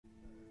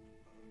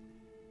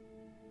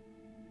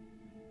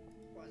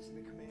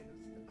pressing the command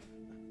and stuff.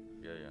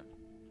 Yeah, yeah.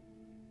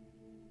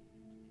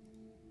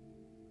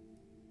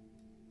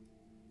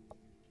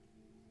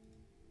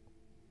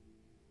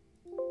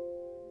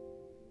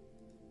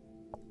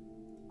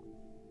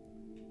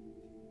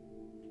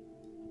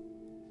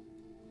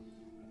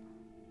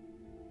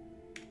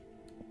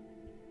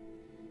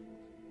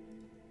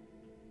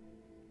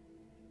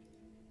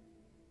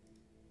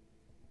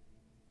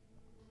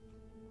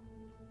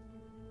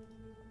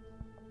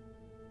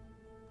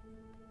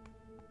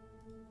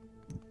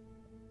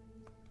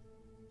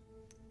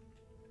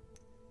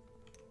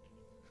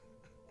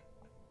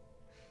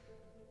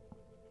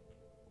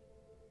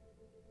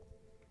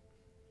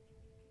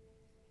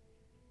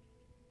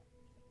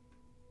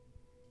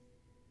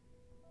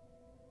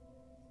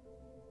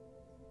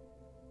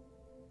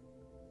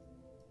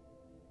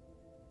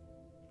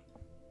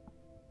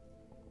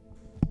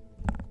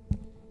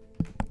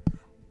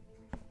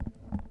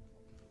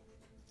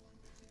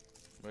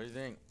 What do you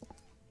think?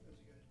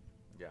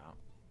 Yeah.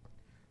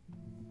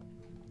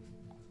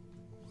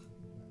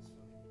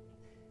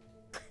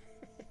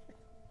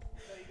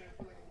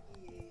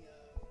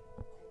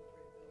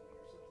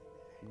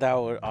 That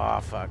would, oh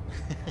fuck.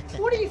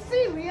 What do you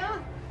see,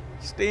 Leon?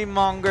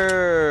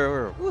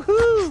 Steammonger!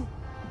 Woohoo!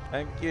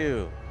 Thank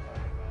you.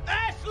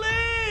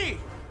 Ashley!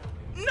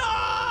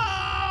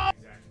 No!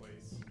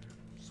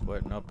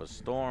 Sweating up a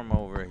storm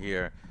over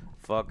here.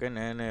 Fucking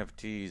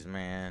NFTs,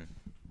 man.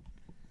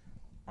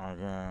 I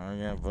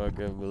can't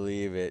fucking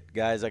believe it.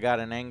 Guys, I got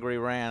an angry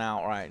rant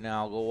out right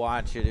now. Go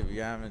watch it if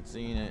you haven't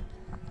seen it.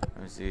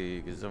 Let me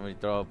see. Can somebody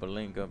throw up a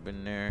link up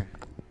in there?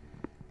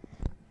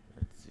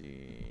 Let's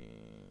see.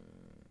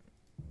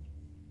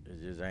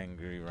 It's just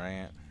angry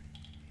rant.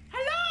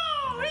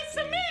 Hello, it's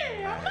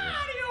me,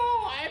 Mario.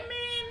 I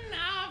mean,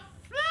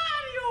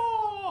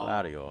 Flario.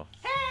 Flario.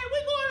 Hey,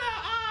 we're gonna,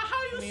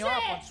 how you Me say,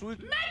 off on sweet.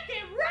 make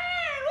it rain.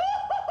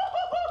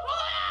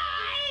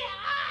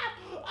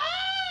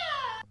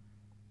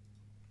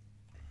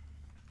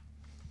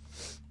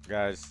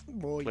 Guys,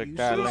 Boy, click you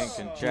that so link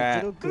in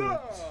chat. good.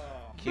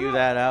 Cue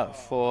that up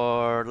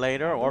for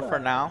later or for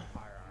now.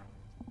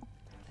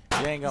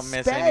 You ain't gonna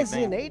miss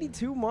anything. Spazzing,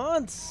 82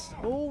 months.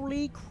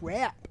 Holy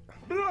crap.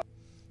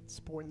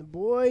 Supporting the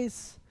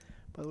boys.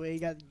 By the way, you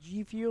got the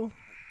G Fuel.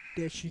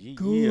 That shit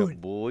good. Yeah,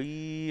 boy.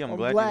 I'm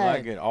glad you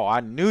like it. Oh,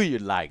 I knew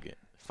you'd like it.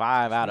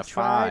 5 out of 5.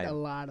 Tried a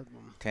lot of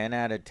them. 10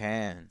 out of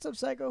 10. What's up,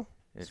 Psycho?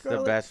 It's Scarlet?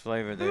 the best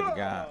flavor they've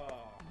got.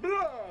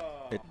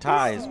 It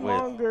ties with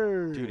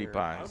Longer.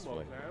 PewDiePie's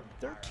flavor.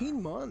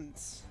 13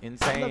 months.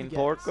 Insane Love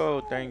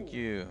Porco, thank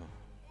you.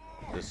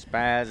 The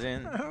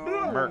Spazzin,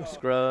 Merc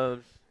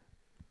Scrubs.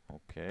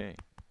 Okay.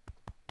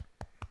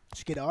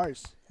 Just get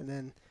ours, and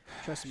then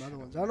try some other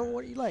ones. I don't know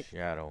what you like.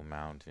 Shadow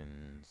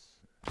Mountains.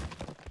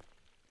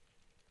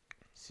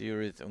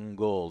 Sirius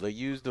Ungol. They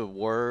use the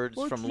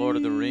words from Lord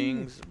of the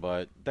Rings,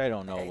 but they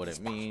don't know what it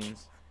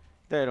means.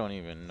 They don't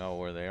even know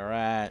where they are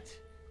at.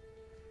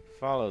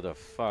 Follow the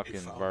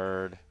fucking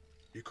bird.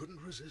 He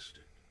couldn't resist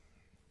it.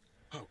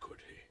 How could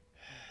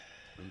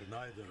he? And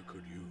neither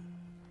could you.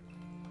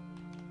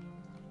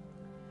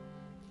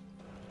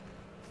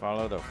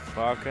 Follow the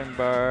fucking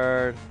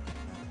bird.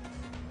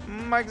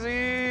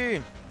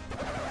 Maxie!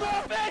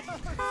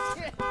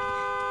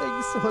 Thank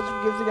you so much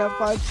for gifting out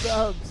 5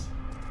 subs.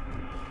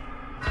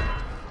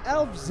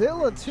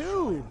 Elfzilla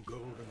too.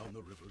 Golden on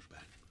the river's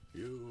bank.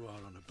 You are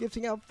on a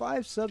Gifting out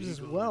 5 subs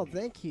as well.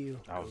 Thank you.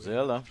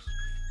 Alzilla.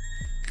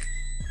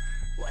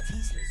 What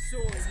is it? Soy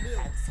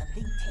milk.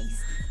 Something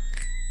tasty.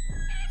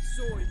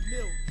 Soy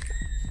milk.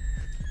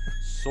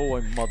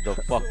 Soy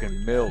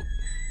motherfucking milk.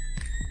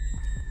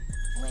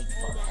 Wait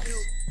for us.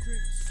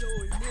 Drink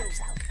soy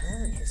Perhaps our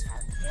bird has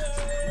found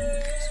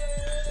the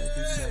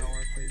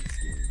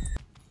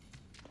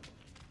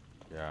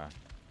Yeah.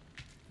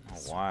 I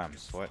don't know why I'm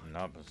sweating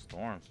up a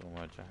storm so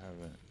much. I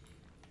haven't.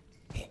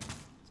 It's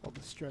all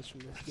the stress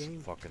from this game.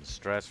 Fucking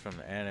stress from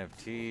the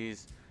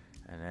NFTs.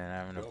 And then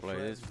having to play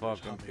this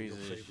fucking piece of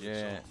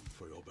shit.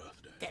 for your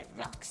birthday. The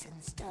rocks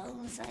and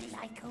stones are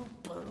like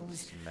old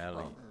bones. Smelly.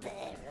 All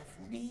bare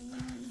of meat.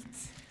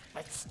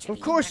 Of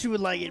course you would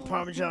like it,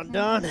 Parmesan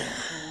Don.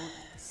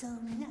 So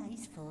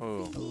nice for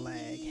Oh. The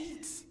lag.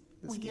 feet.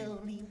 This We game.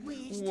 only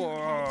wish to Whoa.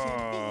 catch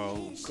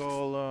a fish.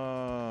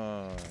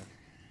 Gollum.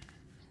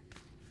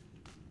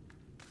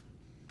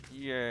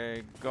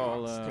 Yay, Still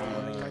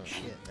running Gollum. like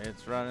shit.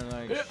 It's running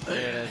like shit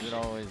as it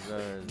always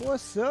does.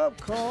 What's up,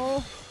 Cole?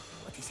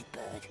 What is it,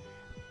 bird?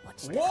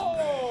 What's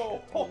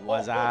Whoa!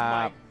 What's Oh up?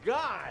 my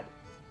God!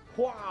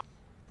 Wow!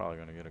 Probably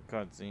gonna get a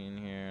cutscene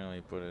here. Let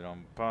me put it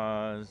on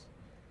pause.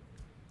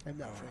 I'm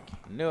not Frankie.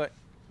 Knew it.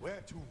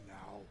 Where to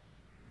now?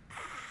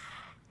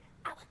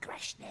 our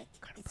Grashneck?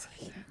 It's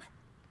him.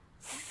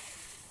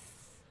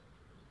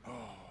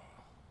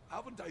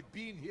 Haven't I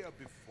been here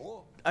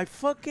before? I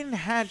fucking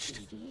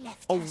hatched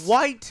a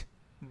white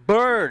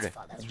bird,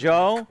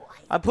 Joe.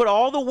 I put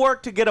all the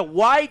work to get a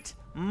white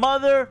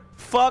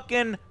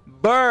motherfucking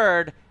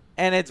bird,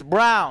 and it's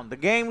brown. The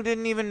game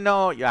didn't even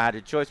know you had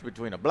a choice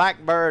between a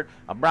black bird,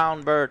 a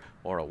brown bird,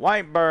 or a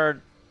white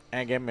bird.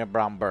 and gave me a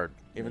brown bird,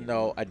 even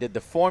though I did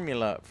the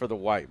formula for the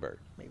white bird.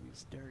 Maybe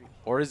it's dirty.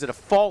 Or is it a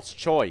false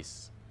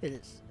choice? It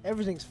is.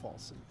 Everything's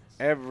false in this.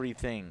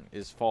 Everything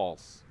is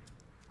false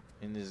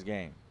in this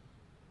game.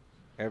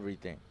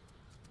 Everything.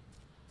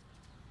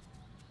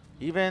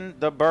 Even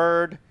the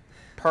bird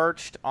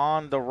perched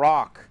on the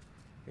rock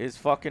is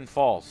fucking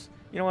false.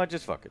 You know what?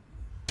 Just fuck it.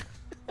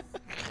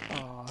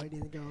 Oh, I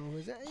didn't go.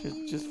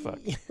 Just fuck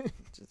it.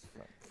 Just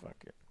fuck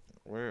it.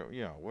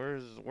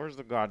 Where's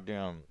the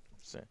goddamn?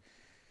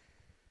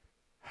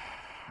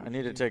 I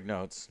need to take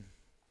notes.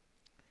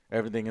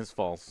 Everything is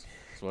false.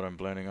 That's what I'm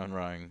planning on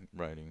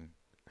writing.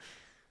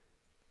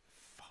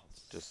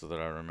 False. Just so that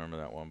I remember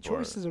that one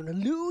part. Choices are an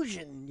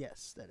illusion.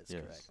 Yes, that is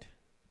correct.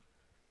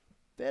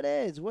 That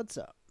is. What's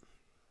up?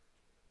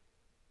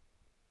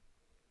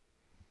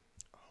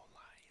 Oh,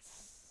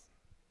 lies.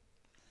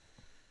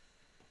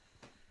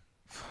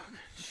 Fucking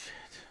shit.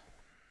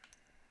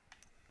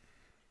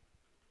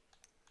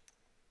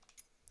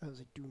 I was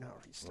like, do not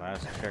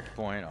restart. Last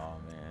checkpoint. Oh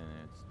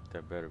man,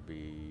 that better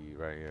be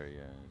right here.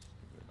 Yeah.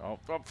 Oh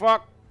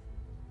fuck!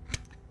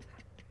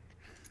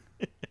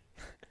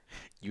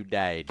 You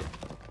died.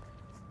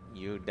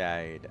 You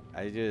died.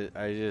 I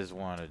just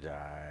want to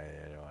die.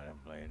 I don't want to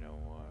play no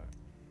more.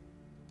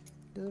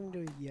 Doesn't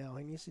do the yell.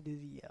 He needs to do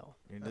the yell.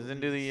 He doesn't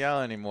do the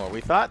yell anymore.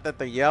 We thought that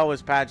the yell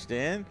was patched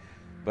in,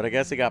 but I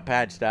guess it got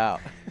patched out.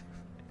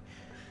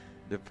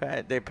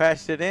 They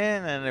patched it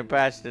in and they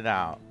patched it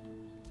out.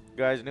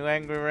 Guys, new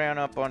Angry Round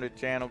up on the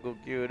channel. Go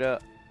queue it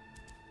up.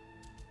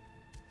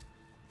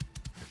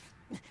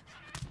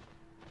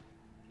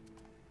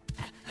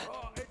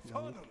 A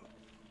tunnel.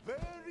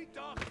 Very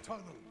dark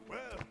tunnel.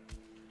 Well,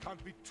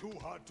 can't be too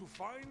hard to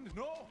find,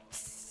 no?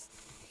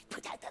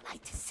 Put out the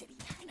light, silly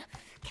man.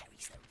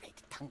 Carries the red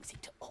tongues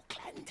into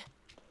Auckland.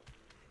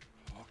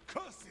 Oh,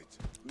 curse it!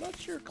 Not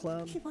sure,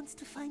 clown. He wants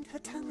to find her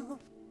tunnel.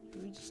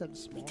 We just have a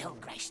small. We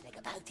told Grashnik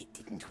about it,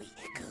 didn't we?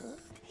 Good.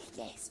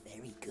 Yes,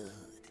 very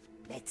good.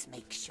 Let's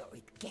make sure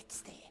it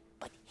gets there,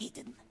 but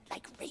hidden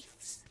like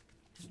reefs.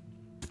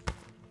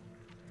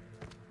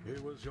 He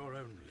was your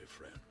only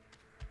friend,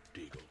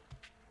 Deagle.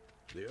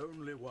 The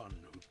only one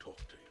who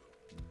talked to you.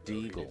 Though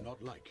he Deagle. did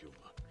not like you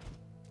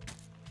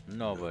much.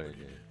 Nobody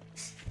did.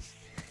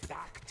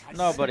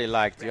 Nobody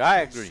liked you. I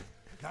agree.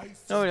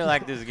 Nobody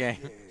liked this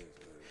game.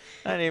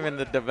 Not even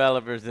the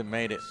developers that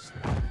made it.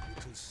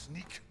 Little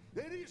sneak.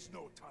 There is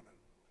no tunnel.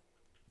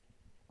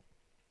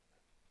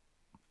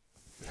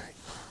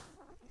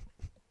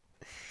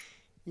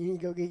 You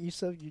need to go get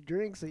yourself your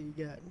drinks that you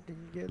got. Did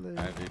you get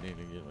I do need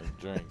to get like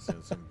drinks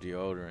and some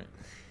deodorant.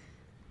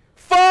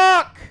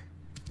 Fuck!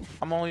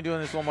 I'm only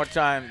doing this one more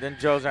time, then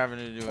Joe's having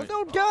to do Oh, it.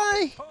 don't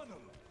die!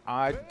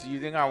 Do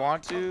you think I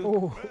want to?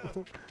 Oh.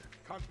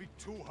 Can't be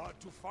too hard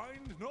to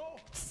find, no?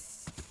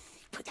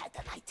 Put out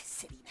the light,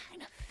 silly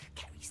man.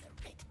 Carries the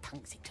red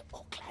tongues into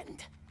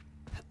Auckland.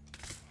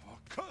 Oh,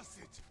 curse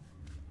it!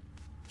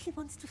 He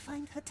wants to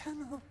find her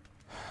tunnel.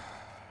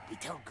 We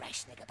told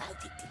Grashnik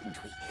about it,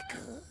 didn't we?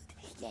 Good.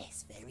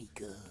 Yes, very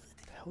good.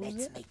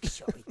 Let's make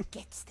sure it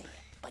gets there,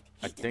 but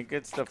I think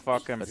it's the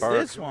fucking But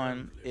bird. this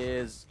one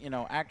is, you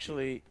know,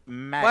 actually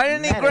magnetic. Why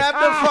didn't he grab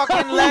the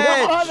fucking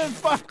ledge?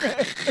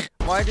 Motherfucker!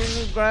 Why didn't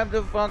he grab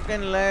the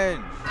fucking ledge?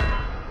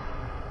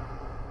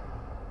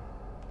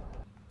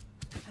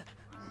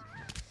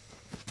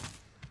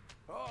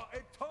 Ah,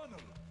 a tunnel.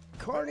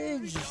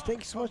 Carnage,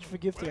 thanks so much for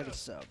gifting us a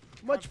sub.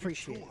 Much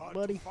appreciated,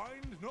 buddy.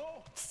 Find,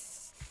 no?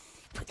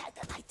 put out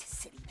the light,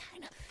 silly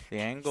man. The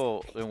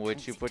angle in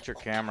which you put your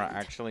camera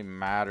actually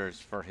matters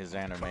for his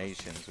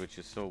animations, which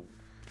is so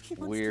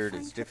weird.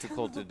 It's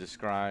difficult to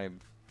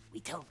describe. We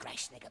told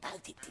Grashnik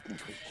about it,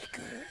 didn't we?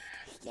 Good.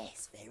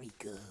 Yes, very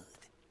good.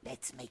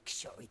 Let's make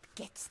sure it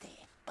gets there,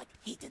 but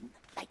hidden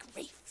like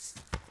reefs.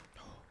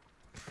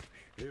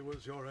 He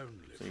was your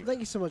only friend. Thank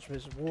you so much,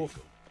 Mr. Wolf.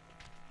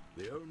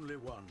 The only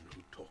one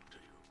who talked to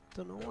you.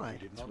 Don't know Though why. He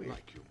did It's not weird.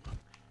 like you much.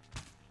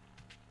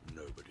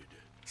 Nobody did.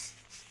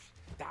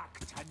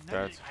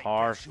 That's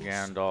harsh,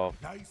 Gandalf.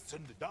 Nice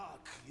and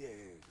dark, yes.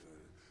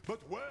 But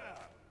where?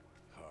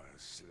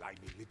 Slimy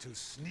little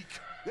sneak.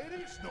 There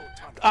is no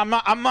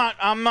tunnel.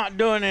 I'm not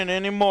doing it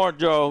anymore,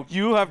 Joe.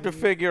 You have to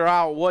figure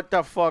out what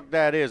the fuck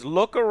that is.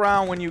 Look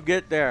around when you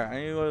get there.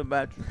 And you go to the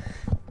bathroom.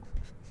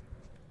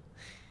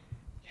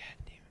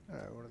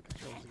 Alright, what are the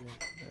controls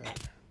again?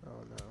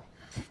 Oh no.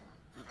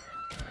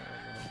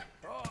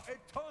 A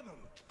tunnel.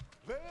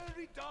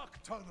 Very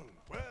dark tunnel.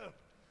 Well,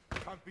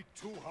 can't be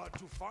too hard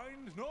to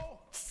find, no?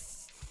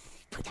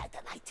 Put out the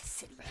light,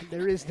 silly man.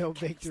 There is no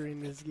victory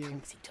in this game.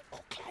 Comes into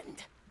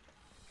Auckland.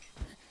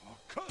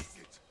 Curse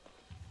it.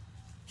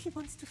 He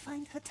wants to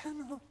find her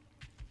tunnel.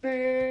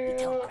 We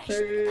told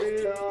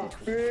Grashnik about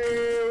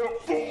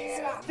it,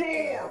 didn't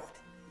we?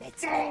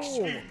 Let's make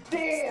sure it gets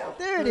there.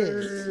 There it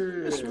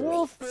is. Mr.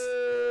 Wolf,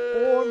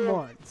 4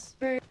 months.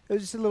 It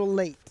was just a little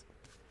late.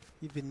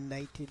 You've been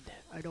knighted.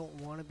 I don't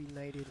want to be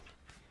knighted.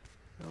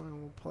 I don't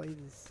want to play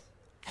this.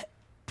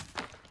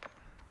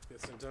 Yeah,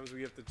 sometimes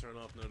we have to turn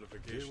off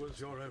notifications. He was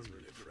your because only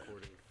we're friend,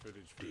 recording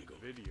footage for Deagle.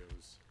 the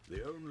videos.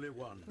 The only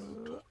one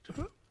who talked to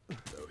you.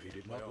 Though he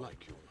did not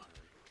like you.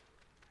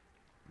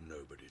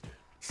 Nobody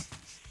did.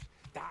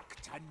 Dark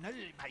tunnel,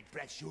 my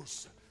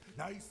precious.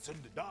 Nice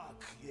and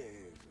dark, yeah.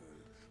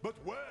 But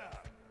where?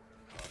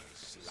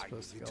 Sly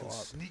Supposed to go little up.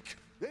 sneak.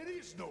 There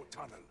is no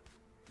tunnel.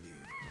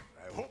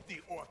 I hope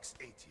the orcs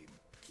ate him.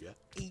 Yeah.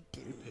 Eat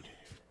it.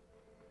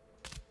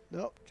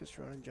 Nope, just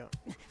run and jump.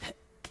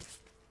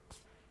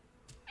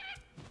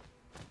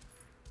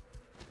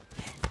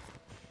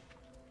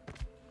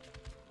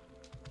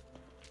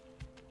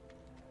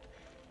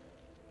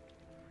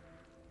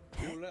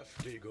 You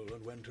left Eagle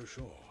and went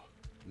ashore,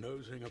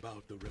 nosing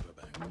about the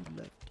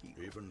riverbank.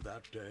 Even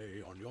that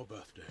day, on your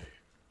birthday,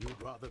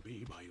 you'd rather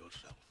be by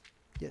yourself.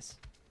 Yes.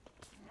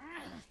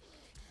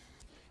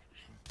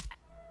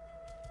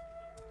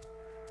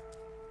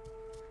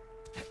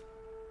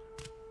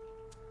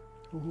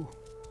 Ooh.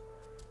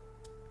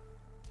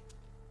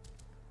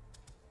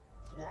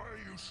 Why are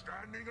you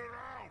standing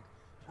around?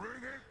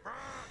 Bring it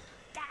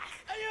back!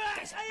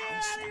 There's a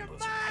man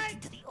stumbles right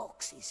into the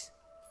orcs'.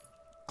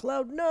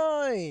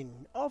 Cloud9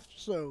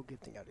 also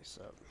gifting out a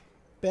sub.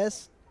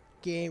 Best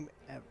game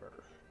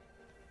ever.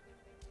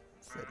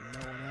 Said no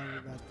one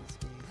ever got this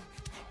game.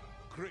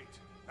 Great.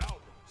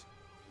 Albert.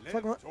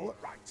 Fuck, Left or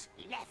what? right?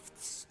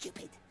 Left,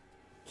 stupid.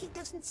 He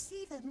doesn't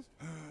see them.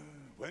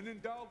 When in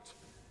doubt,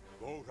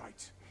 go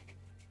right.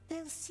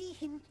 They'll see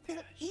him.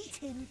 They'll eat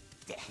him.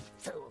 There,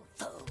 fool,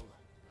 fool.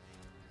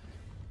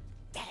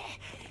 There.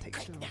 Take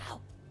Quick two. now.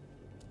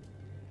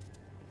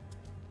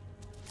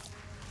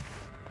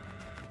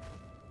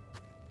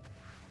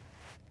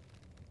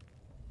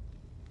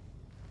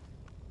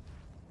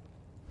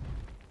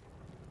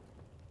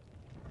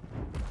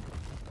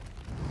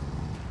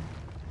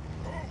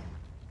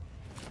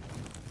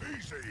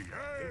 Easy, I think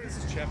hey! this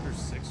is chapter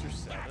 6 or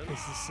 7. This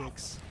is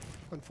 6,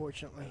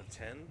 unfortunately.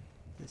 10.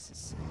 This is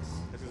 6.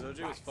 Because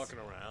OJ was fucking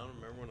around.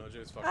 Remember when OJ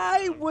was fucking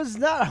I around? was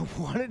not. I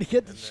wanted to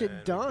get And this shit then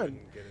we done.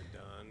 couldn't get it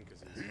done because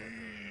he's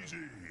fucking Easy.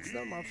 It's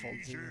not my fault,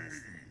 Easy.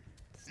 genius.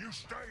 You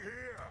stay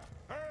here.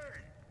 Hey,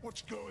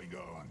 what's going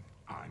on?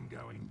 I'm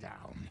going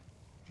down.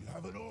 You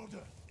have an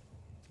order?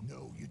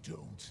 No, you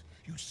don't.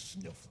 You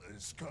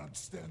snufflers can't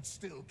stand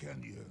still,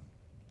 can you?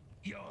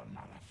 You're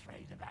not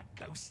afraid of that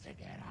ghost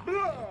again, are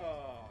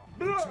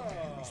you? Looks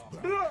like he's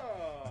back,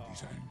 and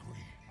he's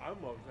angry. I'm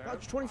a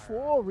Couch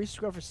 24,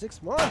 resubscribe for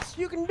 6 months.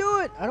 You can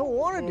do it. I don't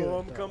want to do Oh, it.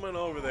 I'm though. coming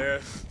over there.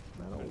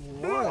 I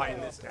don't want Fighting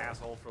to. this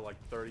asshole for like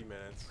 30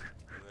 minutes.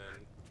 And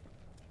then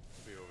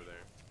be over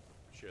there.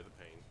 Share the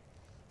pain.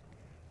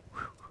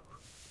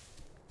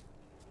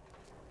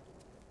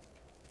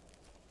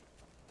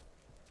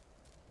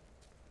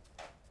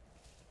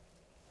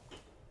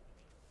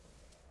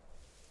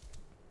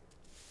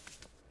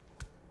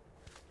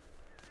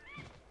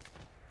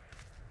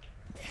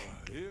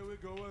 Here we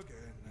go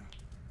again.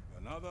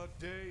 Another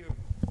day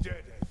of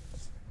dead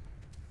ends.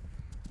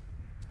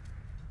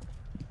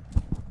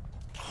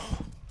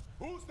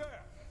 Who's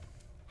there?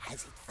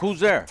 Has it Who's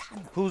there?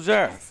 Who's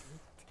there?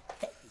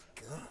 very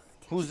good?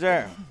 Who's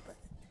there?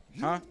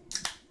 Huh?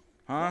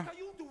 Huh? What are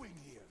you doing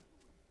here?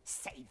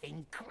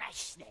 Saving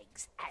crash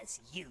legs as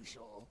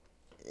usual.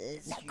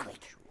 Now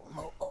quick,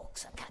 more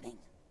orcs are coming.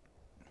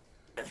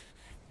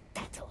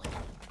 That's all.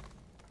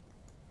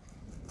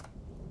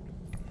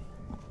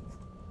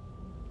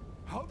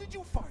 How did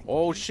you find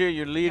Oh shit,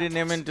 you're leading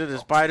him into the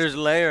spider's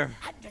lair.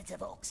 Hundreds of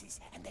orcs,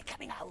 and they're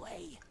coming our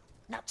way.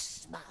 Not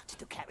smart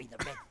to carry the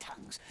red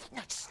tongues.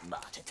 Not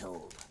smart at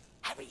all.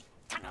 Hurry,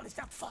 tunnel is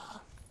not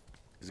far.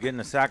 He's getting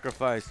a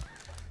sacrifice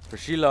for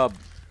Shelob.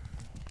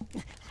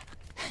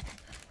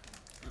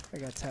 I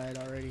got tired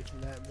already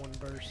from that one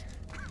burst.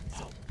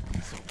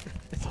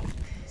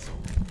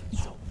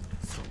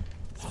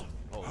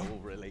 Oh,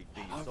 relate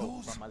these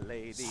soap from a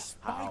lady.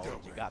 How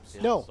you got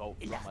this No. soap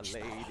from a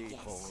lady?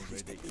 Oh,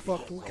 relate these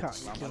Fucking soap cock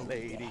from a killed.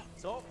 lady.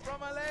 Soap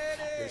from a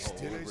lady.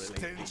 still Oh, a relate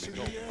stench these in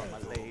soap the from air,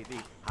 a lady.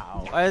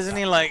 How? Why isn't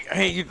he like,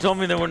 hey, you told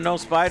me there were no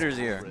spiders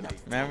here.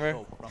 Remember?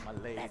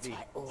 That's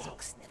why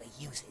orcs never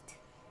use it.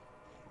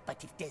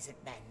 But if Desert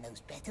Man knows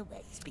better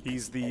ways, because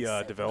He's he knows the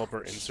so developer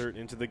much. insert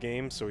into the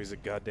game, so he's a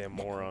goddamn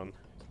moron.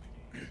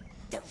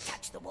 Don't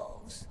touch the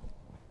walls.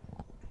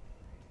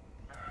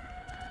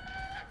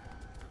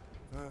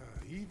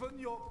 Even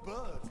your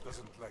bird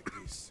doesn't like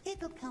this.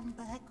 It'll come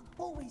back.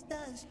 Always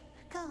does.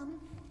 Come.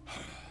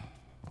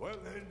 Well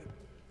then,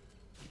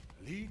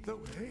 lead the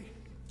way.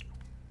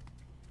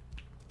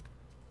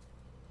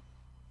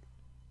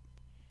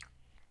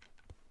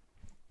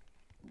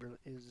 Really,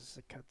 is this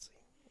a cutscene?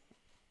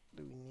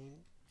 Do we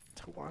need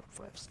to walk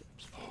 5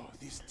 steps? Oh,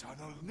 this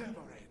tunnel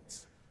never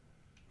ends.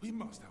 We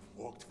must have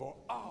walked for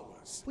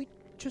hours. We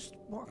just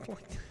walked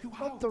like You up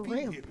have the been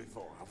ramp. here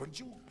before, haven't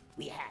you?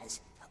 We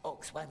has.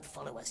 Orcs won't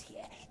follow us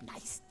here.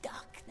 Nice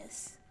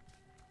darkness.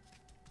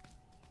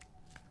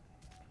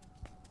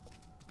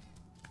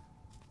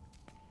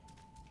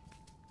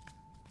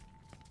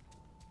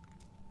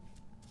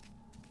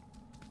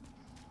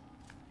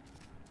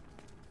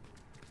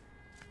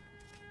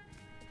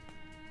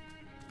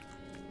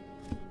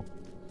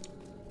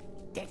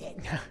 Dead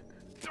end.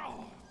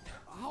 Oh,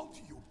 how do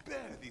you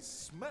bear this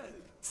this smell?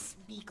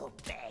 Smeagol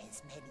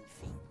bears many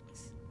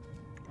things.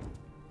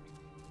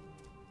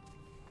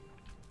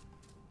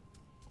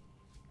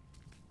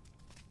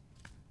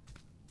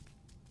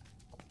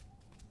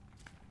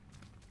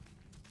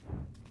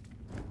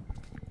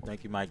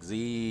 Thank you, Mike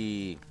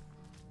Z.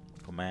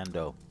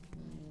 Commando.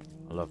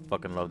 I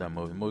fucking love that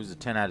movie. The movie's a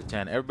 10 out of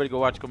 10. Everybody go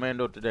watch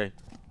Commando today.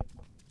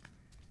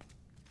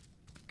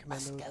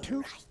 Commando Must go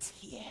 2. right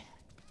here.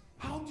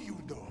 How do you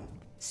know?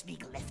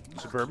 Smeagol left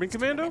Suburban markings to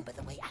Commando? remember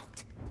the way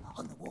out.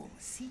 On the wall,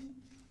 see?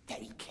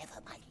 Very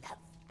clever, my love.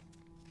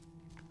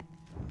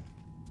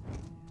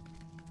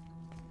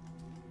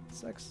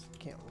 Sucks.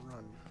 Can't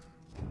run.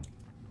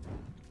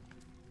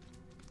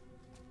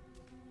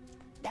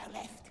 Now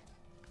left.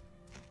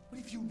 But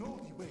if you know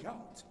the way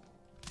out,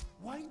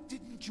 why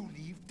didn't you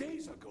leave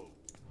days ago?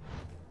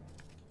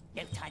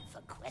 No time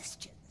for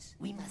questions.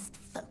 We must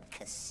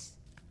focus.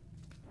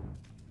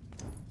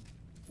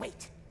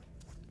 Wait.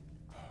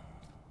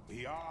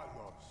 We are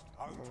lost,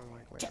 aren't we?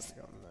 Like, wait, Just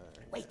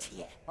wait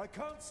here. I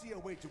can't see a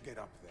way to get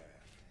up there.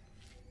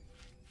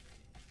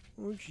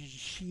 Oh,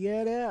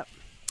 shut up.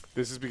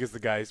 This is because the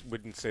guy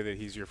wouldn't say that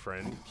he's your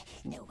friend.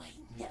 No, I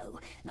know.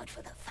 Not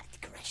for the fat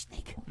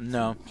Grashnik.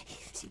 No.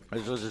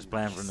 This was his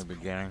plan from the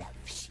beginning.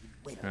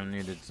 He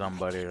needed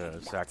somebody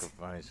to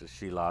sacrifice a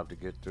Shelob to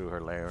get through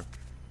her lair.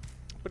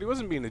 But he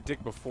wasn't being a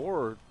dick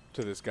before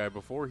to this guy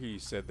before he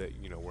said that,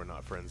 you know, we're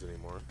not friends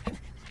anymore.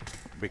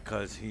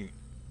 Because he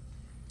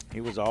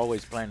was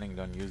always planning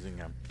on using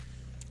him.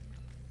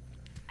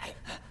 He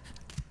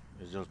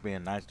was just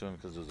being nice to him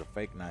because it was a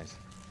fake nice.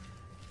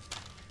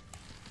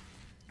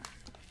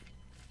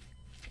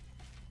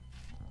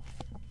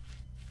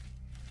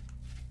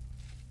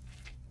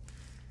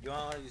 You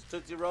want one of these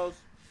Tootsie Rolls?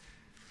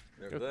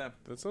 They're good.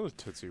 That's not a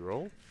Tootsie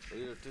Roll.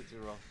 These are Tootsie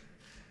Rolls.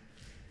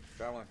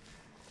 Try one.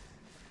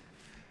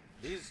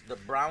 The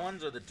brown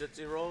ones are the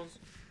Tootsie Rolls,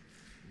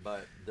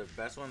 but the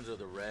best ones are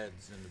the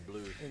reds and the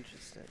blues.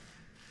 Interesting.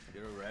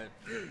 Get a red.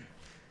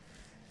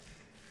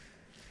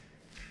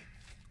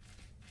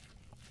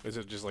 Is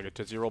it just like a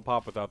Tootsie Roll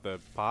pop without the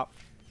pop?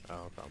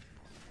 Oh, okay.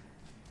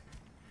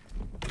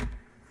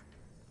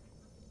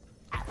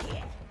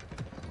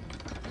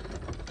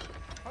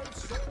 I'm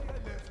sorry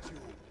I left you.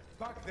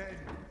 Back then,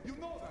 you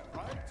know that,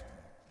 right?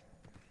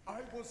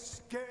 I was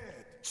scared.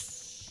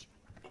 Shh.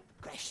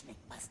 Grashnik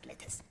must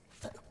let us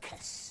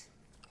focus.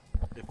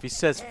 If he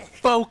says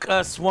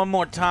focus one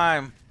more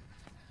time.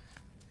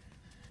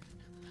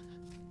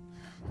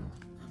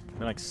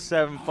 Like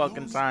 7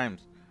 fucking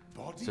times.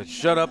 So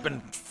shut up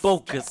and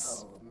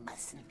focus. Oh,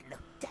 mustn't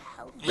look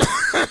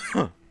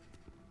down.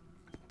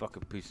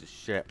 Fucking piece of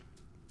shit.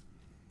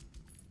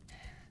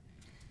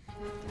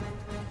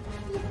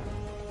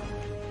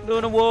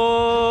 Doing a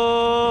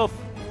wolf!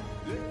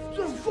 It's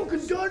a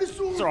fucking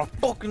dinosaur! It's a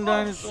fucking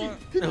dinosaur!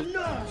 Hit the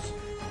nuts!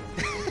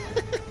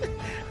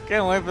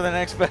 Can't wait for the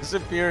next Fast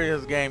and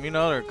Furious game. You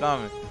know they're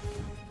coming.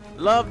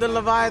 Love the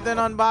Leviathan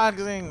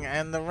unboxing,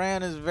 and the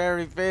rant is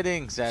very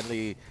fitting.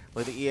 Sadly,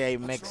 with EA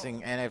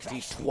mixing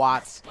NFT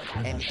twats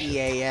and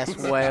EAS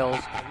whales,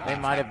 they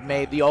might have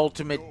made the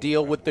ultimate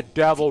deal with the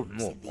devil.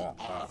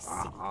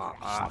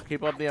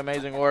 Keep up the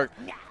amazing work,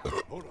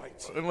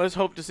 and let's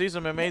hope to see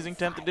some amazing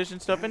 10th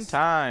edition stuff in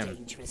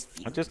time.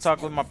 I just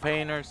talked with my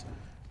painters.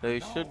 They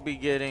should be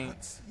getting,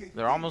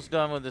 they're almost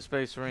done with the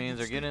Space Marines.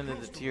 They're getting into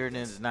the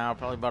Tyranids now,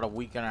 probably about a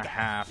week and a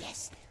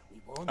half.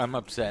 I'm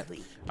upset.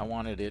 I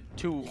wanted it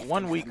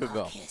 1 week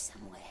ago,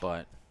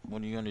 but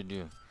what are you gonna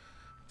do?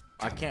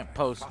 I can't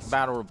post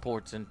battle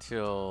reports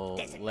until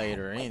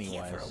later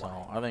anyway,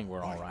 so I think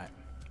we're all right.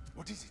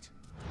 What is it?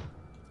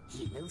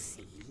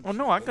 Oh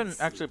no, I can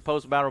actually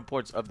post battle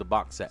reports of the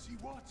box set, See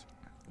what?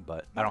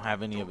 but I don't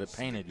have any of it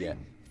painted yet.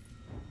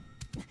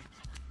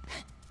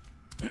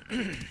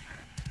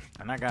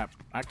 And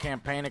I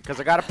can't paint it because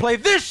I gotta play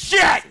this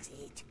shit.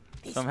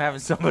 So I'm having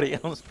somebody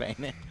else paint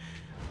it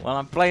while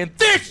I'm playing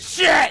this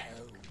shit.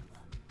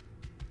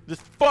 This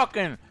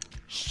fucking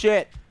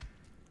shit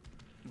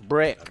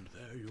brick. And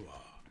there you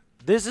are.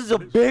 This is a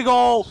big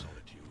old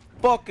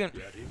fucking.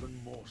 Yet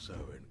even more so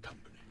in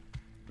company.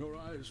 Your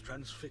eyes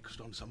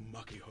transfixed on some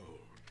mucky hole.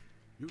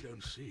 You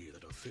don't see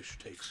that a fish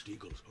takes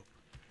Steagle's hook,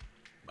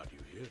 but you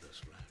hear the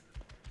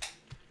splash.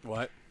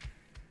 What?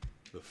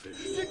 The fish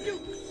is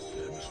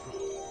dead strong.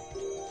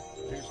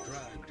 He's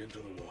dragged into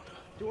the water.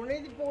 Doing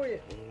anything for you?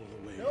 All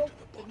the way Nope, to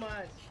the it's bottom.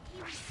 mine.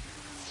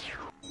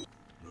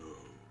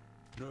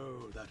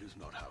 No, that is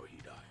not how he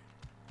died.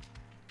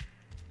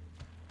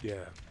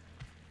 Yeah.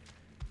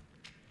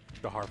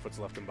 The Harfoots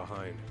left him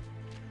behind.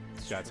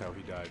 That's how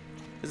he died.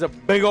 There's a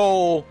big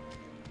old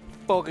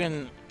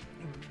fucking.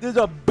 There's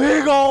a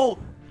big old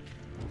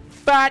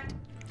fat,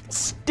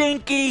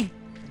 stinky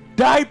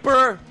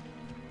diaper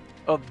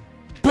of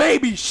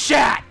baby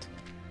shat.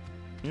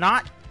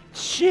 Not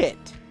shit.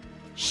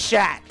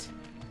 Shat.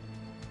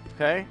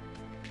 Okay?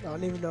 I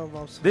don't even know if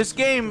I'm supposed This to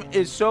game keep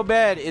going. is so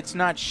bad, it's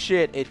not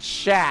shit, it's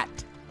shat.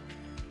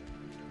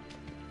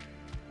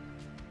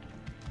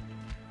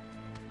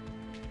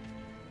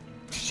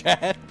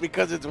 Shat?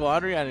 Because it's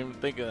watery? I didn't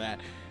even think of that.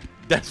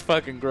 That's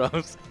fucking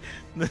gross.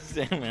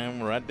 Damn, man, I'm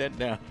gonna write that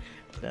down.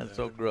 That's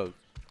so gross.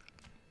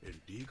 In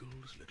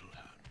Deagle's little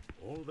hand.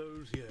 All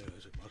those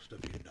years it must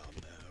have been down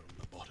there on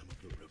the bottom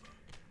of the river,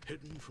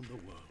 hidden from the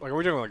world. Like, are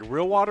we talking like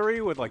real watery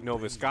with like no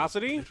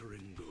viscosity?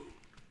 Glittering gold.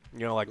 You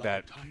know, like Like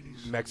that a tiny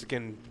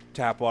Mexican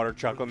tap water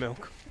chocolate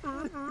milk.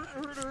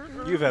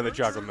 You've had the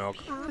chocolate milk.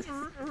 Give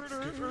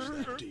us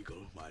that,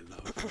 Deagle, my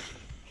love.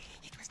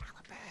 It was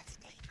our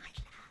birthday, my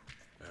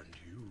love. And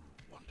you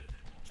wanted it.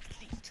 It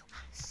came to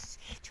us,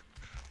 to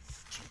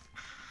us, to us.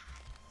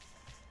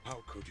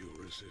 How could you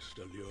resist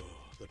a lure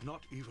that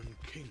not even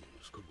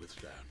kings could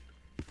withstand?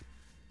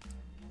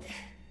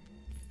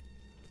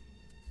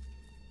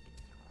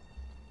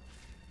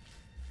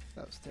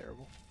 That was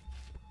terrible.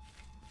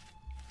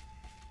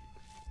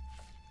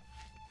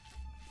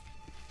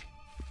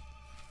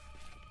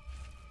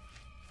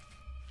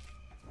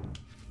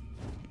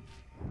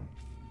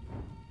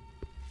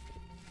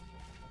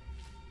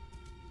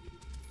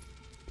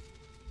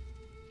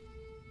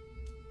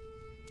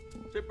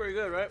 Did pretty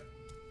good, right?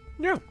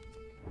 Yeah.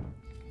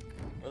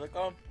 What are they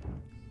called?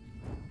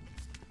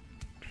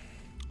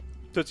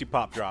 Tootsie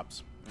Pop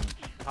drops.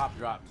 Pop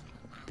drops.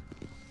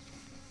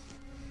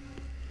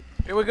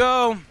 Here we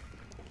go.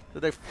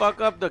 Did they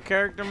fuck up the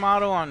character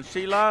model on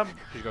Shelob?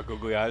 She's got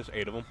googly eyes,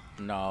 8 of them.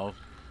 No.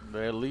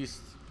 They at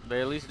least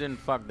didn't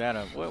fuck that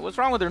up. What's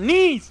wrong with her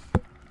knees?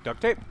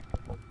 Duct tape.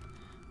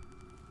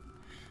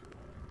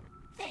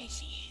 There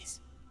she is.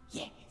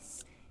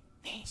 Yes,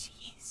 there she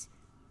is.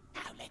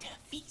 Now let her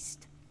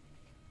feast.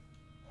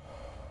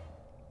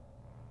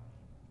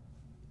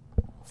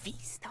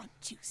 Feast on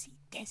juicy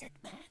desert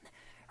man.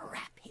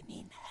 Wrap him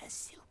in her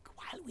silk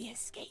while we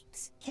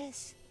escapes.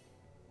 Yes.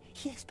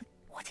 Yes, but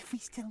what if we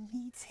still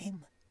needs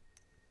him?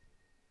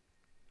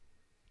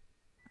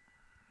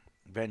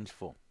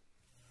 Vengeful.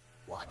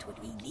 What would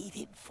we need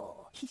him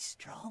for? He's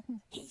strong.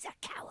 He's a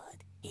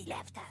coward. He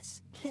left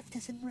us. Left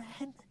us and ran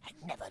and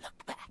never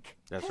looked back.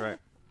 That's right.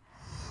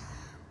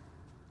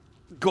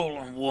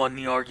 Gollum won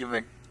the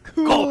argument.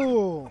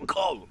 Cool.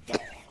 Gollum.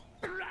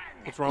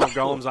 What's wrong with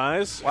Gollum's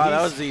eyes? Wow,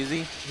 that was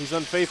easy. He's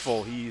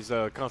unfaithful. He's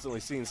constantly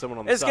seeing someone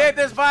on the Escape side.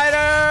 this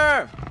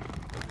fighter!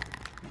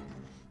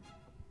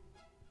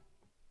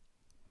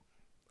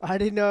 I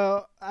didn't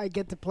know I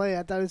get to play.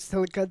 I thought it was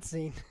still a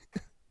cutscene.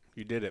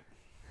 You did it.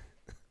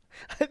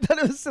 I thought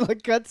it was still a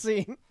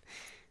cutscene.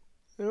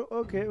 Oh,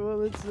 okay, well,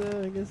 let's,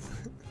 I guess,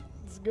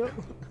 let's go.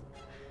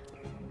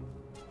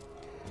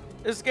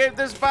 Escape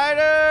this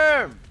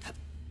fighter!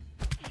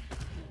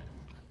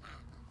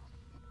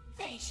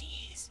 There she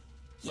is.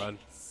 Run.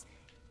 Yes,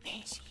 there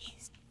she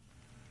is.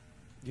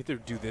 You have to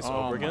do this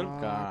Oh over my again?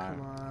 God.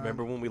 Come on.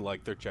 Remember when we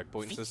liked their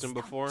checkpoint system Feast on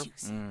before?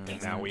 juicy And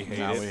desert now we hate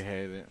Now it. we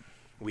hate it.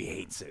 We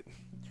hates it.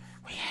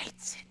 We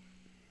hates it.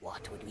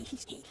 What would we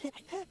eat?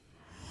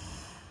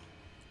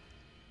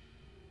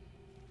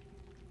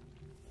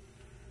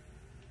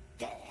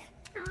 There.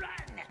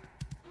 Run.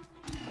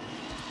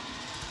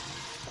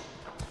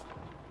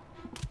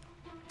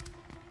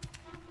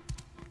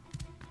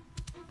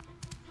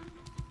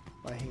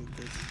 I hate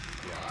this.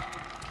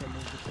 Can't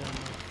move the camera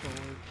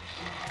forward.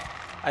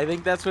 I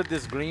think that's what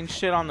this green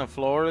shit on the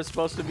floor is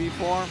supposed to be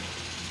for.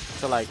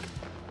 To like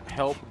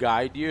help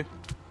guide you.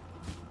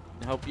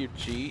 Help you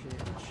cheat.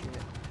 Shit.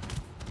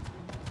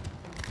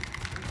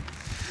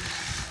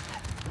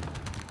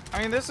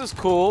 I mean, this is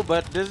cool,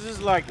 but this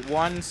is like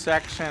one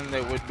section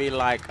that would be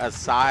like a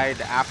side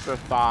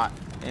afterthought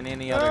in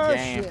any other Oh,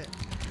 game. shit.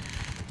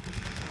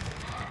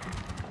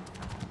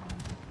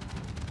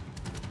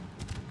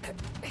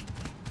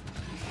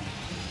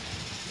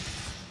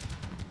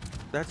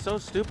 That's so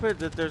stupid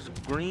that there's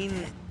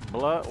green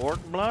blood,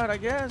 orc blood, I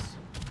guess.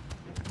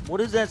 What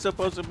is that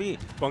supposed to be?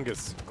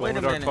 Fungus. Wait Glow a in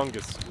the dark minute.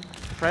 fungus.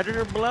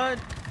 Predator blood?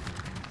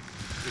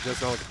 It does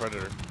sound like a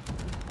predator.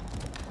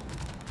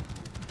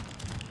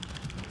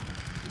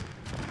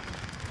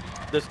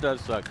 This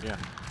does suck, yeah.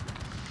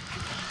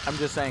 I'm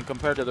just saying,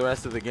 compared to the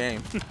rest of the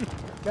game,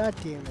 God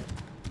damn it.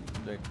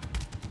 they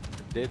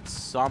did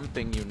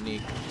something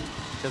unique.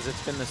 Because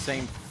it's been the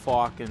same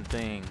fucking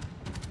thing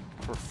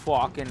for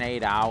fucking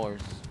 8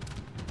 hours.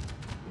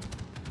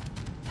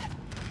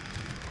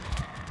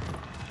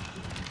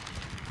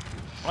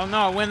 Oh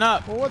no, it went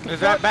up. Well, what the Is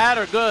that fuck? bad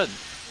or good?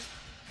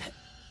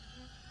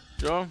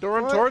 Joe? Don't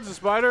run What? towards the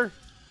spider.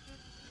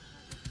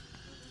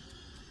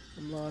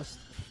 I'm lost.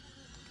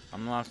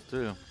 I'm lost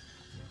too.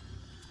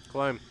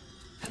 Climb.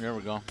 There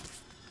we go.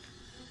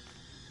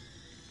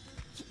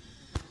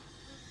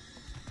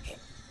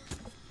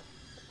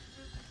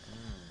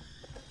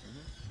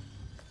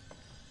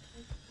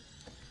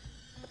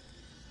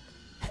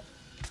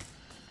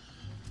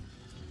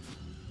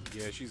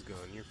 Yeah, she's gone.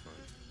 You're fine.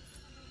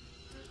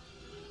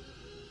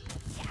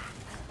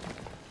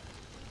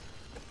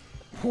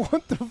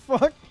 What the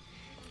fuck?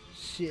 I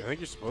Shit. think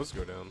you're supposed to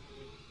go down.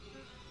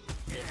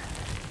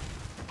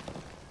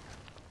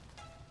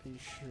 Are you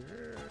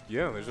sure?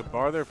 Yeah, there's a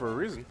bar there for a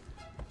reason.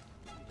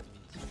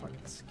 It's fucking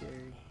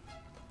scary.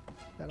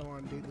 I don't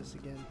want to do this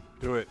again.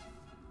 Do it.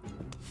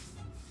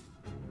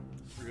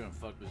 We're gonna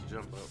fuck this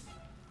jump up.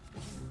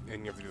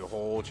 And you have to do the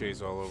whole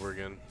chase all over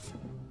again.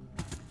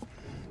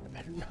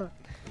 Better not.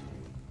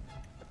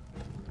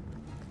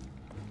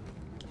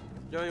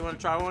 Yo, you want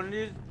to try one of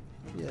these?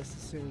 Yes,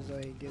 as soon as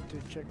I get to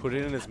check. Put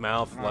it in his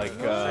mouth like.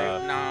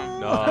 No.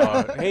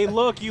 No. Hey,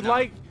 look, you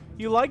like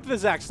the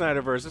Zack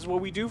Snyderverse. That's what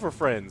we do for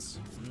friends.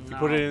 You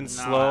put it in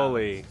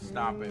slowly.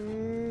 Stop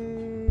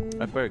it.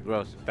 That's very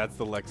gross. That's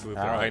the Lex Luthor.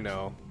 I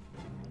know.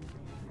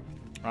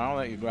 I'll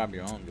let you grab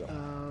your own, Joe.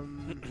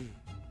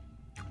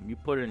 You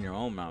put it in your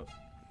own mouth.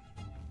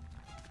 I'm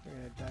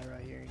gonna die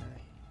right here, ain't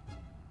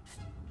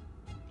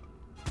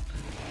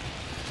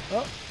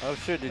I? Oh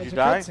shit! Did That's you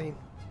a die? cutscene.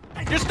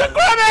 You stuck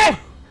grab me!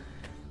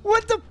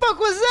 What the fuck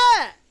was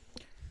that?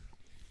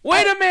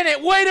 Wait a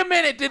minute! Wait a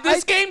minute! Did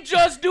this game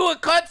just do a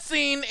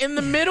cutscene in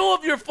the middle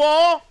of your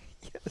fall?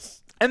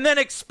 Yes. And then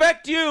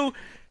expect you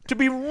to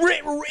be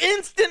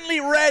instantly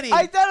ready?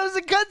 I thought it was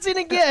a cutscene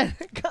again.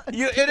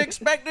 It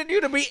expected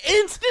you to be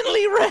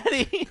instantly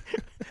ready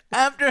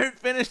after it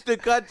finished the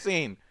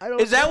cutscene.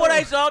 Is that what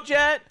I saw,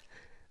 chat?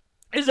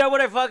 Is that what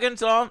I fucking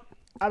saw?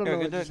 I don't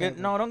know.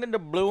 No, don't get the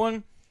blue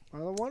one. I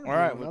don't want blue. All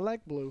right, I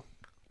like blue.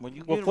 Well,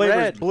 you What get flavor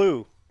red. is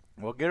blue?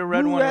 We'll get a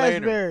red Blue one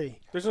raspberry. later.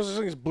 There's no such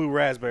thing as blue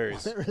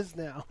raspberries. There is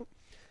now.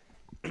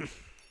 I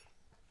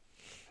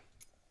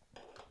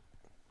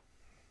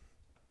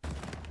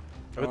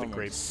bet the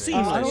grapes.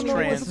 Seamless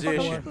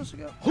transition.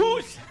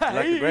 Who's that? You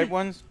like the grape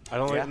ones? I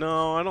don't like.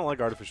 No, I don't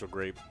like artificial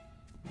grape.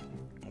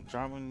 I'll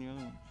try one of the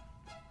other ones.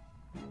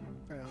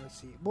 All right,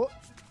 let's see. Well,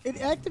 it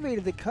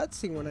activated the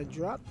cutscene when I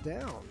dropped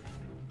down.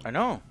 I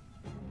know.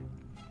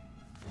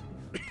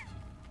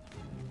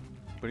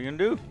 What are you gonna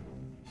do?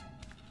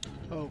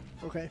 Oh,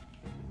 okay.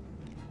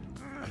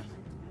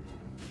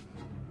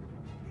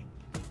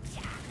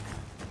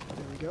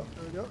 There we go.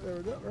 There we go. There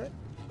we go. Right.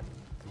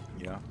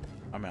 Yeah.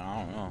 I mean,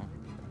 I don't know.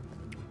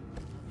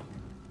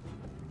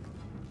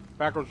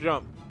 Backwards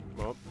jump.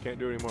 Well, can't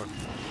do it anymore.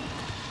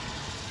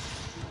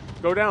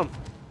 Go down.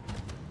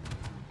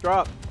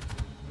 Drop.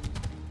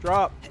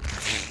 Drop.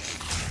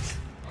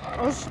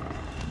 Oh,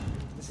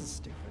 this is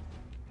stupid.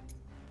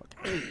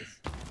 Fucking this.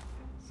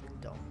 This is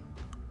dumb.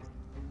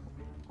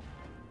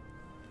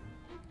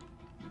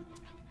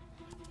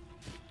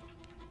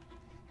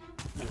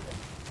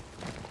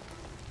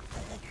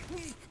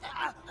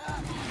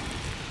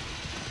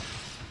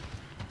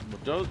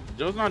 Well,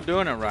 Joe's not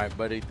doing it right,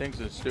 but he thinks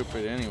it's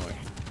stupid anyway.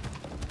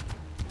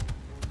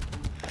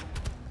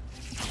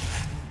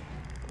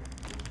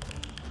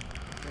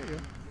 There you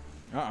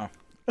Uh-uh.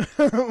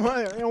 go.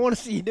 Why? I don't want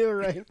to see you do it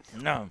right.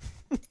 No.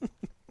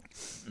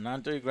 Not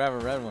until you grab a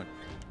red one.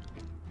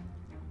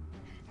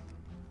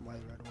 Why the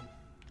red one?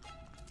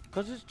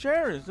 Because this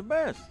chair is the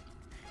best.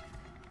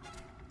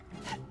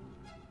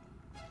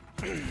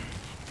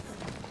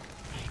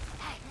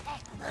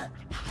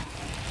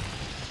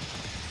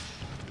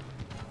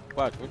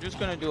 Watch, we're just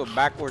going to do a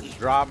backwards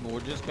drop. We're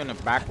just going to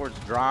backwards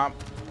drop.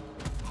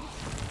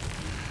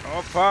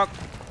 Oh, fuck.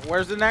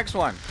 Where's the next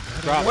one?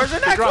 Drop. Where's the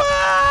next Drop.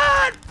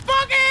 one?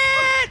 Fuck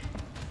it!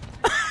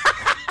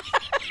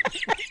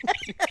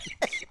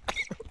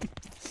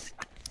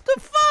 The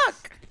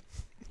fuck?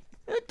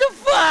 What the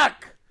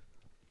fuck?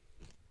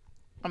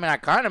 I mean, I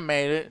kind of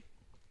made it.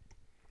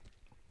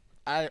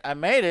 I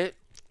made it.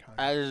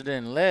 I just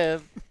didn't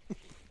live.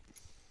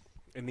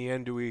 In the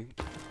end, do we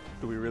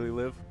really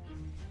live?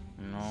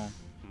 No.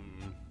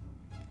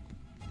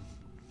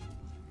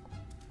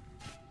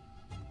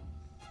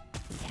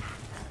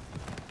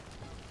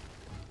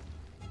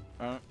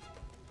 I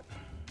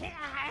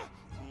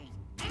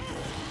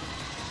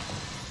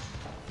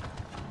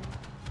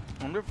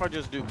wonder if I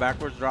just do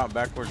backwards drop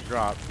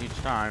each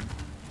time.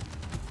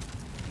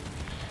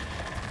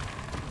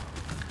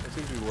 That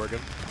seems to be working.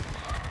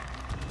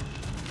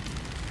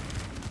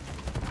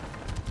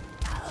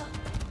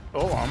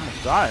 Oh, I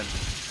almost died.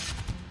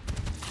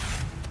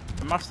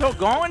 Am I still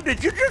going?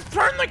 Did you just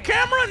turn the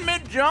camera in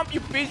mid-jump, you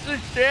piece of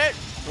shit?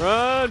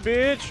 Run,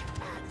 bitch!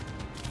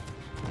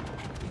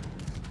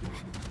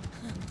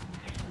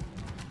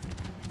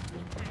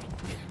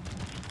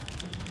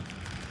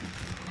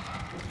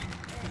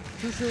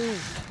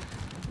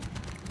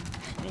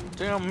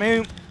 Tell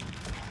me.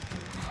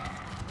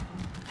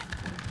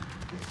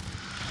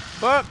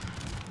 But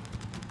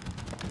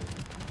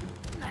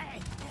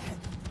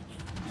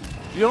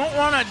you don't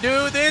want to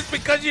do this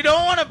because you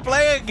don't want to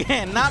play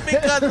again, not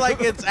because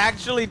like it's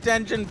actually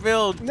tension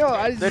filled. No,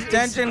 I the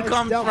tension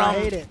comes dumb. from I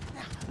hate it.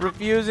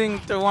 refusing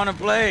to want to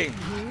play.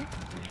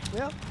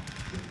 Yeah.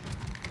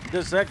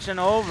 The section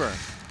over.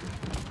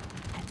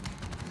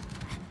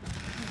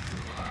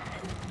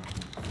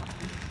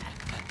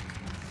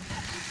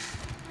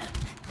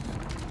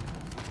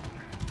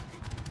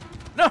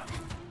 No,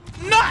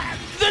 no,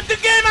 the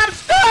game, I'm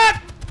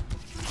stuck.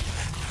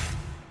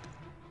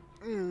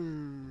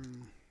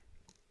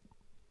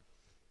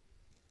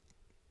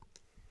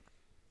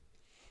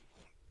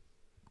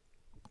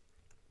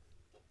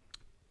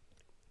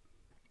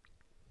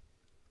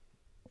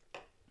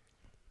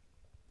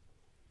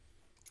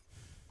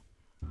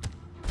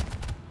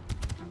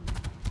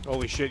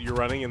 Holy shit, you're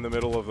running in the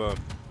middle of the...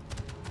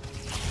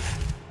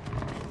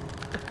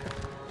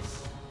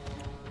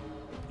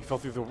 fell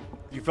through the.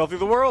 You fell through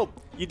the world.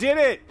 You did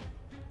it.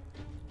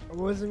 It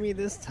wasn't me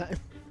this time.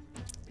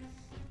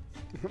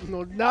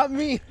 No, not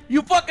me.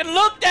 You fucking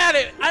looked at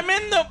it. I'm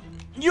in the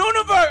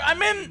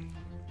universe.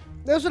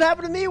 That's what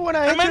happened to me when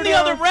I I'm in entered the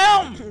other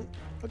realm.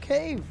 a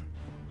cave.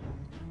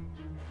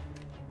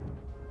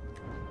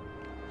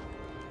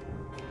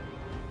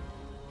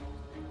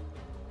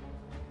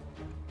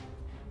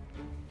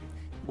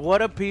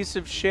 What a piece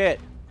of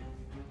shit.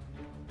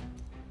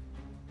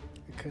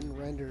 I couldn't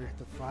render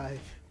the 5.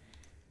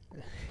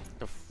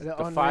 The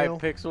Unreal. 5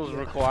 pixels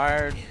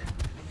required.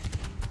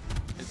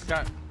 It's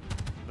got.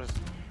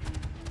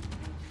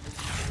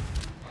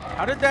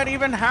 How did that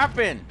even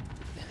happen?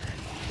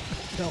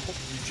 No. You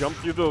jumped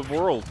through the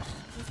world.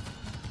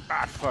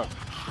 Ah, fuck.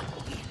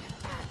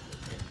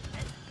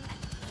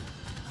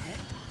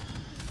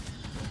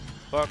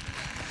 Fuck.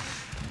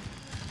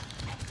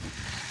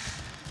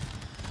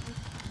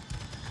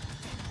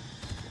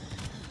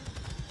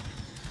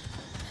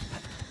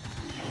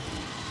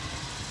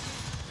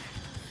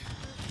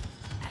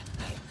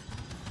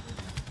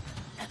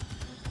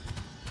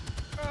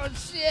 Oh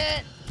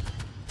shit!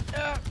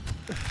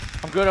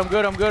 I'm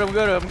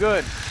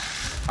good.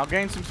 I'll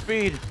gain some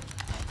speed.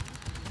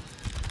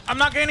 I'm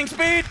not gaining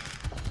speed.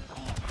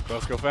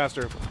 Must go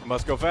faster.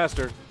 Must go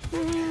faster.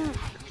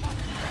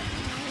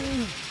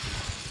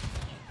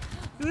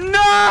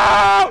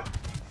 No!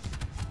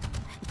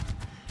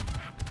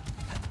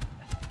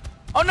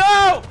 Oh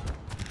no!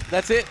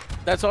 That's it.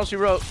 That's all she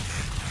wrote.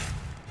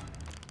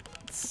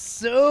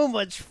 So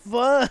much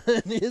fun,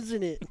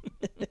 isn't it?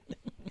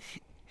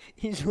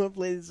 You just want to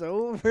play this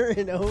over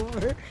and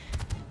over.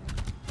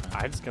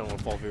 I just kind of want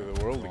to fall through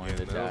the world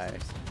again. Die.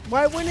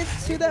 Why went it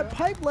to that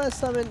pipe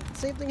last time and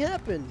same thing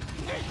happened?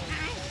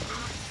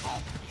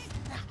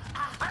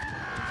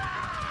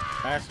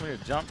 Ask me to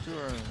jump to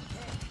her.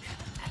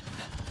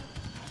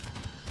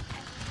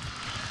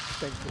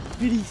 Thanks for the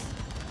biddies.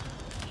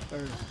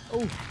 Or,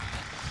 oh.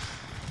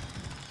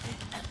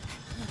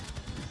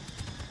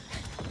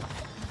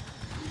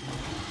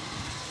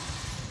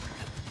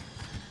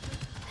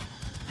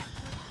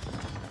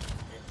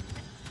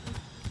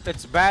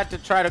 It's bad to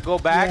try to go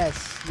back.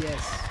 Yes.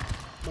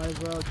 Might as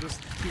well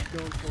just keep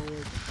going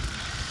forward.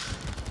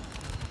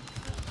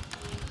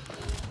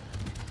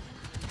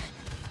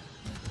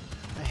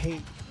 I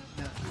hate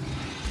not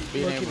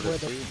Being looking able to where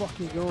the see. fuck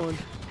you're going.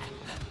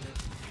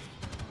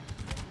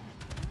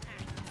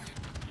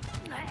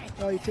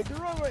 Oh, you took the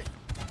wrong way.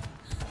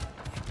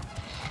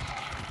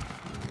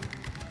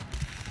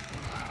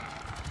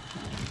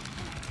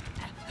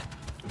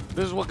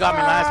 This is what got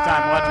me last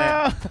time,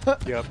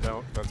 wasn't it? Yep,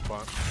 no, that's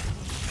fine.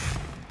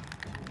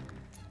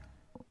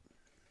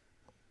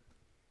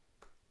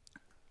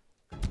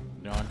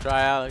 You want to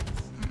try, Alex?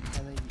 I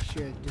think you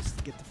should just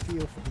to get the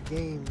feel for the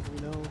game,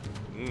 you know.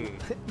 Mm.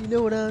 You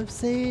know what I'm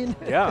saying?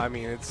 Yeah, I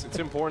mean, it's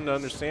important to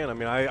understand. I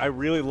mean, I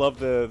really loved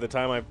the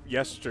time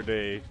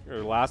yesterday,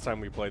 or last time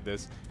we played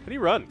this. How do you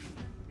run?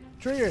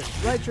 Trigger,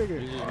 right trigger.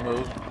 You just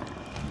move.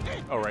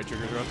 Oh, right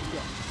trigger's run?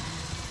 Yeah.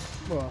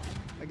 Well,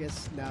 I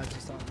guess now it's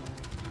just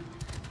automatic.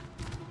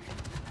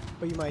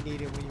 But you might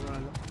need it when you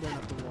run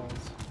up the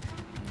walls.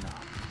 No.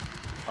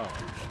 Oh.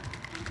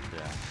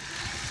 Yeah.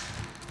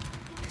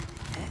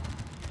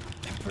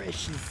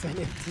 Precious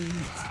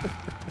NFTs.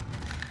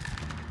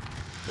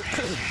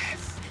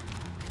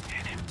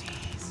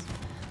 NFTs.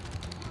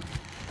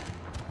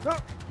 Oh,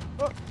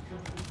 oh.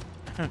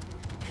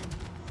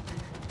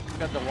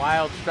 Got the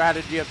wild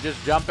strategy of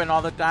just jumping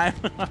all the time.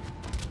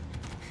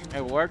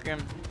 It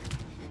working.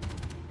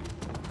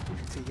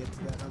 Until you get to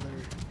that other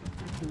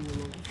two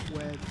little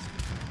webs.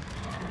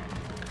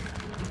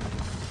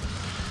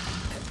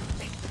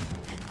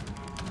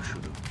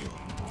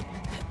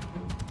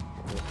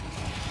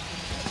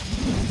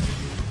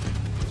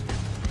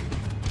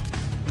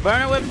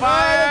 Burn it with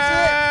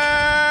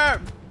fire!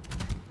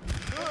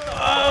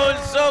 Oh,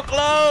 it's so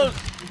close!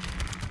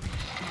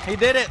 He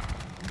did it.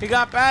 He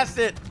got past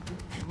it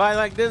by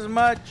like this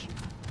much.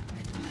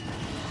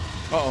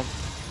 Uh-oh.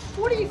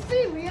 What do you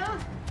see, Leon?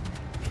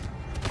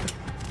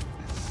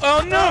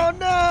 Oh no! Oh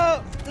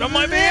no! That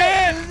might be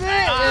it!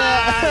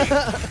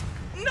 This is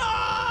it!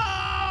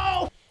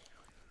 No!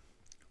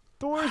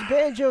 Thor's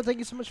Banjo, thank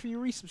you so much for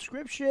your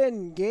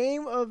resubscription.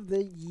 Game of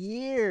the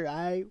year,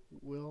 I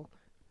will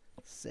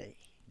say.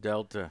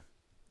 Delta.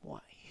 Why?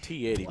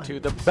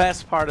 T82. The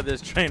best part of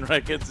this train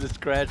wreck is this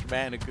Crash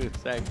Bandicoot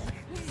segment.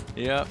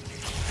 Yep.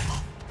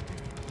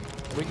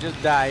 We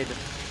just died.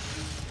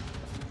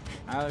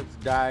 Alex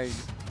died.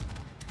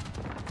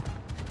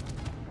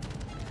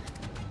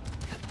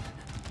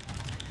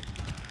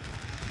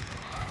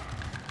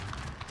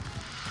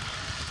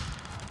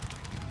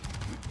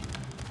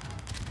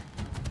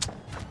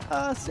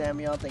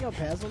 Samuel, I think I'll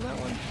pass on that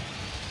one.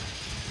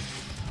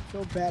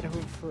 Feel bad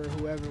for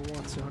whoever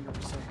wants 100%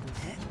 this.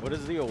 What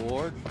is the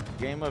award?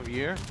 Game of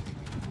year?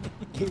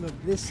 Game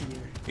of this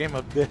year. Game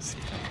of this.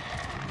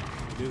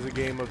 It is a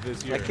game of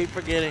this year. I keep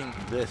forgetting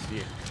this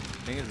year.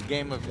 I think it's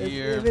game of the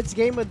year. If it's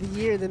game of the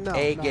year, then no.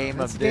 A no, game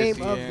it's of this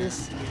game of year.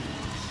 this year.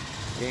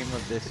 Game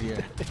of this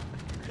year.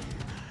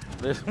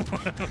 This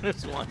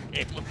one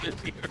game of this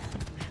year.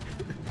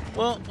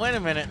 Well, wait a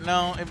minute.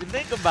 No, if you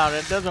think about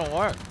it, it doesn't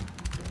work.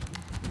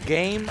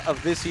 Game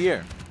of this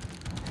year.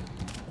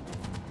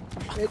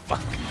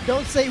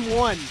 Don't say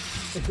one.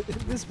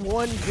 This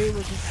one game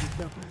of this year.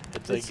 No.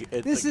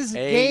 This is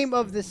game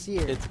of this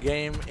year. It's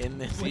game in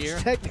this year.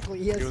 Technically,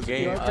 yes,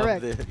 Game you are of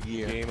correct. the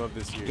year. Game of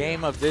this year.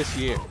 Game of this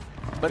year.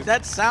 But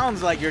that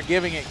sounds like you're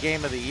giving it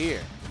game of the year.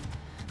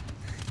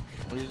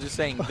 You're just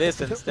saying this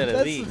instead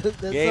of the.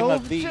 That's Game the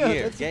of the whole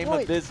year. that's the Game of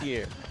point. this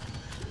year.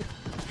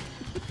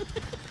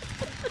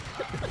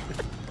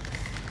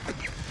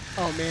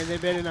 Oh man, there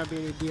better not be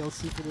any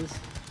DLC for this.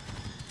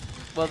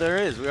 Well, there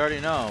is. We already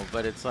know,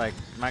 but it's like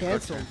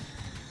Cancelled.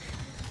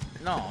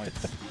 No,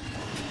 it's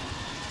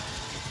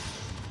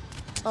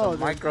Oh, a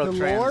the lore?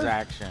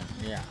 microtransaction.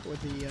 Yeah. With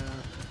the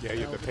Yeah,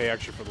 you have to pay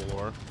extra for the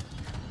lore.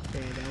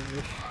 and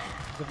Elvish.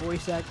 The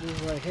voice actor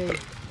is like, hey,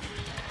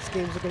 this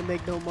game's not gonna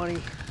make no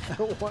money. I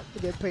don't want to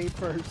get paid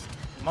first.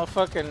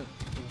 Motherfucking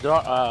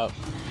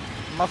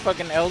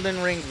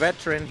Elden Ring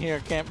veteran here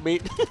can't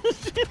beat.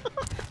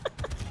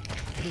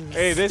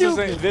 Hey, this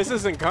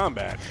isn't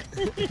combat.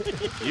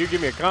 You give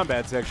me a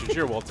combat section,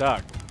 sure, we'll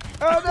talk.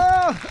 Oh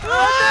no!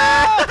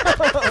 Oh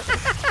no!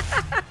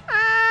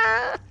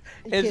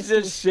 It's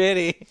just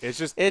shitty. It's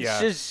just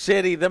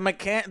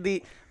shitty.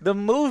 The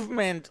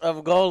movement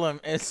of Golem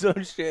is so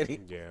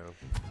shitty. Yeah.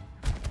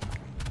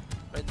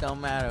 It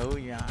don't matter who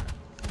you are.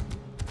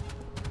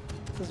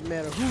 Doesn't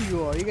matter who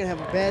you are, you're gonna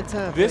have a bad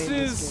time. This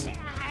playing is game.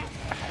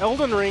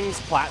 Elden Ring's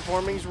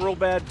platforming's real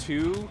bad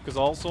too, because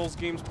all Souls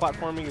games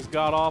platforming is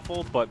god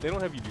awful, but they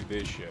don't have you do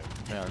this shit.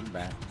 Yeah, it's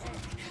bad.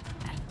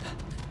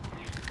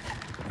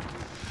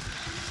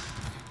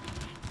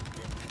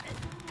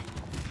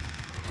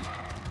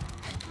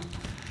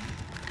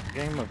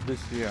 Game of this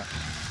year.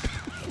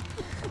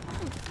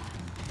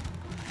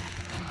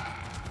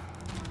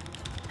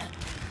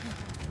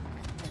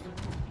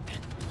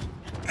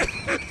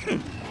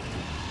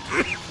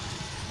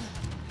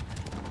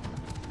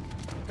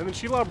 And then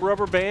Shelob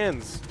rubber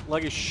bands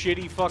like a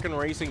shitty fucking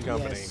racing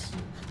company. Yes.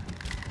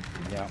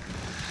 Yeah.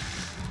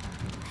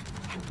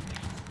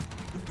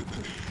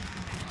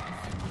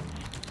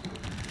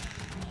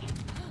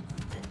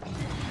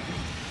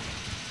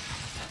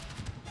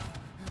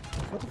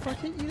 What the fuck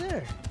hit you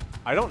there?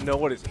 I don't know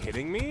what is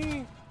hitting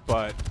me,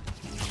 but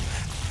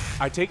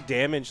I take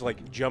damage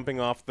like jumping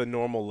off the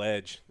normal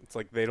ledge. It's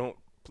like they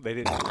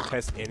didn't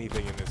test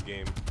anything in this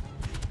game.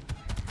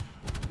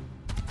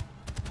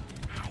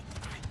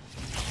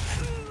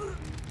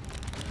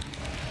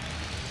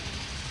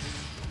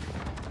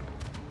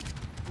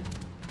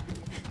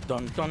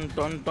 Dun dun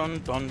dun dun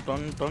dun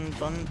dun dun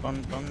dun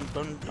dun dun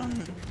dun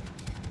dun.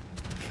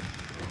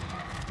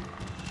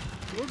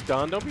 Look,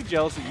 Don, don't be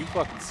jealous that you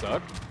fucking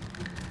suck.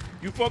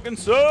 You fucking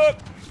suck!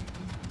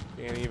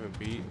 Can't even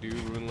beat dude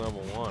Rune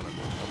level 1. I mean,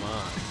 come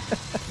on.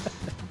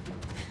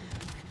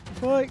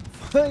 Fight, I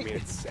fight. mean,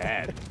 it's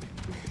sad.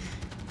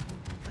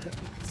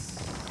 It's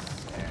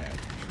sad.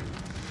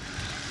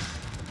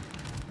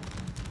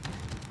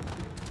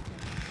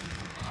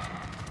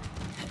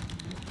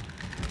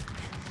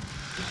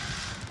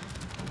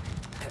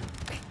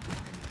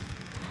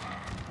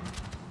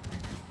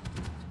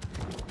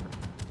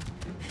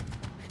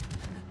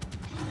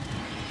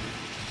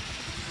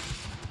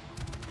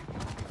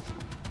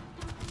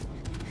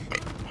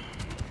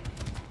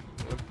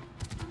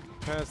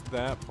 Past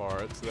that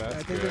part, so that's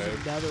I think good.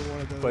 there's another one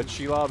of those. But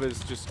Shelob is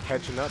just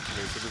catching up to me,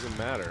 so it doesn't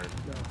matter.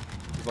 No.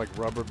 It's like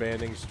rubber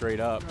banding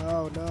straight up.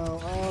 Oh no!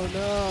 Oh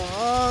no!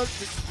 Oh!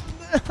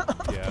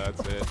 Yeah,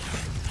 that's it.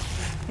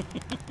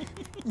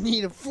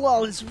 Need a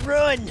flawless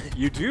run.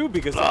 You do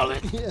because Yeah.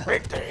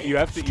 you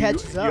have to She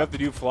catches up.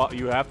 do it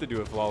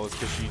flawless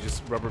because she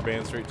just rubber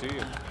bands straight to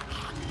you.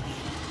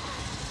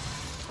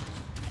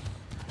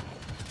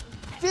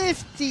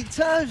 50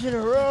 times in a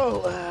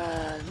row.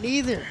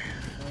 Neither.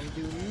 I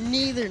do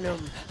neither of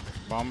them.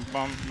 Bum,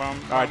 bum, bum,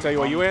 All right, tell you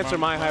what. You answer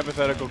my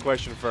hypothetical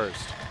question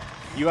first.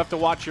 You have to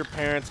watch your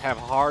parents have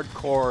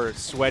hardcore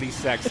sweaty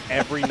sex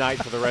every night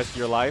for the rest of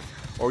your life,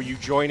 or you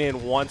join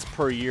in once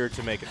per year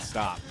to make it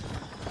stop.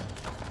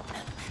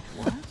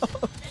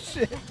 Oh,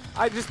 shit.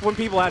 I just when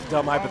people ask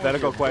dumb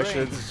hypothetical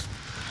questions,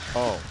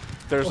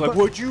 there's like,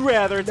 would you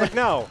rather? It's like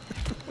no.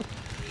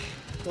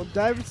 Well,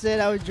 Diver said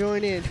I would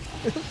join in.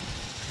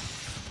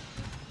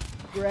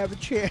 Grab a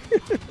chair.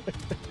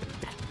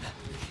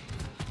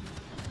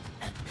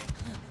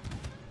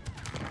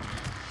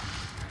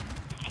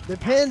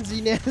 Depends,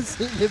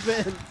 Nancy.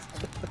 Depends.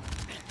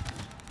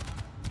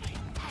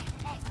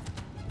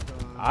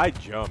 I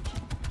jumped.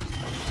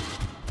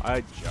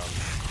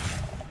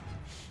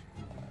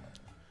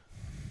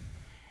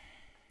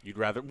 You'd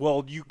rather?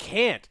 Well, you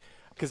can't,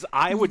 because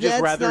I would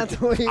just That's rather. not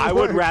the way it I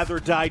would works. rather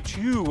die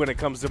too when it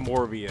comes to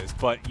Morbius,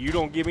 but you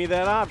don't give me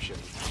that option.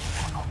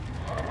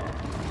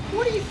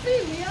 What do you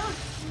see, Leon?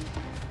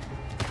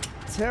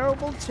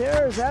 Terrible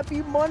terrors.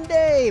 Happy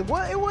Monday.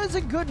 Well, it was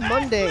a good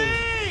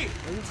Monday.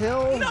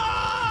 Until.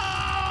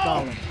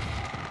 No!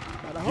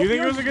 You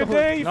think it was a good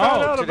day? You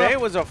found No, out today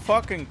about was a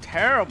fucking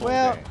terrible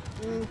Well, day.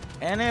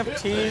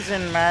 NFTs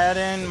and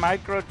Madden,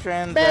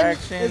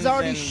 microtransactions is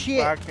already and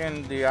shit.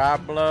 fucking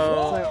Diablo.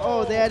 It's like,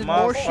 oh, they added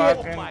more shit.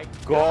 Motherfucking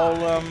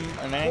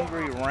Golem, an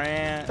angry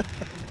rant.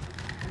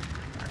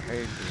 I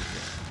hate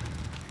this.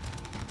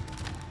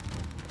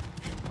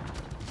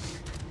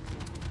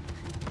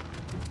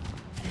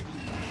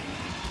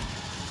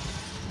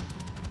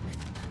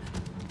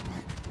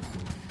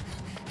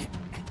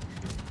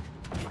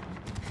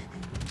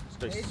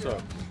 They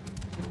suck.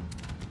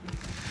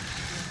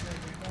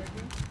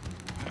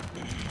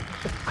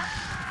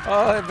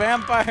 Oh, the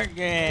vampire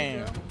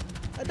game.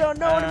 I don't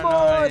know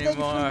anymore. Thank you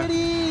for the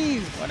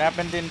biddies. What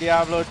happened in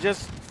Diablo?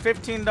 Just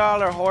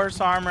 $15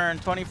 horse armor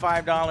and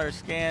 $25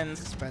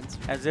 skins.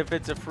 Expensive. As if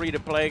it's a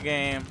free-to-play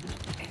game,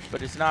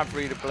 but it's not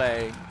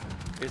free-to-play.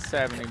 It's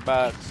 70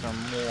 bucks or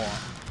more.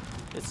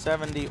 It's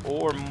 70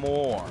 or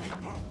more.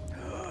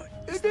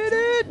 You did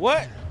it!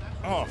 What?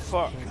 Oh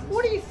fuck.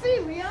 What do you see,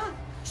 Leon?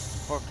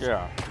 Fuck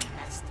yeah.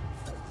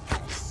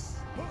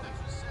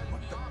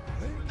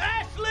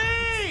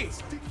 Ashley!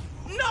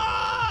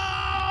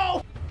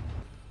 No!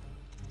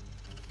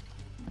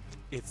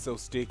 It's so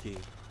sticky.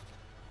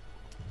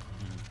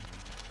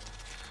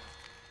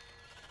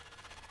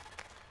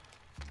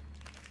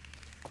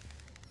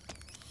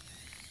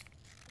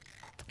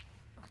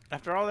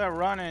 After all that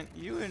running,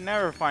 you would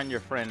never find your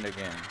friend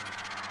again.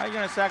 How you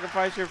gonna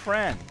sacrifice your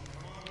friend?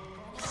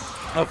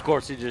 Of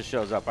course he just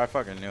shows up. I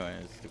fucking knew it.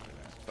 It's stupid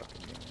ass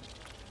fucking game.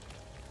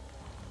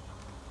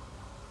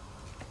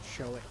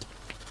 Show it.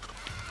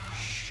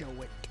 Show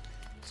it.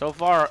 So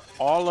far,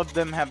 all of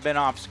them have been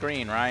off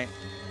screen, right?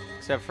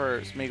 Except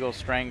for Smeagol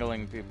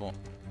strangling people.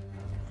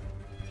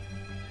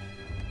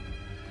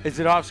 Is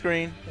it off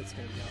screen? It's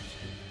gonna be off.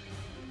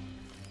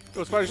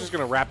 Well, Spider's just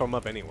gonna wrap them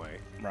up anyway.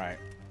 Right.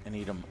 And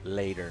eat them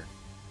later.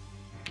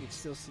 You can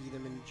still see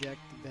them inject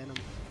the venom.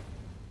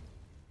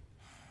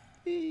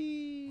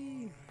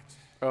 Eee.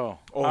 Oh,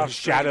 Oh,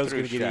 Shadow's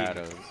gonna get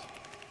shadows.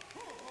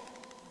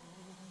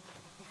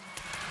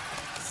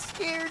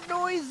 Scared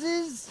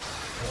noises.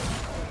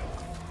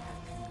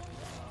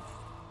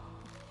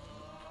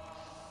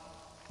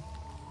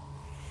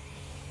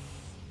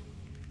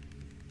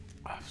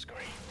 Off screen.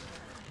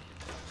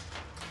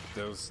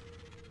 Those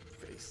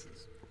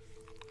faces.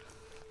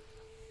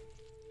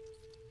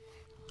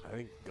 I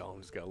think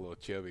Gollum's got a little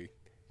chubby.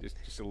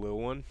 Just a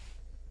little one.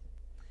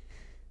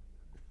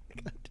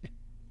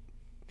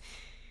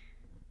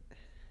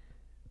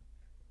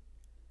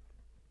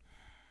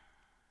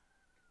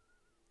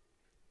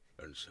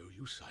 And so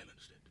you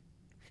silenced it.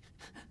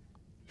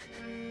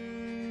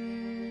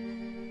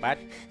 What?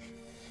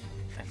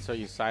 And so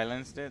you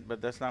silenced it,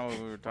 but that's not what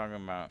we were talking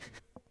about.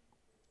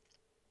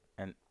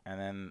 And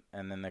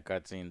then the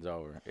cutscene's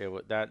over.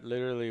 That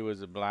literally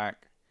was a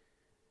black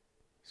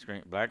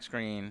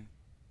screen,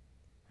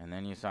 and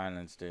then you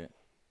silenced it.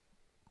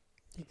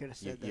 You could have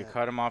said that. You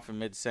cut him off in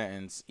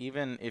mid-sentence.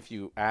 Even if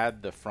you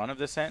add the front of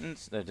the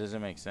sentence, that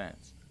doesn't make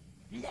sense.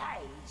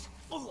 Lies.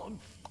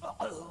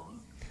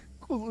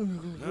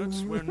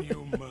 That's when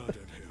you murdered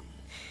him.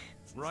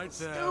 Right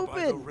there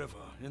by the river,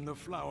 in the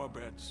flower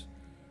beds.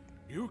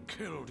 You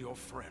killed your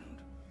friend.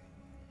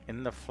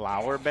 In the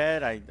flower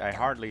bed? I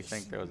hardly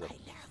think there was a...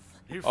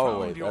 He Oh, found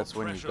wait, your that's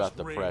when you precious got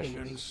the ring, pressure.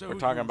 and so We're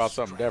talking you about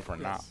something struck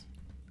different it. now.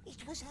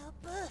 It was our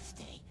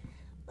birthday.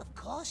 Of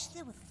course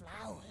there were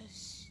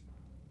flowers.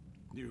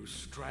 You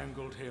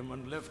strangled him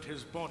and left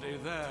his body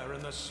there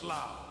in the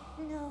slough.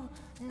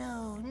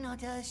 No,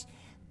 not us.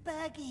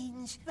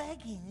 Baggins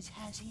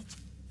has it.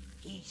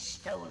 He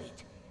stole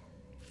it.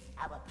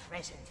 Our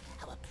present,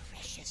 our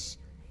precious.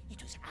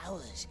 It was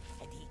ours,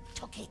 and he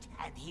took it,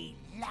 and he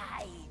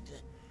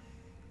lied.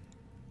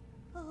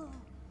 Oh,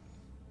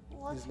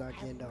 what He's not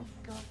have we Gandalf.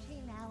 got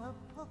in our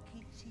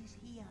pockets, as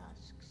he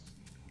asks.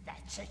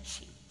 That's a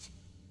cheat.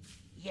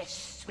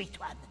 Yes, sweet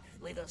one,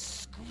 we'll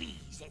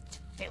squeeze its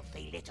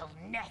filthy little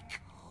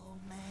neck. Oh,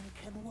 man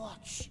can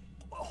watch.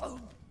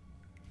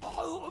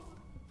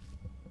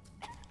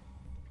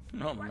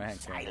 No man can watch.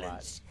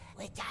 Silence.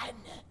 We're done.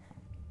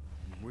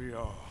 We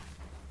are.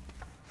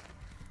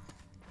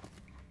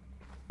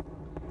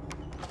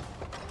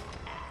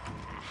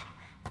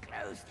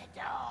 Close the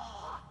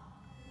door.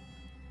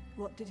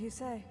 What did he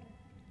say?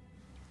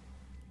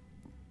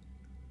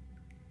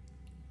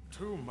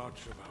 Too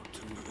much about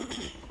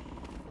too.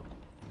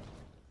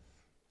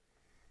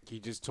 He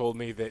just told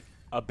me that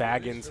a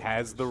Baggins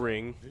has the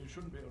ring. He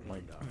shouldn't be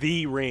around now.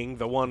 The ring,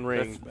 the one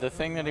ring. The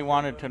thing that he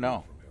wanted to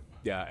know.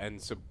 Yeah,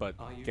 and so, but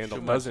Too Gandalf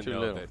much, doesn't too know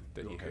little.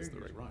 that he has the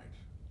King is ring. right.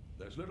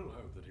 There's little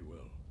hope that he will.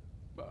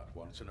 But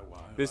once in a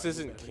while. This I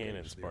isn't bet canon,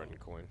 against the Spartan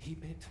odds. Coin. He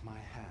bit my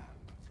hand.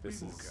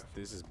 This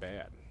is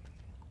bad.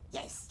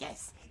 Yes,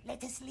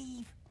 let us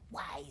leave.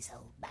 Wise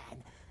old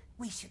man.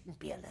 We shouldn't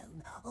be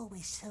alone. Oh,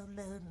 we're so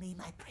lonely,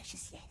 my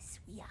precious. Yes,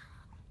 we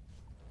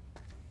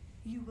are.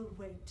 You will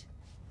wait.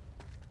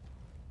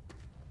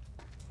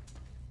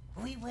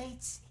 We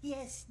wait.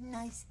 Yes,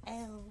 nice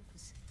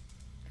elves.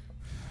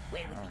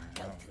 Where would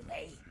we go to,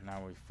 eh?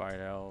 Now we fight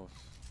elves.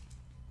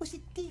 Was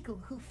it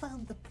Deagle who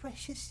found the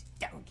precious?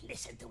 Don't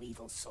listen to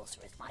evil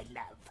sorcerers, my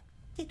love.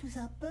 It was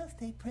our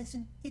birthday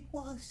present. It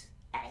was.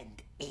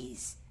 And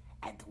is.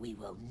 And we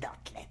will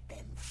not let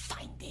them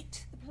find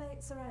it. The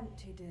plates are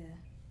empty, dear.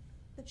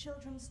 The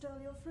children stole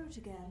your fruit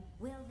again.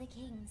 Will the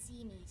king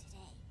see me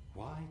today?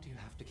 Why do you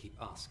have to keep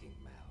asking,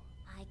 Mel?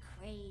 I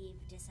crave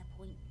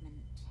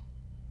disappointment.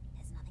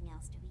 There's nothing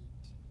else to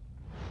eat.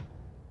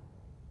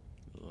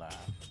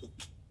 Laugh.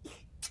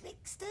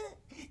 Trickster!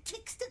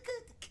 Trickster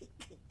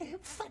good!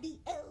 Funny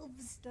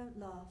elves! Don't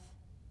laugh.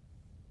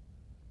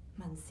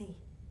 Mansi.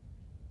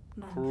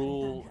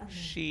 Cruel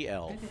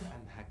she-elf.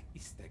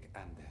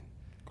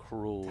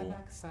 Cruel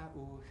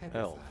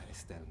elf.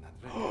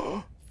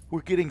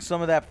 We're getting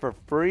some of that for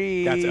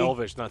free. That's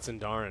Elvish, not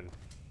Sindarin.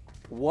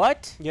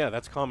 What? Yeah,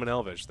 that's common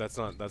Elvish. That's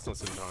not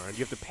Sindarin. You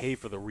have to pay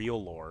for the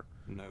real lore.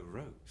 No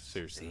ropes.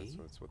 Seriously,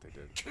 that's what they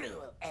did.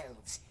 Cruel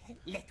elves.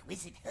 Let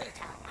wizard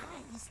hurt our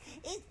eyes.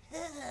 It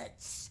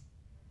hurts.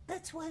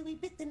 That's why we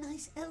bit the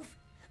nice elf.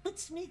 But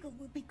Smeagol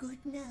will be good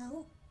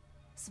now.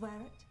 Swear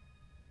it.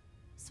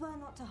 Swear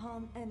not to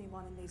harm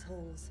anyone in these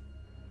halls.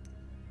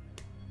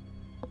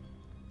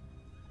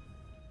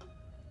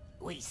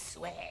 We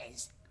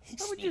swears.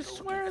 How would you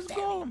swear as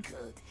very Gollum?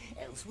 good.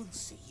 Elves will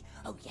see.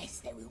 Oh yes,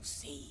 they will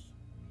see.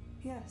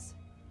 Yes,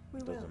 we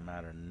will. Doesn't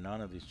matter.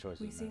 None of these choices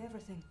We see matter.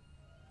 everything.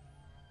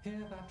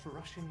 Hear that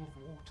rushing of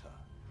water?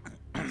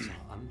 That's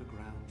our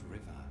underground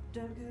river.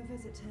 Don't go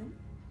visit him.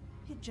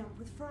 He'd jump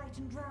with fright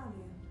and drown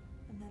you.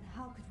 And then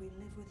how could we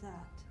live with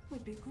that?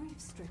 We'd be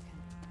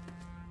grief-stricken.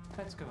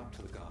 Let's go up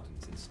to the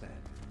gardens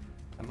instead.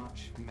 A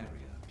much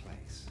merrier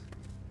place.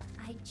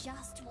 I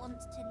just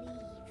want to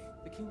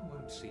leave. The king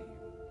won't see you.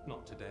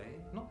 Not today,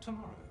 not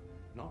tomorrow,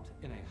 not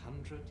in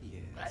 100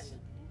 years.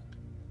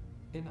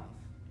 Enough.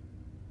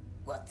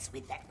 What's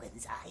with that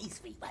one's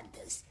eyes, we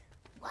wonders?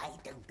 Why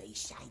don't they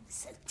shine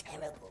so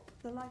terrible?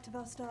 The light of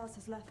our stars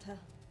has left her.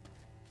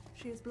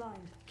 She is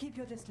blind. Keep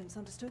your distance,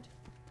 understood?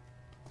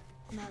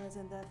 Mara's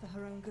in there for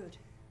her own good.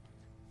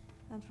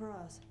 And for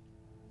ours.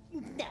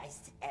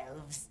 Nice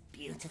elves,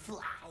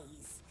 beautiful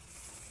eyes,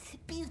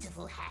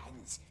 beautiful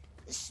hands.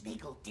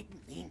 Smeagol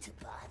didn't mean to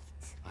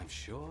bite. I'm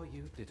sure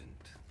you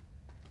didn't.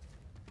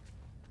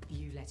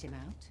 You let him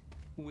out?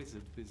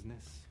 Wizard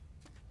business.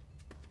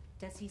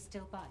 Does he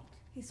still bite?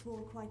 He swore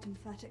quite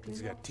emphatically.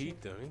 He's not got to.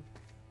 teeth, don't he?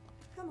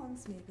 Come on,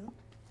 Smeagol.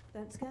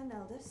 Don't scare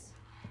Neldis.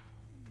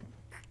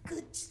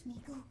 Good,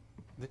 Smeagol.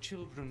 The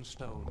children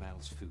stole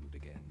Mel's food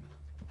again.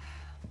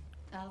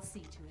 I'll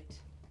see to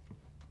it.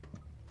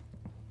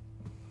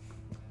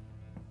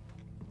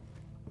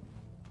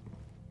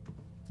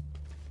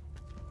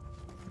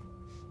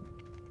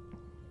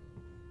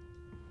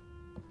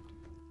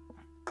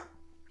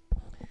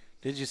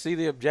 Did you see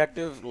the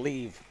objective?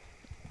 Leave.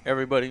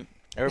 Everybody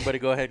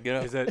go ahead, get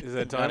up. Is that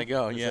time? Gotta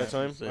go, Is yeah. that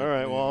time? All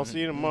right, well, I'll see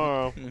you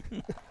tomorrow.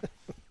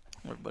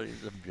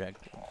 Everybody's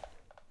objective.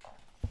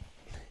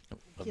 Get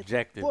the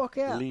Objective. fuck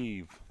out.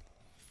 Leave.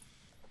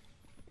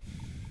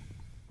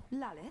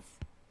 Lalith?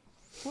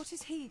 What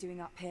is he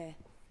doing up here?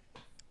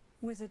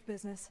 Wizard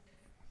business.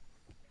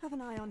 Have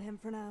an eye on him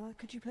for an hour,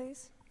 could you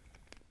please?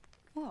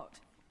 What?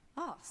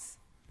 Us?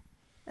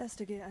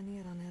 Estegir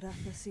anir an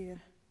erathasir.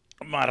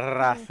 Get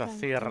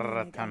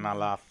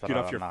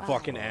off your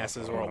fucking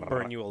asses or I'll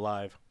burn you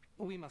alive.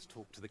 We must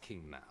talk to the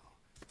king now.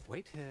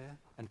 Wait here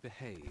and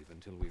behave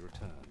until we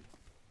return.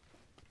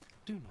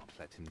 Do not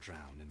let him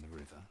drown in the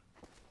river.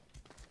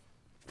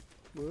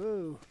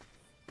 Whoa.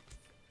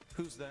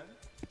 Who's there?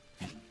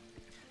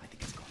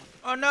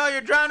 Oh no,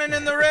 you're drowning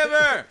in the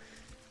river!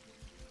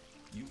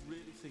 You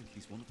really think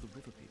he's one of the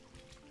river people?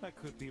 I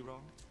could be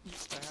wrong. I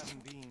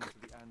haven't been to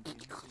the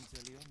Andeans since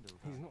Eliondo.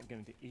 He's not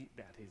going to eat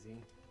that, is he?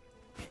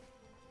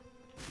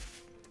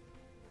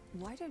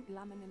 Why don't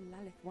Laman and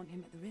Lalith want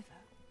him at the river?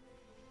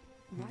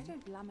 Why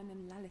don't Laman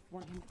and Lalith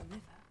want him at the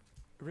river?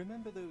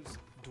 Remember those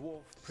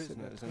dwarf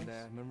prisoners and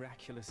their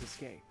miraculous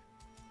escape?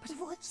 But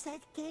what's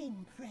that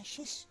game,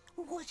 Precious?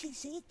 What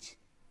is it?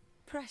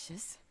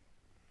 Precious?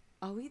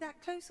 Are we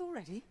that close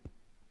already?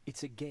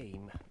 It's a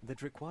game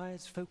that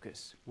requires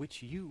focus,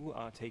 which you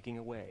are taking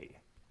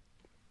away.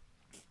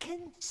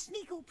 Can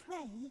Smeagol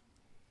play?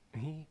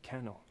 He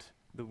cannot.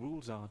 The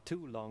rules are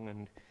too long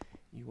and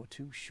you are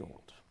too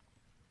short.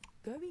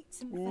 Go eat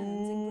some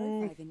ferns and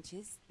grow 5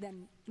 inches,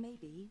 then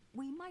maybe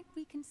we might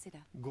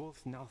reconsider.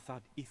 Goth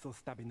nauthad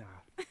ethos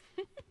tabinar.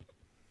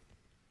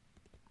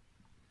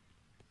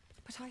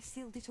 But I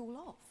sealed it all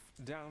off.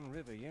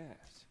 Downriver,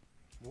 yes.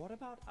 What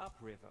about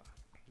upriver?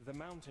 The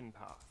mountain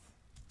path.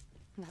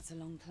 That's a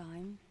long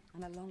climb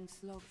and a long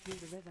slog through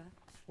the river.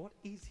 What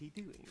is he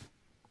doing?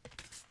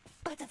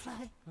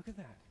 Butterfly. Look at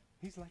that.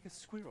 He's like a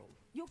squirrel.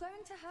 You're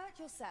going to hurt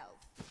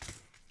yourself.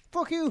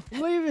 Fuck you,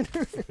 I'm leaving.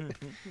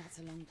 That's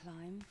a long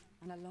climb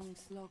and a long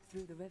slog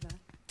through the river.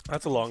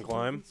 That's a long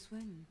climb.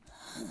 Swim.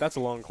 That's a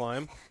long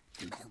climb.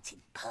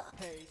 Mountain path.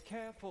 Hey,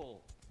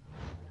 careful.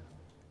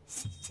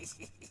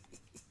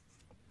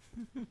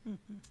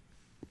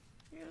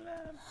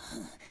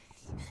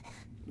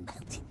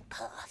 Mountain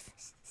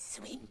path.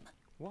 Swim.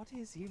 What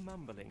is he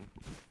mumbling?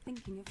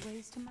 Thinking of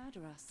ways to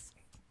murder us.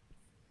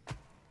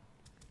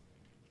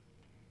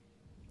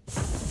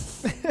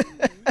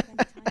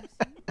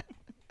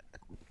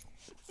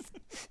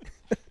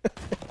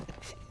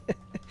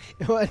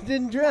 Well, I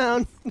didn't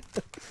drown.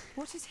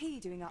 What is he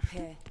doing up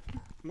here?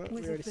 No,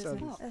 we already saw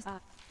this.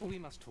 We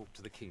must talk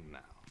to the king now.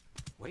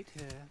 Wait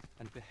here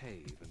and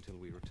behave until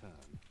we return.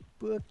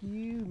 Fuck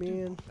you,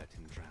 man. Let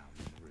him drown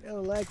in the river. I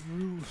don't like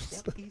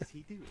rules. What is he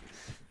doing?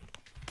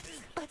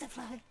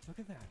 Butterfly. Look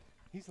at that.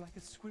 He's like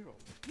a squirrel.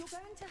 You're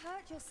going to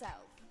hurt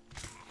yourself.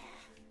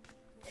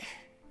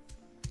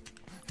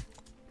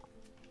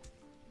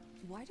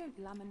 Why don't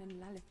Laman and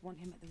Lalith want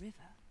him at the river?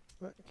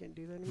 What? I can't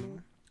do that anymore.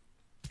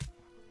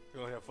 You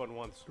only have fun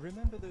once.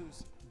 Remember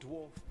those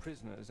dwarf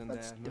prisoners and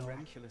That's their dumb.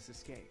 miraculous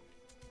escape?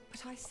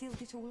 But I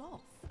sealed it all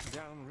off.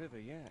 Downriver,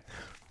 yeah.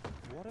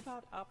 What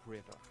about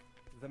upriver?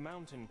 The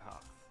mountain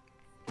path?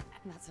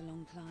 That's a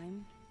long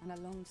climb and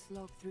a long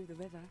slog through the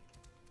river.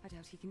 I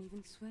doubt he can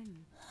even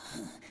swim.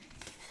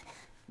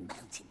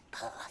 Mountain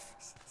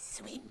path.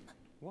 Swim.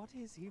 What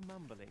is he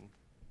mumbling?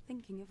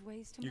 Thinking of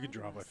ways to You could murder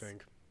drop, I us.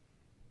 think.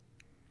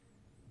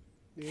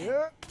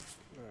 Yeah.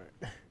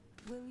 Alright.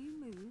 Will you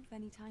move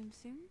anytime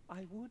soon?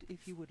 I would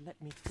if you would let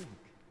me think.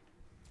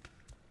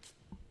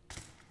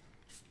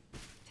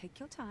 Take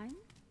your time.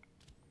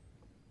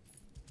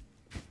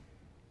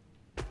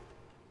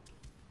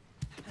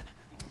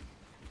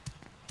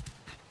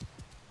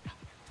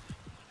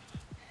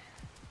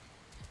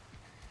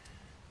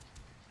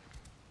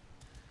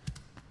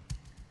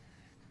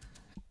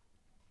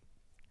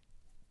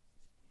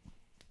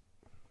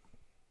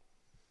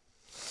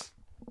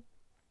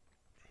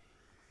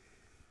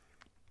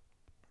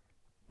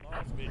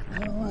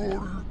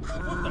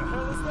 What the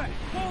hell is that?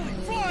 Holy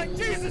flying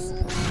Jesus!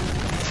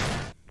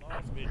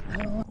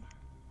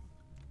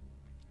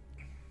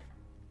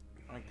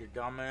 Thank you,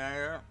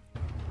 Dominator.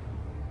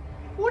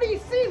 What do you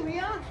see,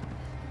 Leon?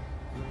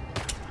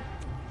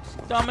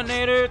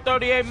 Dominator,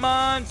 38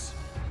 months.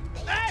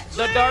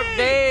 The Dark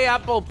Day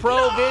Apple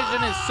Pro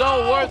Vision is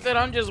so worth it.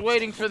 I'm just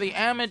waiting for the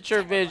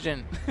amateur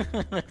vision.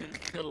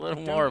 A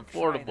little more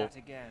affordable. Try that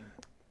again.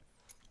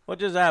 What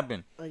just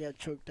happened? I got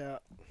choked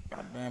out.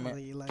 God damn Well,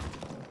 it. you liked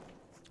it though.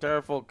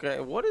 Terrible.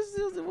 What is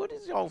this? What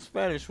is y'all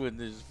Spanish with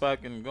this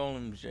fucking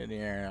golem shit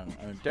here?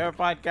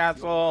 Terrified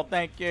Castle,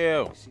 thank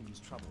you.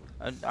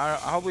 I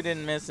hope we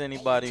didn't miss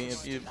anybody.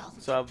 If you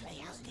sub,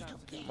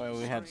 well,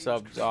 we had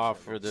subs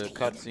off for the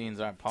cutscenes.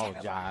 I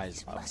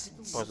apologize.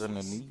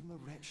 Personally,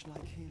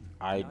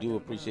 I do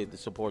appreciate the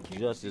support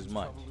just as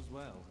much.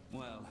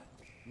 Well,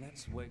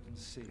 let's wait and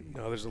see.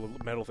 No, there's a little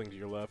metal thing to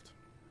your left.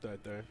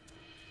 Right there.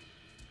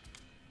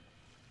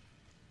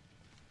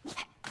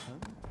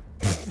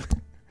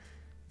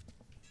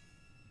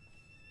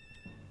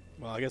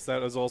 Well, I guess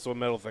that was also a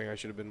metal thing. I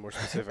should have been more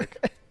specific.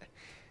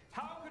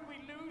 How could we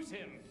lose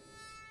him?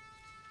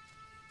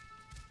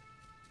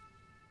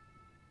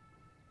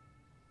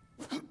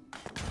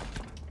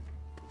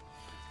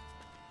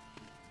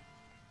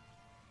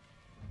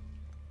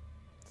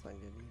 It's not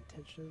getting the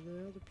attention of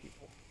the other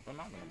people. I'm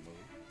not gonna move.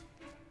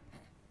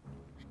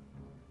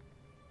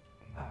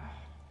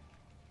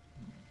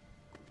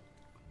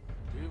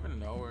 Do you even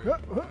know where?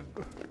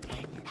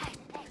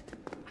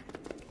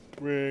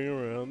 Ring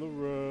around the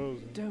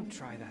rose. Don't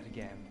try that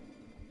again.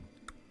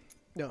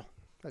 No,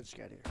 I just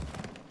got here.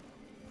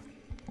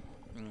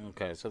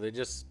 Okay, so they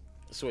just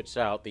switched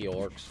out the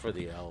orcs for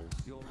the elves.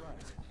 You're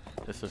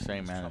right. It's the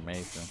same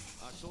animation.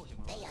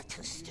 They are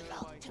too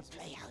strong to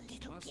play our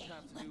little game.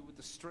 With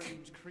the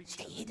strange creature.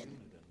 Stay hidden.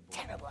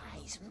 Terrible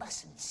eyes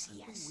mustn't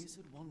see us. The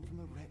wizard won from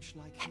a wretch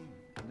like him.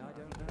 I don't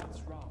know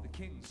what's wrong. The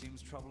king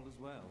seems troubled as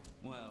well.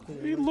 Well,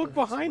 You look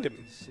behind him.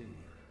 see.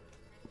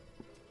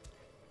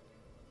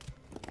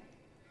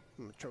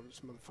 I'm gonna throw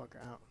this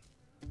motherfucker out.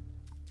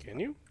 Can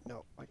you?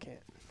 No, I can't.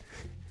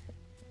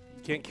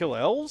 You can't kill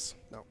elves?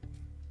 No.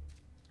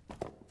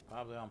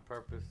 Probably on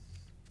purpose.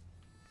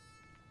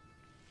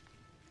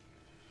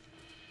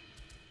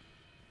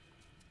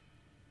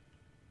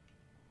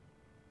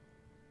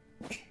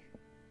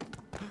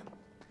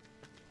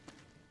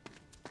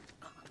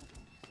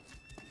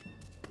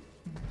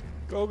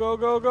 Go, go,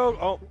 go, go.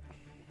 Oh.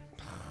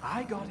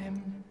 I got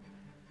him.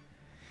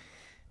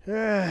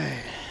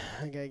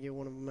 I gotta get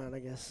one of them out, I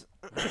guess.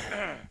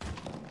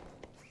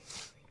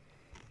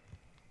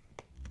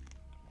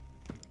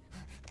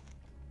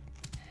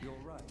 You're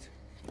right.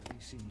 He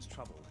seems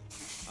troubled. I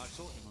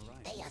thought him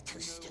right. They are too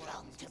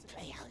strong to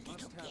play our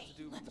little Must have to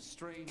do game. with the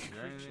strange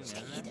creature.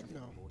 Stay hidden.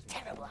 No.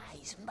 Terrible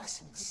eyes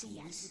mustn't see The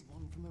us. wizard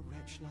won from a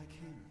wretch like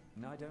him.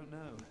 I don't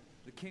know.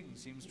 The king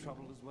seems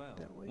troubled as well.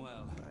 That way?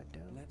 Well, I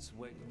don't. let's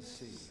wait and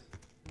see. Is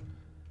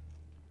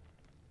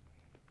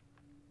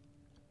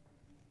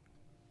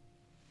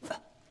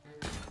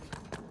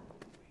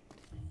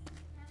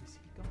he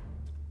gone?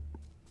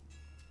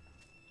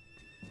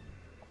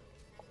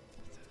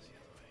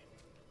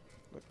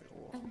 Look at the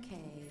wall.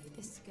 Okay,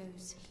 this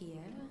goes here,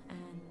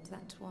 and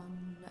that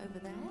one over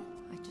there.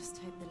 I just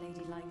hope the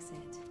lady likes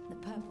it. The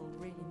purple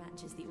really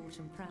matches the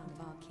autumn crown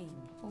of our king.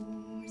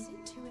 Or is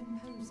it too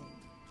imposing?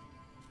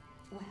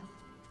 Well.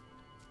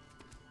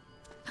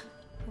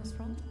 What's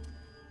wrong?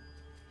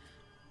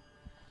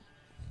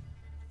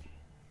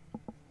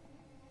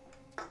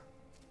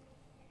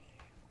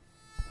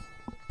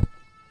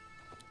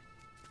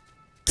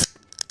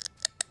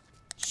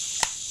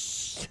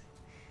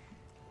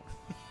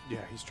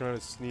 trying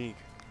to sneak.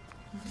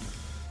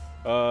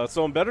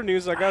 So in better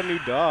news, I got a new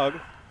dog.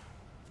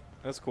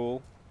 That's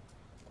cool.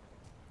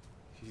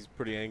 He's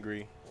pretty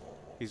angry.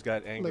 He's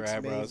got angry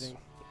eyebrows. Amazing.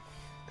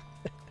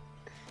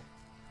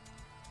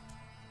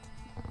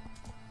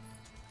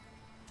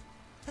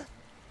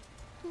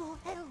 More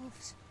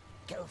elves.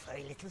 Go for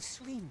a little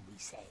swim, he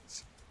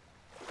says.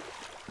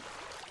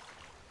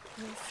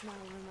 Your smell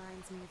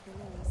reminds me of the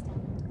lily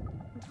stand.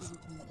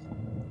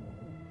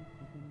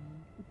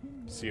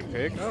 See a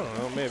pig? I don't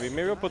know. Maybe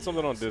I'll put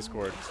something on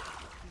Discord.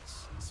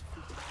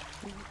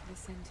 The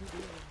scented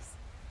lilies.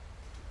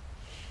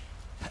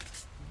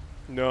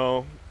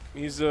 No,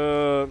 he's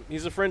a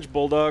French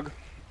bulldog.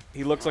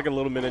 He looks like a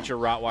little miniature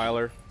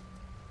Rottweiler.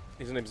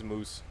 His name's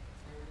Moose.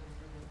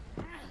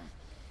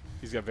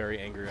 He's got very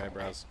angry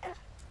eyebrows,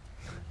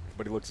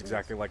 but he looks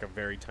exactly like a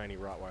very tiny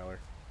Rottweiler.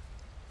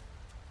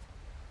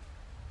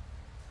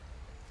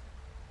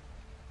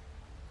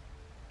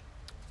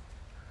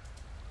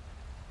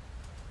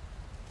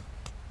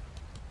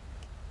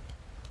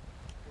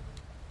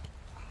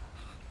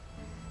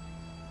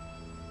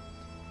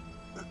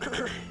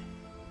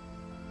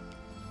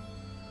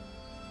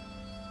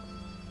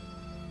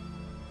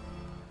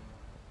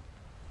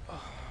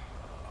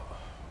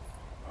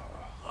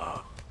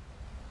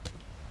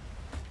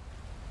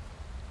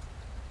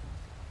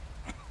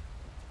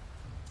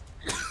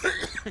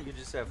 You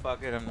just said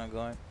fuck it, I'm not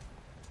going.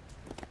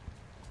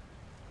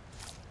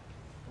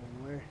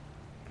 Where?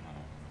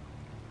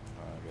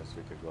 I guess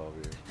we could go over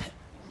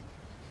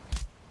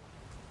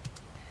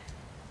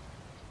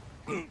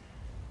here.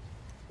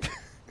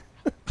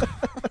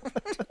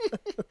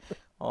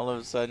 All of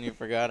a sudden you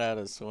forgot how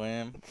to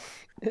swim.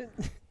 I'm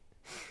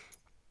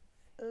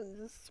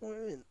just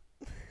swimming.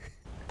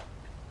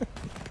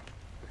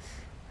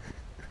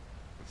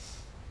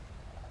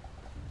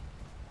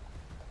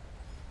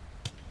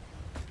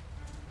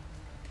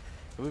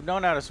 We've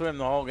known how to swim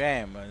the whole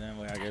game, but then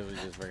I guess we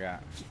just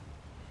forgot.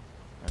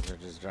 They're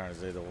just trying to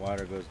say the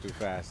water goes too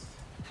fast.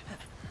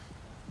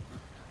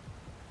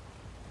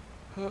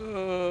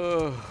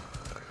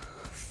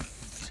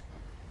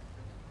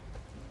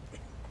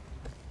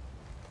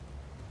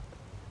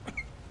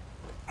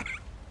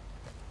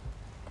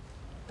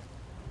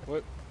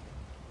 What?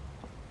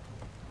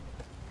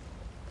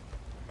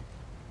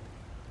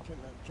 Can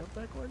I jump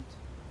backwards?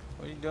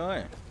 What are you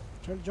doing?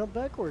 Trying to jump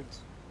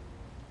backwards.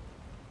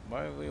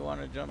 Why do we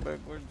want to jump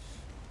backwards?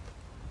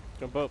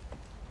 Jump up.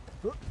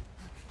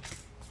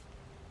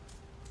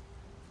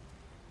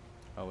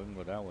 Oh, we can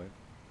go that way.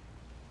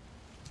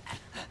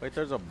 Wait,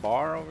 there's a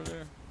bar over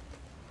there?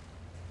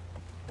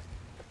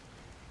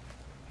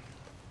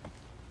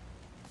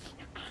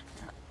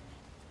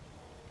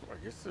 I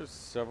guess there's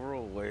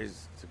several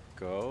ways to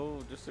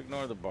go. Just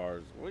ignore the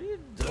bars. What are you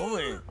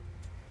doing?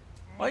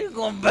 Why are you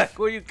going back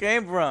where you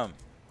came from?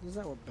 Is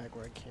that what back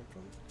where I came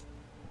from?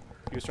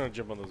 He was trying to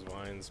jump on those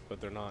vines, but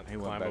they're not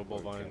climbable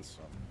vines.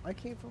 I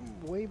came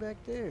from way back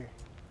there.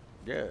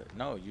 Yeah,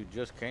 no, you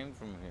just came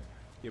from here.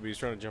 Yeah, but he's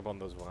trying to jump on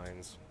those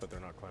vines, but they're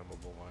not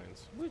climbable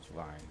vines. Which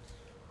vines?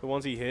 The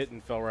ones he hit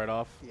and fell right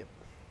off. Yep.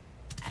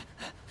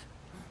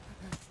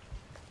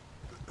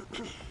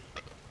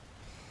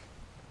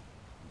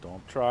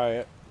 Don't try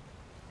it.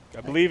 I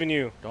believe in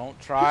you. Don't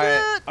try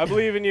it. I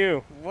believe in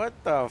you. What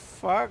the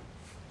fuck?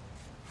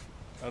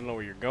 I don't know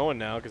where you're going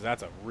now, because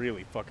that's a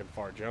really fucking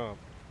far jump.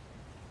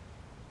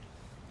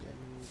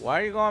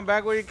 Why are you going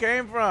back where you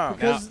came from?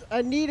 Because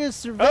I need a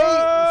survey.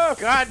 Oh,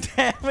 God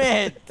damn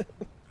it.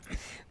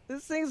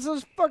 This thing's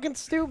so fucking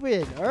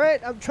stupid. All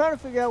right, I'm trying to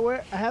figure out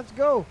where I have to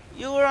go.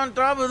 You were on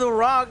top of the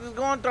rock. Just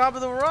go on top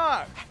of the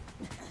rock.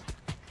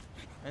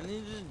 And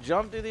you just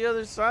jump to the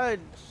other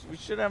side. We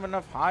should have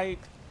enough height.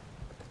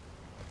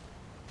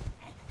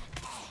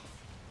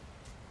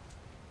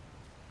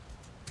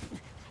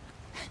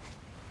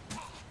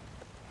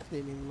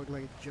 Didn't even look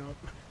like a jump.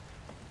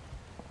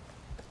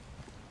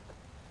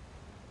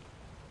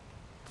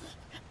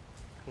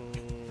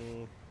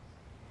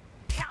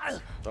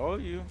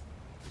 Told you.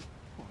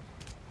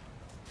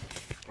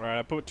 Alright,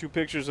 I put 2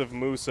 pictures of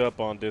Moose up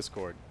on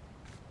Discord.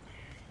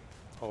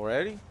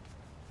 Already?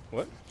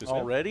 What? Just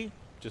Already? Now?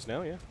 Just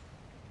now, yeah.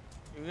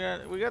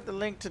 We got the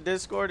link to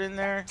Discord in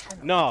there.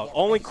 No,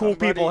 only cool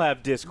people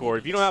have Discord.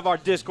 If you don't have our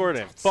Discord,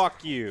 then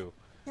fuck you.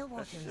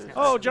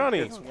 Oh, Johnny.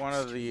 It's one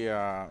of the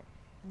I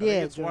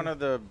think it's one of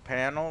the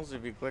panels.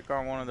 If you click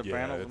on one of the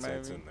panels, maybe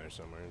it's in there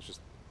somewhere. It's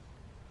just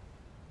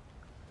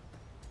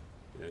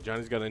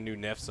Johnny's got a new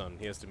Neff son.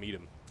 He has to meet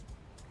him.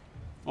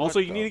 Also,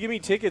 you need to give me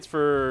tickets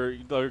for,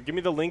 or give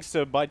me the links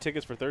to buy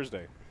tickets for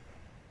Thursday.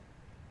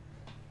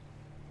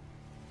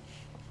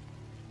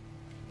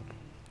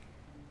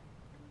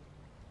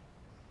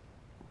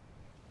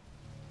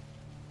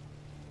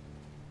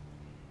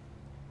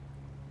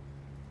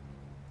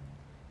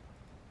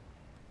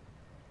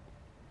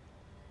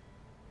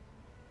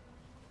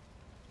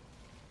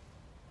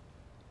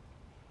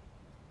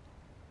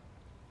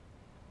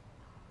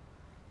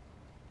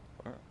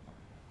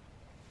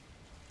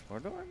 Where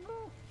do I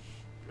go?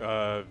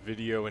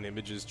 Video and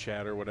images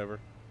chat or whatever.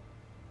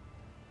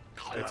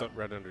 It's up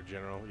right under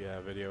general. Yeah,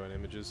 video and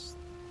images.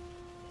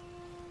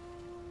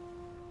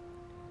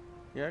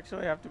 You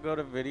actually have to go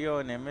to video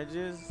and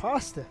images?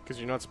 Pasta. Because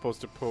you're not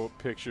supposed to put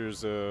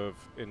pictures of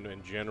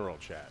in general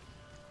chat.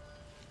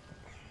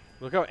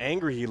 Look how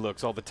angry he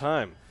looks all the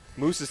time.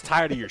 Moose is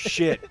tired of your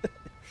shit.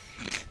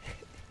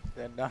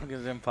 That dog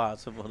is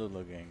impossible to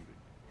look angry.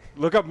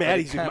 Look how mad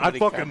he's. I'm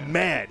fucking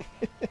mad.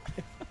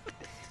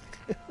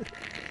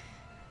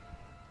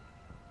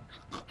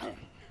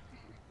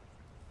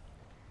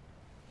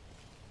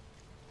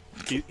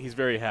 He's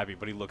very happy,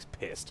 but he looks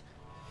pissed.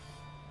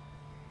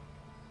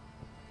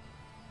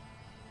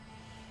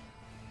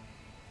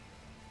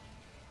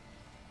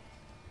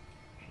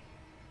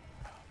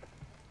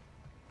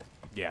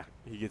 Yeah,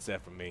 he gets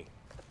that from me.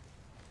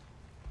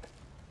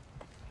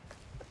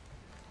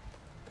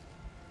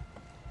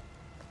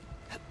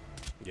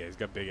 Yeah, he's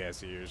got big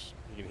ass ears.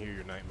 He can hear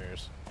your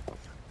nightmares.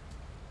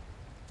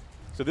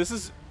 So this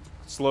is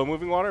slow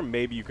moving water.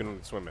 Maybe you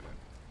can swim in it.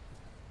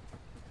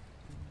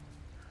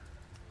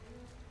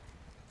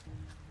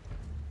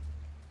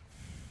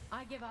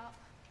 I give up.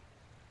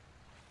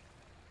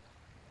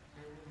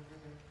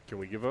 Can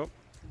we give up?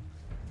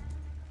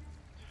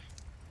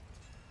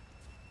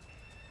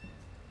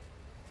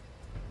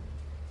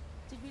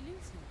 Did we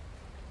lose him?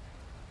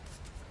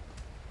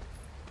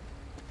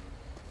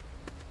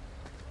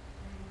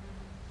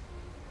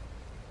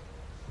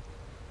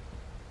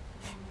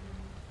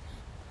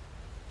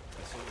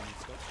 I saw you in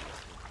Scotland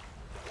yesterday.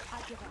 I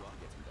give You up. are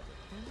getting better.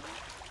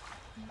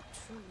 Not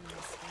truly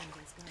understand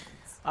his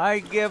guidance. I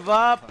give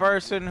up,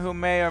 person who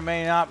may or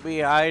may not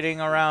be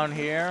hiding around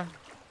here.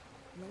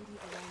 Lady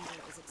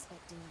Aranda is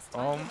expecting us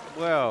to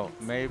Well,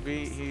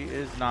 maybe he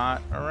is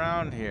not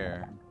around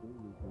here.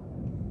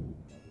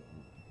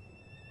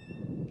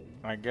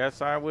 I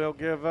guess I will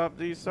give up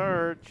the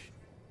search.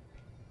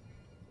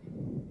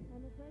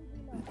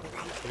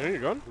 There you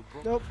go.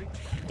 Nope.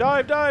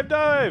 Dive, dive,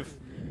 dive!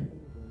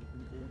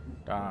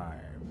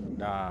 Dive,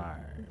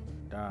 dive,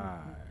 dive.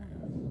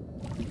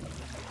 Makes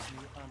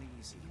me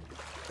uneasy.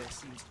 There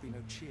seems to be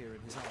no cheer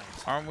in his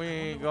eyes. Aren't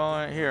we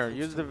going here?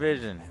 Use the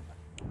vision.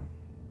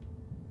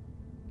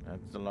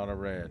 That's a lot of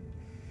red.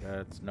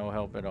 That's no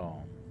help at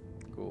all.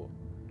 Cool.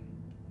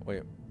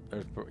 Wait,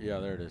 there's yeah,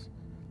 there it is.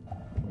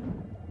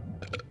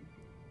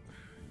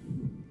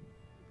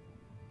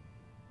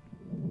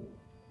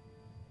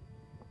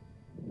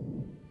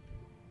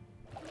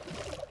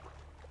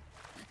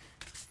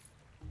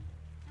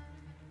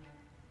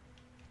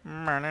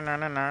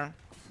 Na-na-na-na-na.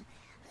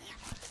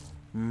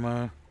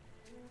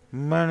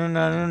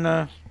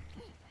 Ma-na-na-na-na.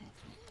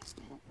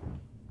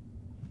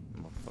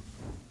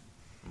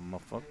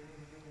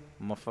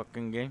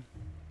 Motherfucking game.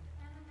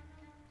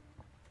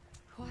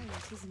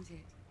 Quiet, isn't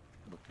it?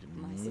 Looking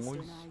My sister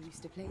moist. and I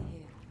used to play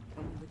here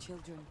when we were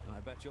children. I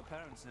bet your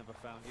parents never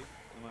found you.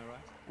 Am I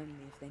right?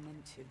 Only if they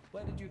meant to.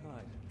 Where did you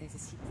hide? There's a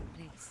secret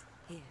place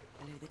here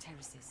below the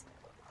terraces.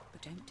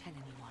 But don't tell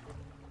anyone.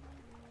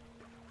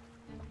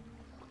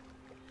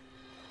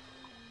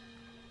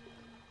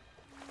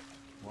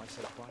 Why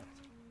so quiet?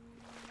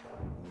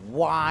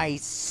 Why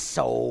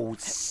so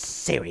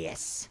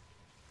serious?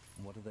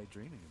 What are they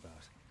dreaming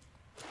about?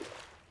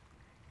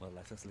 Well,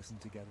 let us listen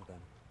together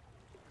then.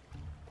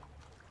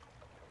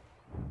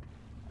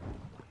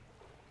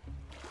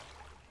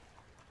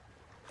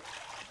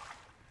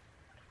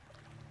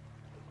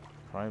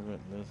 Private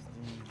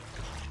listing.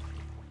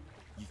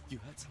 You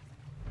heard something?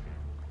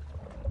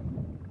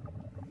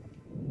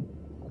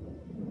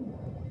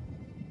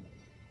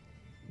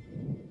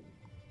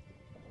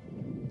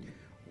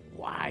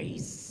 Why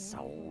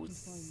so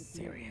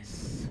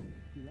serious?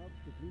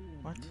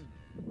 What?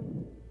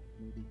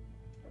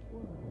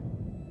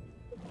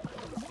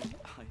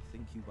 I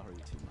think you worry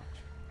too much.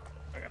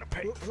 I gotta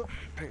pay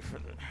for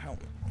the help.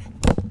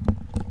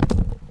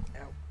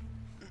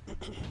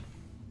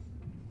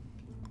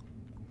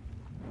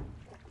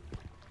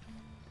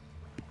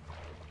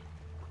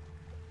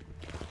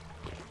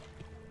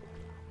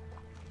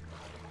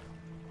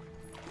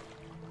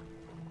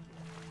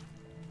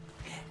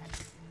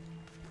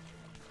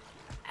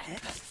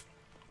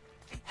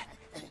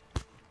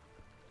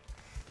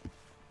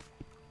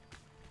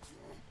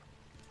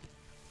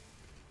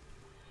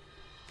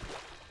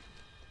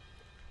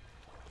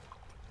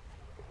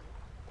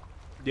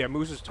 Yeah,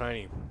 Moose is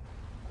tiny.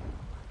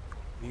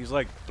 He's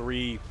like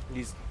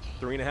he's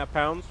 3.5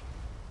 pounds.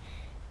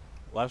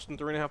 Less than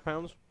 3.5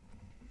 pounds.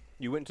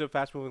 You went into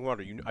fast moving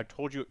water. I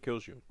told you it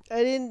kills you.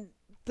 I didn't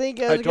think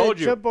I was going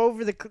to jump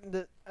over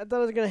the... I thought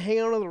I was going to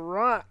hang on to the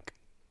rock.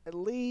 At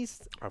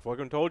least. I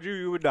fucking told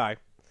you would die.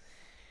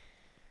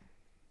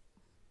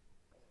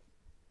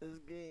 This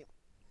game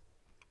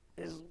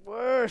is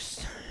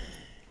worse.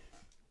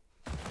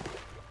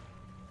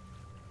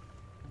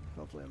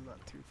 Hopefully I'm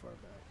not too far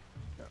back.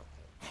 No.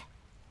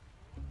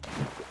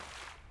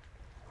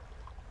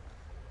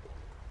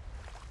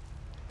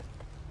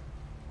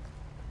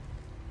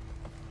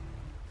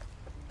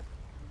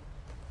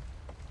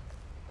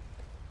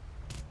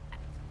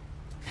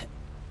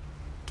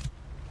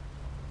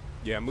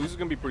 Yeah, Moose is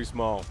gonna be pretty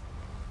small.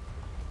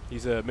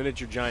 He's a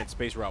miniature giant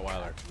space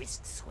Rottweiler.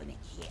 Risk swimming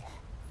here.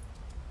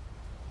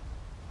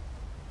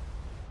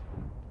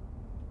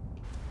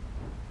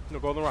 No,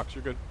 go on the rocks.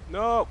 You're good.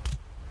 No.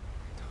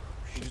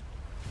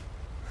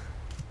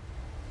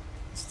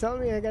 It's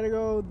telling me I gotta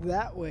go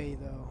that way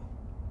though.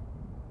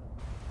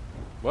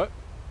 What?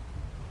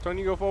 It's telling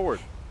you to go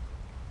forward.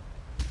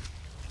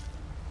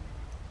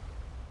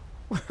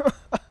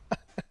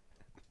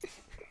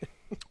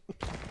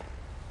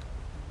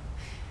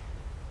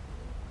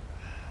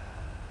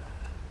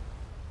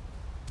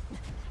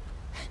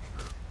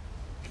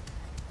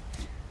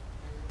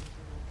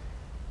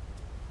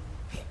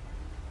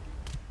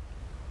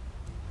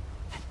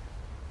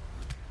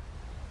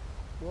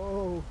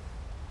 Whoa.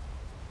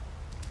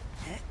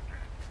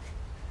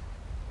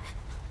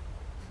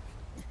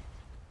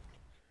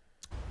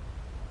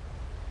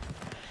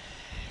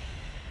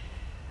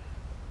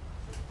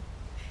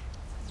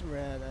 It's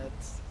red.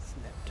 That's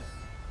snapped.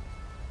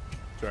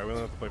 It's alright, we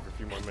only have to play for a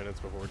few more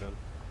minutes before we're done.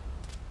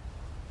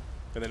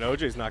 And then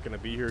OJ's not going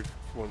to be here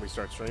when we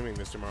start streaming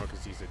this tomorrow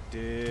because he's a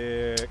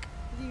dick.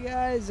 You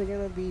guys are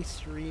gonna be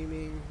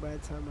streaming by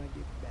the time I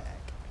get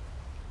back.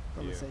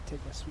 Unless Yeah. I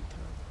take my sweet time.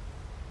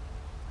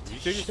 You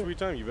take your sweet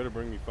time, you better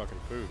bring me fucking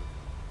food.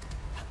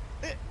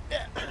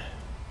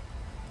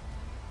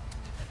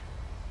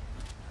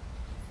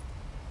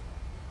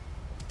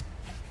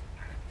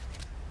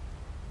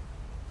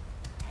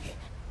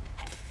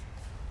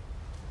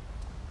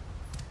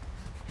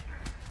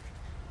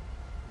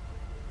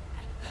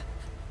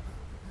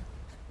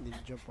 Need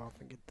to jump off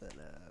and get that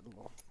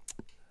little.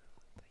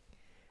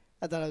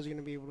 I thought I was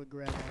gonna be able to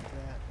grab onto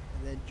that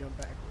and then jump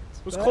backwards.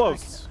 It was But I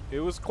close. It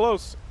was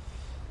close.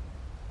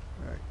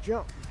 cannot. All right,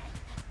 jump.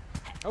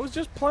 I was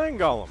just playing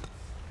Gollum.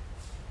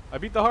 I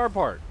beat the hard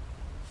part.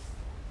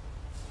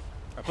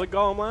 I played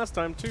Gollum last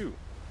time too.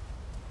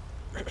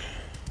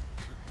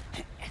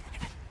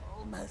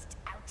 Almost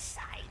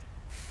outside.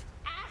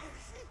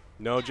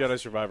 No Jedi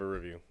Survivor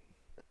review.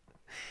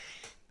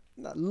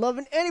 Not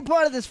loving any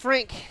part of this,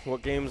 Frank.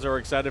 What games are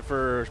excited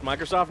for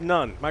Microsoft?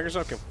 None.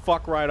 Microsoft can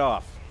fuck right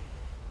off.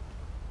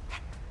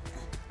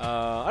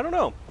 I don't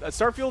know.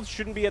 Starfield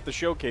shouldn't be at the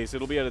showcase.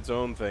 It'll be at its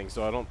own thing,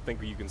 so I don't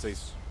think you can say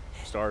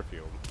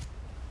Starfield.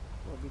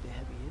 Will be the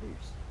heavy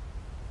hitters.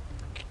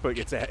 But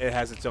it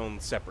has its own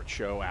separate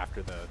show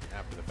after the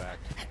fact.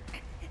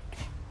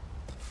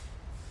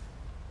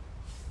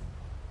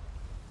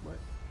 What?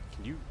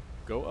 Can you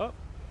go up?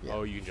 Yeah.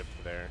 Oh, you can jump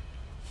to there.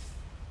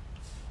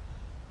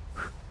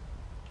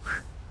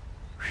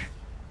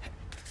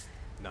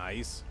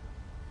 Nice.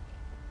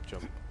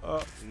 Jump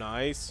up.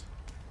 Nice.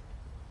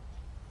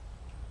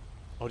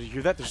 Oh, did you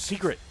hear that? There's a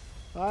secret.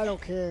 I don't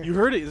care. You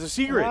heard it. There's a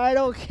secret. I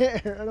don't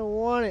care. I don't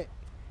want it.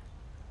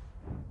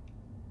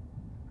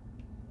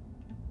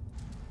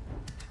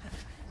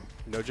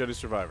 No Jedi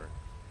Survivor.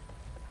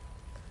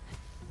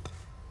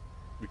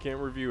 We can't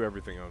review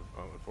everything,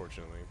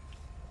 unfortunately.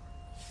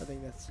 I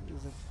think that's.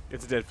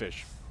 It's a dead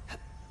fish.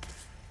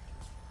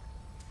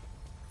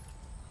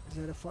 Is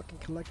that a fucking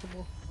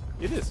collectible?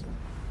 It is.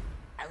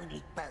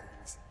 Only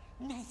bones.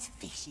 Nice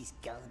fish is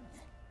gone.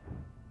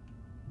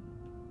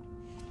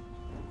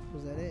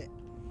 Was that it?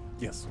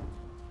 Yes. Is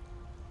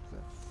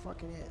that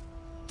fucking it?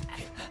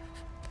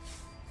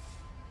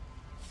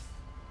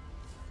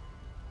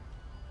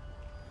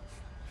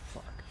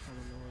 Fuck. I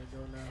don't know where to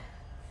go now.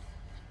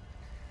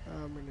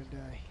 I'm gonna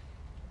die.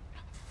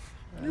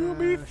 You'll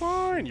be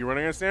fine. You're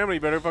running out of stamina.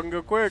 You better fucking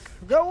go quick.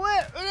 Go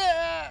where?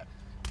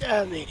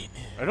 I made it.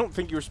 I don't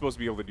think you were supposed to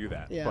be able to do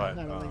that. Yeah, but,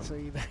 I don't think so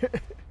either.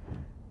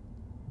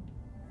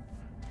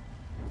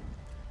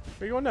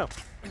 Where you going now?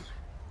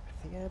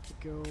 I think I have to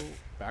go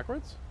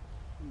Backwards?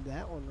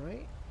 that one,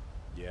 right?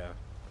 Yeah.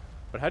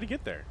 But how do you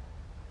get there?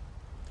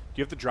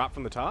 Do you have to drop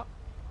from the top?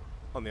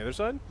 On the other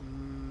side?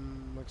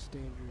 Looks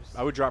dangerous.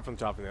 I would drop from the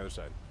top on the other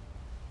side.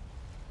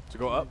 So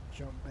go up.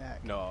 Jump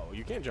back. No,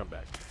 you can't jump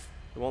back.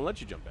 It won't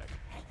let you jump back.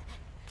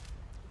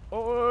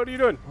 Oh, what are you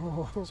doing?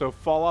 Oh. So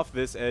fall off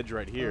this edge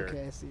right here.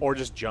 Okay, I see or that.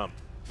 just jump.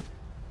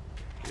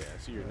 Yeah,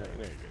 so you're, now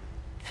you're good.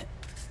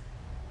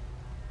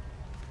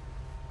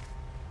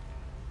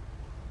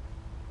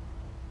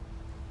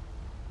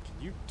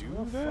 Can you do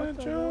How the that fuck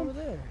do I go over jump?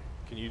 there?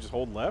 Can you just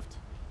hold left?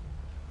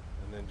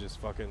 And then just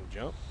fucking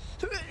jump?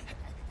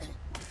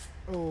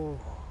 Oh.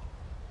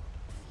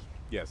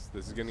 Yes,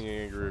 this is getting an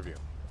angry review.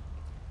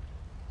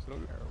 So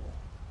don't Terrible.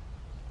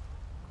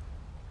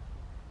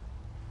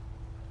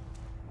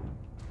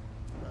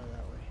 Not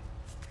that way.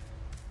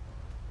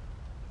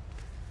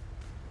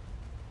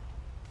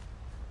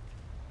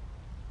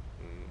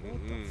 What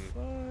the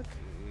fuck?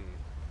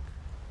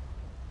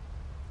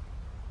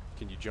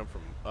 Can you jump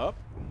from up?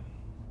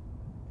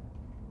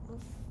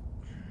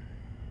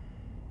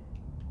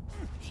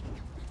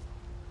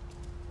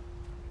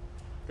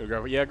 Go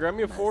grab, yeah, grab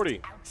me a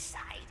 40.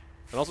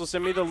 And also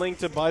send me the link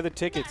to buy the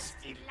tickets,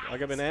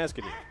 like I've been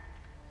asking you.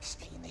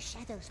 Stay in the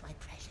shadows, my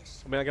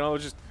precious. I mean, I can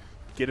always just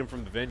get them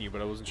from the venue, but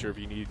I wasn't sure if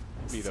you need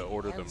me to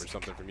order them or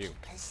something from you.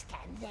 Scan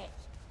there.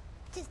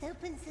 Just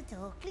opens the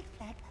door. Click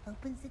clack.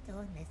 Opens the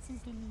door. Lets us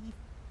leave.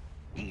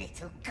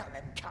 Little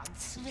Gollum can't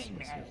swim,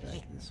 eh?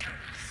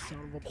 Son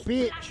of a bitch.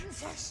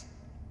 Blinds us.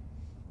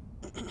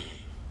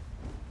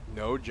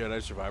 No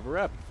Jedi Survivor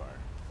rapid fire.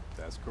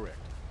 That's correct.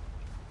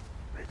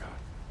 My God.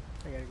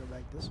 I gotta go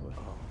back this way.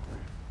 Oh.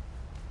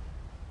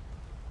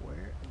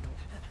 Where? I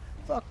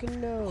don't fucking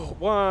know.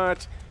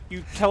 What?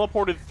 You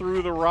teleported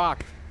through the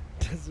rock.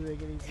 Doesn't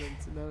make any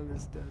sense. None of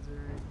this does,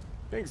 alright?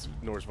 Thanks,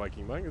 Norse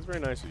Viking Mike. It's very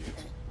nice of you.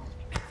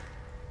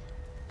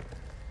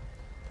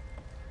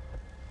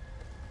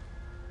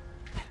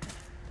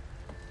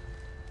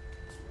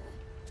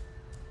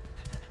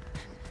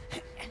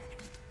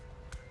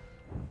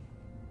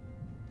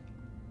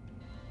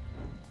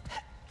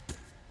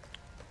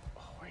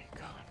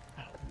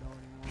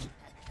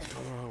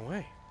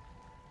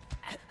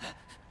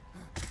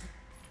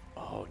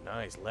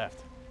 Nice left.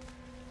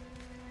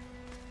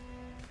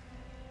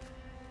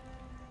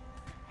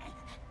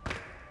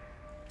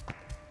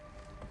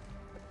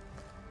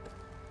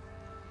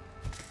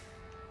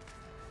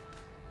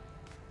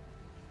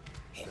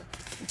 Here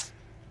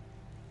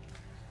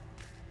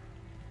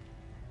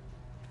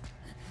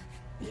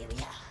we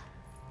are.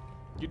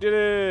 You did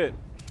it!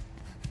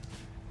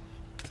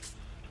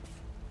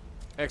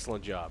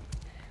 Excellent job.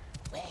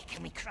 Where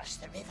can we cross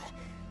the river?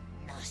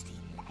 Nasty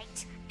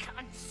light.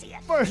 Can't see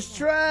a First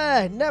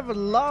try, never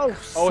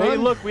lost. Oh, son. hey,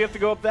 look, we have to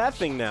go up that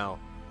thing now.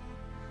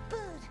 Bird.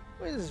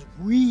 What is this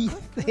wee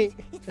thing?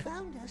 It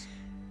found us.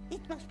 It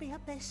must be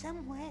up there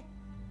somewhere.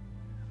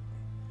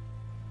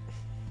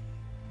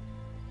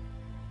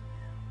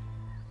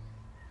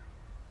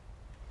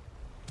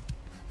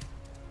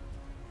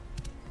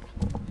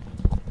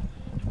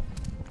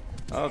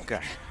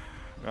 Okay,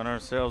 got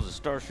ourselves a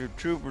Starship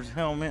Troopers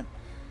helmet.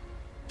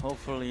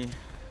 Hopefully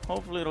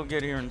it'll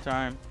get here in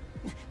time.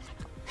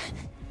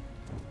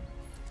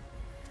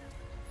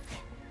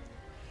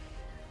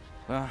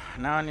 Well,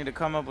 now I need to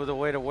come up with a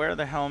way to wear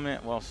the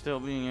helmet while still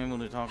being able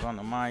to talk on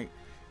the mic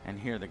and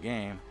hear the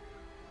game.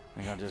 I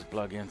think I'll just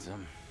plug in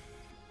some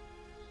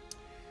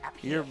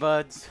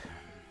earbuds.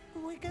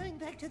 We're going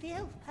back to the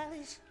Elf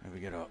Palace. Maybe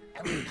get a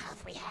Only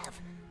path we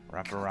have.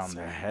 wrap around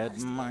the head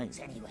mic.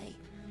 Anyway.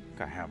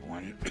 I have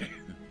one.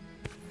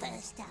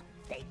 First up,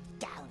 then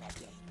down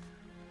again.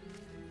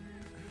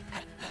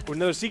 Well,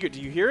 no secret.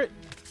 Do you hear it?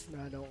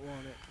 I don't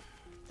want it.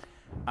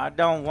 I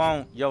don't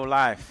want your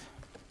life.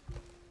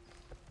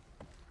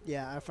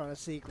 Yeah, I found a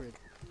secret.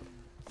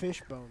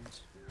 Fish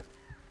bones.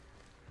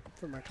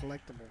 For my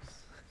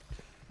collectibles.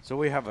 So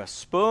we have a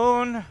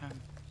spoon.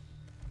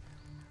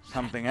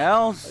 Something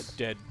else. A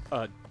dead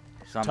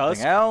something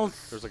tusk.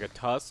 else. There's like a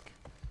tusk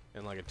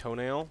and like a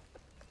toenail.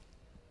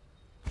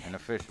 And a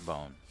fish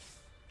bone.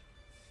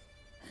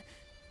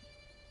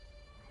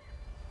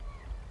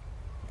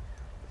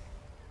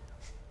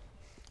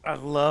 I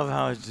love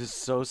how it's just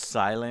so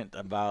silent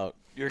about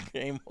your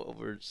game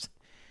overs.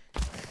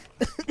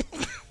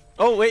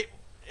 Oh, wait.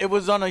 It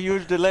was on a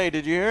huge delay.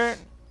 Did you hear it?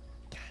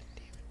 God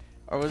damn it.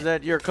 Or was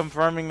that you're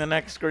confirming the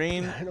next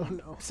screen I don't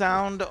know.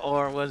 sound?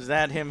 Or was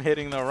that him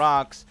hitting the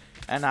rocks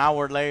an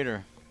hour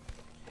later?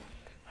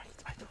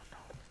 I don't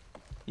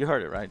know. You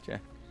heard it, right, Jay?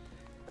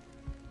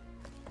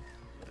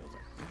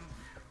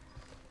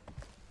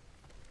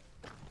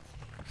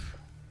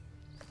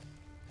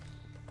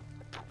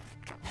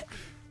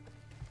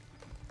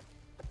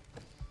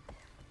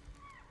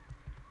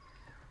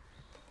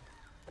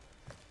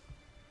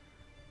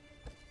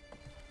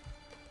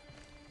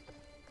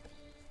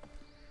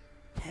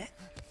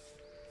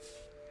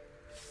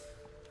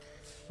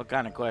 What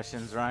kind of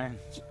questions, Ryan?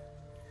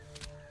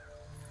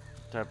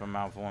 Type them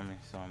out for me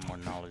so I'm more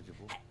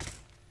knowledgeable.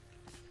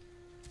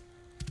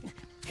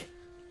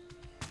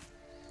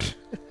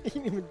 He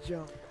didn't even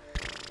jump.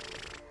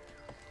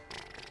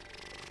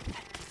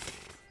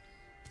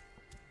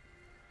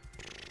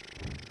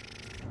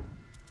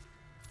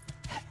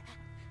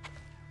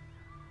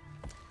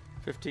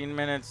 $15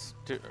 minutes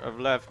of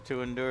left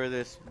to endure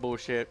this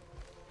bullshit.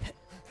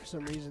 For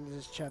some reason,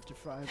 this is chapter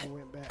 5. I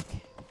went back.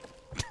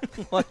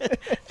 What?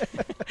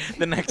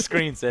 The next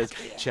screen says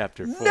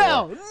chapter 4.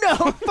 No,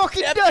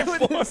 fucking done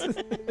with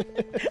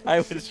this. I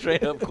would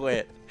straight up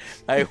quit.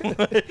 I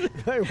would.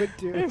 I would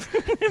too.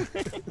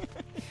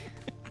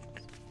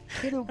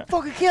 You don't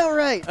fucking count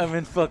right. I'm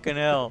in fucking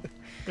hell.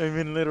 I'm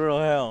in literal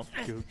hell.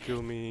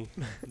 Kill me.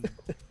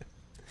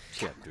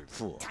 Chapter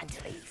 4. Time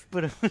to leave.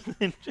 But I'm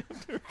in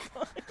chapter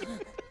 5.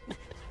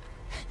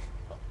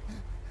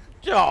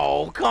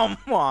 Joe, come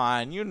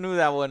on. You knew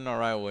that wasn't the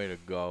right way to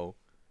go.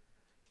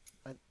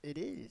 It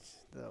is,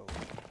 though.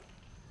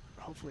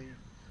 Hopefully.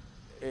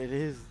 It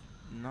is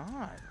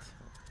not.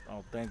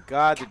 Oh, thank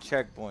God the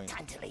checkpoint.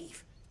 Time to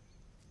leave.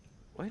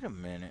 Wait a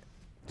minute.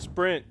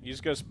 Sprint. You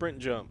just got to sprint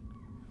and jump.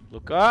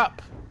 Look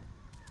up.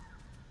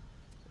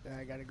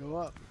 I gotta go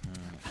up.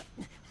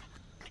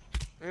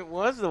 It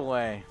was the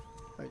way.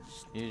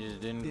 You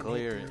just didn't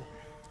clear it.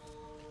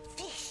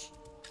 Fish.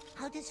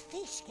 How does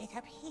fish get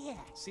up here?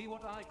 See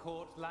what I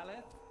caught,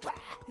 Laleth?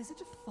 Is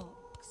it a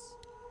fox?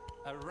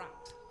 A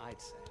rat,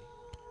 I'd say.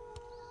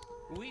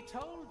 We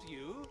told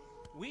you,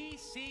 we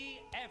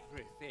see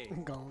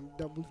everything. Gone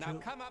double Now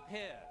jump. come up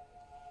here.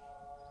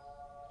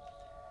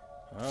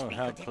 Oh,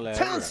 how Smeagol didn't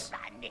clever.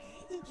 run.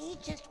 He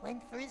just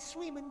went for a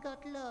swim and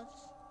got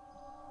lost.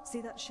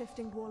 See that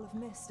shifting wall of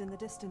mist in the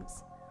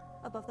distance,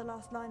 above the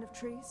last line of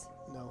trees?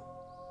 No.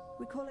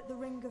 We call it the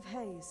Ring of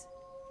Haze.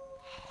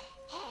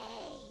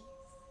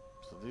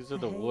 So these are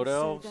the haze wood so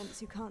elves?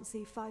 dense you can't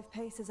see 5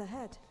 paces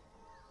ahead,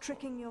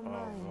 tricking your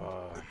mind.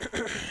 fuck. Like a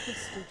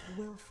twisted,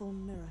 willful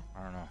mirror.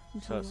 I don't know.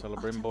 Until you're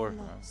Celebrate utterly board?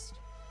 lost.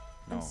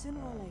 No. And sooner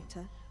or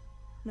later,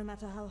 no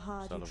matter how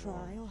hard you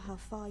try or how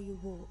far you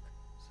walk,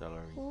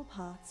 Celery. all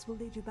paths will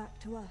lead you back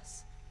to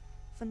us.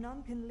 For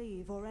none can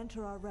leave or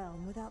enter our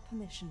realm without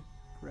permission.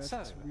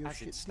 So,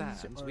 as it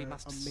stands, we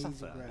must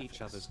suffer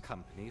each other's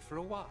company for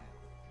a while.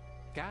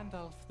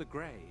 Gandalf the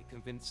Grey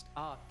convinced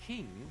our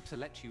king to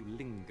let you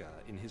linger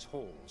in his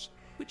halls,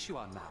 which you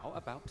are now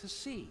about to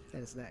see.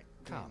 That is not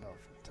Come. Gandalf,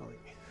 I'm telling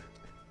you.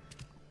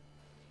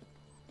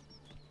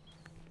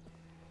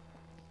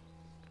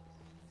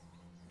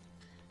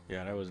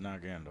 Yeah, that was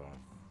not Gandalf.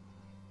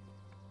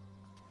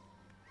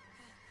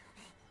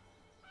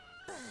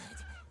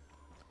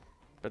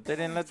 But they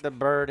didn't let the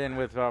bird in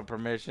without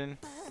permission.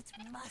 Birds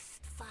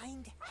must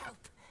find help.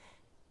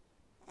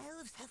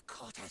 Elves have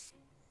caught us.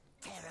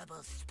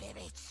 Terrible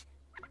spirits.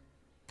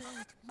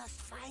 Bird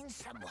must find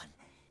someone.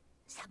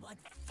 Someone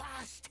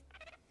fast.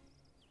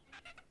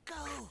 Go.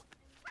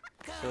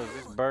 Go. So is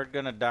this bird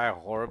gonna die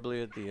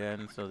horribly at the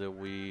end so that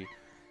we...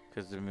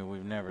 Because, I mean,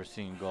 we've never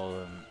seen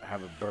Gollum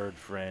have a bird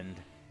friend.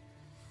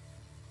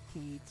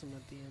 He eats him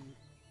at the end.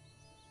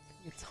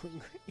 It's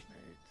hungry.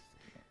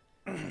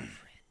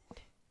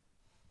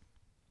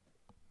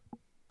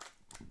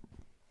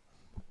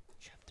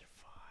 Chapter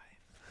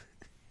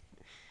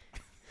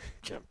 5.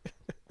 Chapter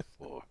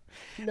 4.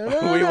 No,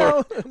 no,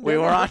 no, we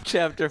were on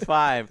chapter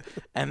 5,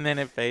 and then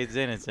it fades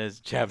in. It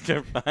says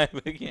chapter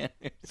 5 again.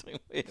 It's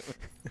like, wait a minute.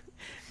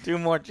 2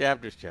 more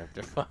chapters.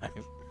 Chapter 5.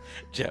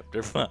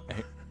 Chapter 5.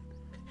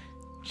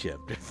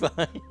 Chapter 5.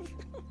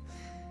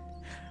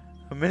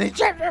 How many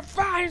chapter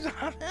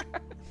 5s on there?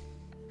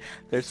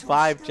 There's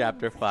 5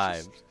 chapter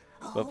 5s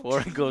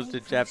before it goes to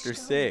chapter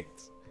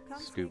 6.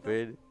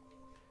 Stupid.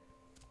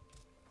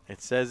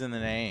 It says in the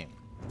name.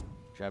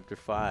 Chapter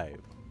 5.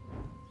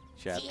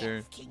 Chapter... The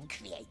Elf King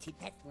created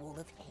that wall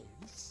of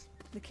haze.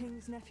 The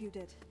king's nephew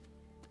did.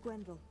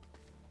 Gwendol.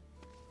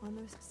 Our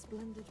most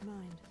splendid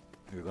mind.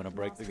 You're gonna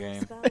break the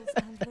game. Spells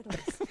and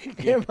riddles.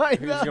 Am I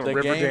He's not? gonna The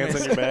river game dance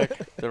is- on your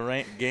back.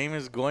 The game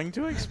is going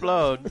to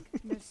explode.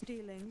 No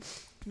stealing,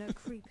 no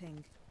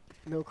creeping.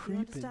 No You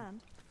creeping.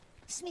 understand?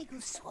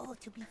 Smeagol swore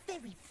to be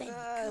very, very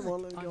I good.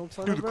 won't let me go in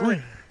front Do of the her.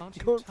 creep. Aren't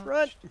you Go in touched?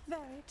 front.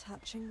 Very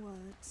touching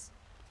words.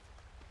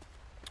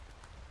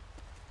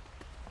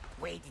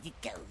 Where did he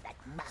go, that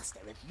master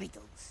of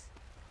riddles?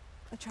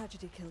 A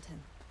tragedy killed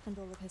him, and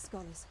all of his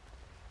scholars.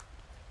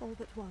 All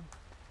but one.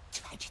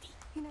 Tragedy.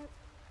 You know,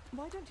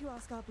 why don't you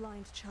ask our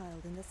blind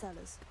child in the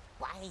cellars?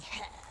 Why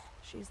her?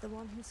 She's the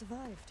one who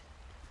survived.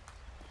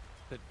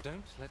 But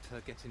don't let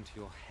her get into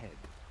your head.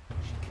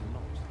 She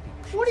cannot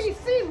be What do you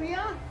see,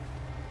 Leon?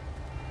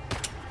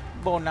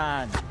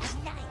 Bonan.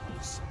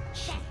 Nice.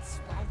 That's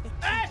why the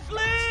king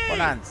Ashley!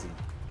 Bonanzi.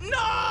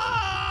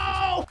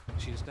 No!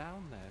 She's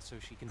down there so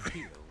she can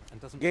heal and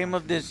doesn't Game try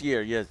of to this leave.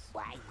 year, yes.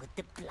 Why would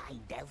the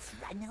blind elf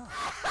run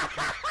off?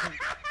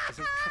 As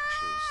a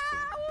treacherous thing.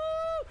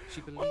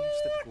 She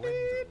believes that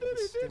Gwendol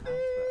is still out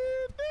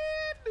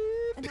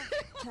there. Enough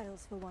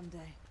tales for one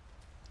day.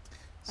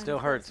 Still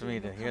And hurts that's me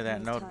when to the hear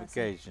that company is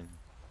tiresome. notification.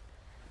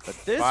 But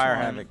this Fire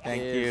one Havoc,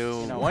 thank is,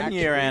 you. know, 1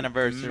 year actually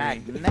anniversary.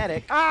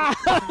 Magnetic.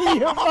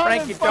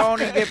 Frankie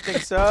Tony gifting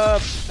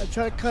sub. I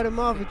tried to cut him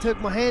off. He took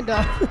my hand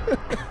off.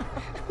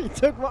 He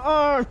took my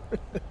arm.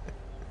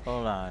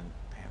 Hold on.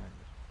 Damn it.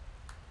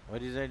 What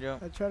did you say, Joe?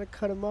 I tried to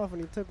cut him off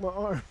and he took my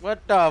arm.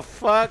 What the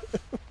fuck?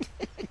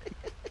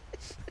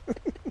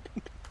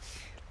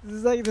 This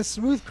is like the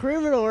smooth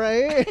criminal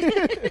right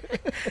here.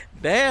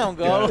 Damn,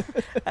 Gollum.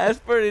 That's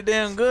pretty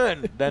damn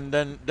good. Dun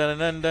dun dun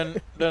dun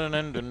dun dun dun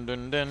dun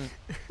dun dun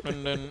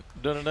dun dun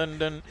dun dun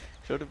dun.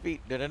 Show the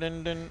feet. Dun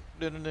dun dun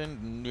dun dun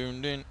dun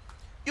dun dun.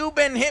 You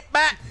been hit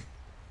back.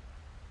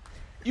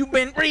 You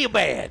been real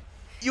bad.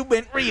 You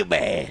been real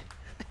bad.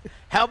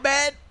 How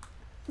bad?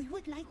 We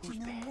would like to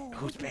know more.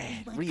 Who's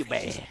bad? my Real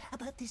precious, bad.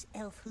 About this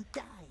elf who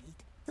died.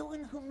 The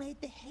one who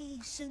made the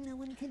haze so no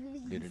one can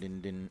leave.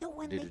 Dun-dun-dun, The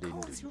one they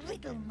call dun-dun-dun,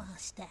 Riddle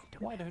Master.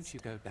 Why don't you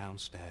go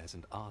downstairs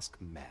and ask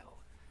Mel?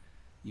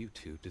 You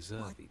two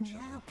deserve What each other.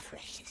 now,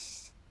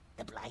 precious?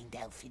 The blind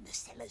elf in the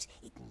cellars,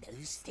 it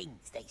knows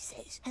things, they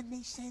says. And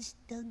they says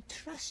don't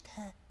trust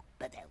her.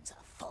 But elves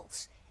are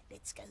false.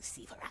 Let's go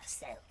see for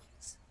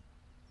ourselves.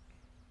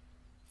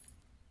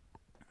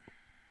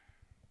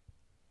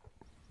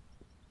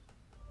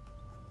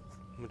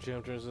 What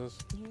chapter is this?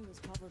 He was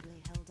probably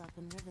held up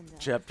in Rivendell.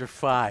 Chapter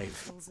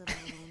 5. Peoples of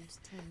Ireland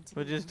tend to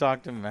We be just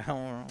talked to Mal.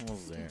 We're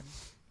almost there.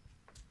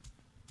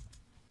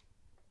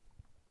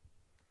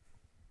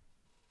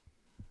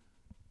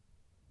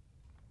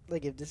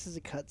 Like, if this is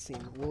a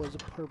cutscene, what was the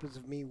purpose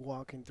of me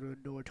walking through a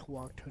door to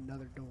walk to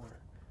another door?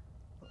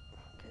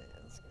 Okay,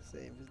 I was gonna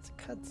say, if it's a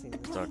cutscene, The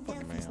it's blind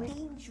fucking elf is Mal.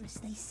 dangerous,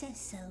 they says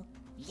so.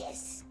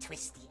 Yes,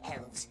 twisty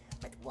elves,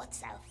 but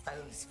what's our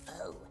foe's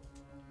foe?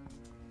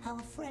 Our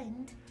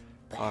friend?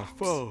 Our Perhaps.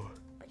 foe.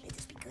 But let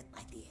us be good,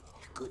 my dear.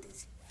 Good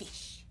as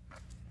fish.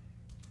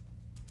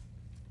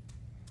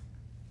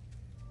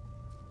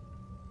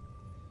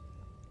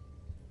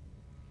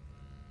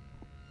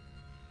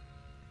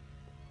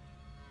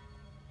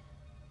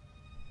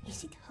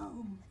 Is it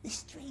home, the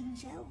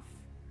strange elf?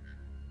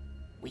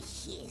 We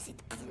hears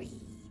it breathe.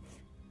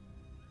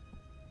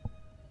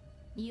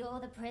 You're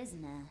the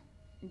prisoner.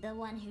 The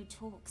one who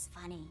talks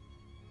funny.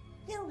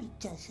 No, he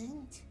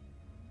doesn't.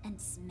 And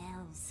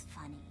smells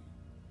funny.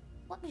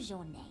 What was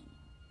your name?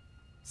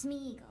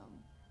 Smeagol.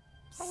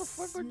 How the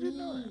fuck would you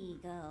know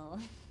it? Smeagol.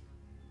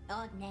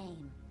 Odd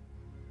name.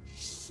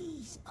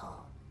 She's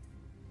odd.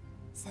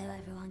 So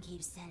everyone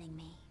keeps telling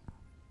me.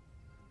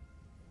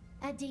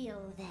 A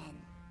deal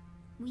then.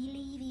 We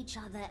leave each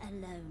other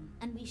alone,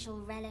 and we shall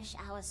relish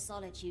our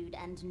solitude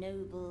and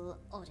noble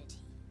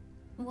oddity.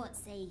 What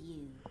say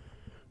you?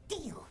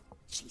 Deal.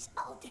 She's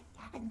odd,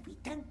 and we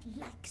don't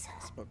like her.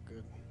 That's not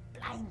good.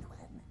 Blind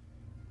one.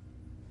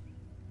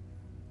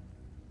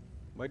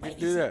 Why'd you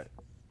do that?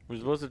 We're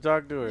supposed to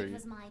talk to her. It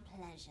was my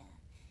pleasure.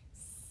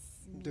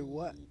 Do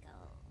what?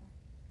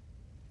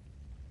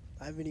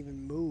 I haven't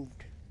even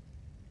moved.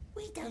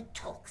 We don't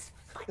talk.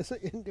 It's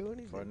not gonna do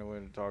anything. Find a way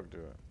to talk to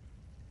her.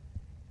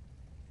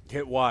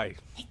 Hit Y.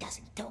 It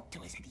doesn't talk to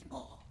us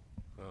anymore.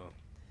 Oh.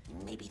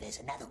 Maybe there's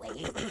another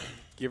way.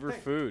 Give her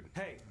food.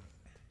 Hey.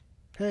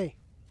 Hey.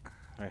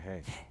 Hey,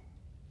 hey.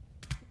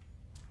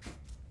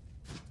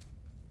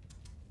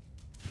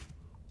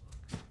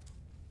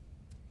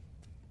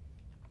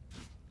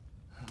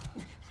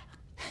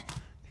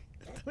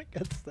 I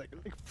got stuck.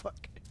 Like,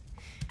 fuck.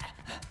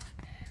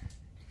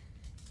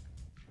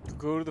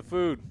 Go to the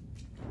food.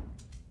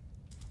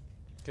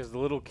 Because the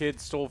little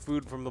kid stole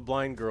food from the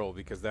blind girl,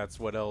 because that's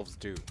what elves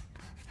do.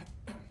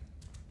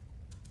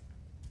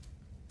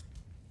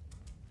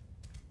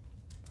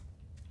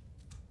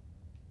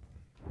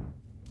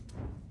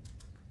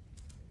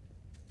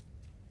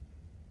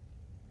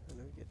 I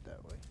know get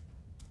that way.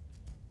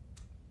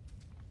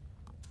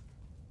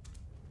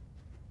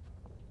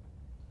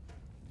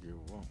 You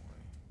won't.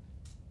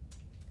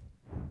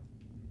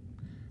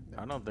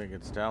 I don't think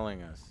it's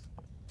telling us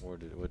what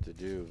to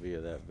do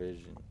via that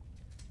vision.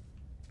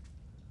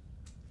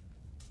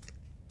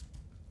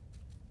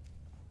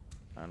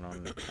 I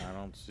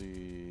don't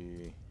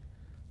see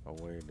a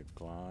way to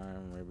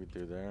climb. Maybe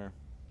through there.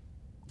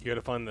 You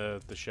gotta find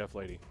the chef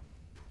lady.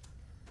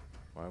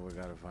 Why we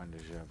gotta find the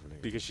chef lady?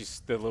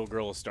 Because the little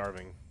girl is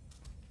starving.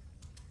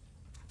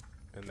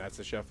 And that's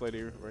the chef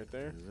lady right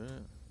there. Is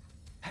it?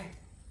 Hey,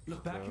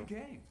 look back No.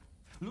 again.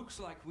 Looks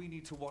like we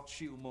need to watch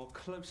you more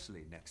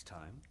closely next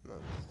time.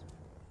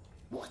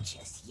 Watch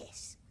us,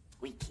 yes.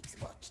 We keeps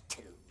watch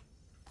too.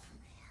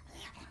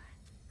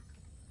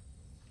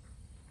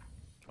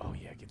 Oh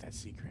yeah, get that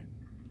secret.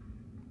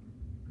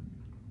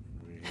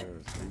 We hear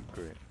a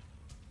secret.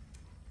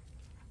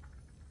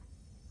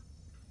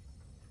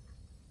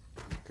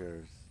 Who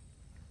cares?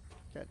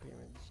 God damn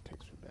it, this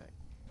takes me back.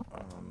 I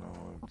don't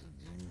know what to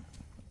do.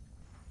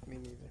 Me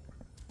neither.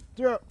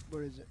 Zero!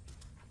 Where is it?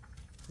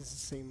 This is the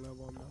same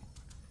level now.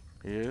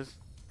 He is?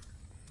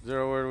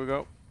 Zero, where do we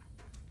go?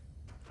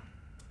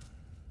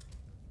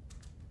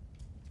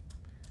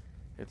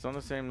 It's on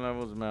the same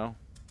level as Mel.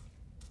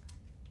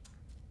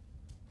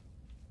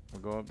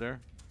 We'll go up there.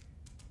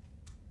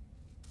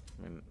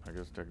 I mean, I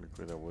guess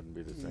technically that wouldn't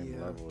be the same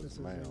level as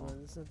Mel.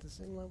 It's not the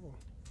same level.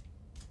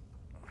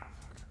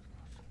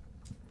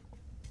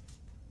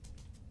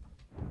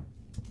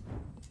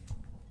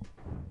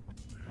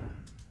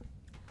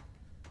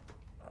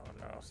 Oh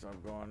no,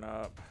 stop going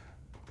up.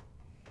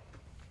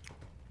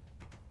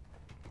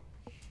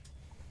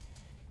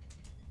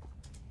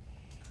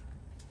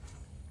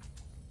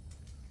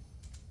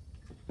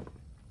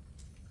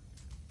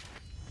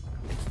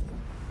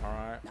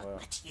 Alright, Not well.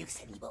 much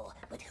use anymore,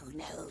 but who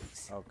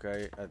knows?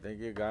 Okay, I think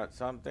you got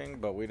something,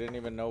 but we didn't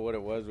even know what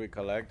it was we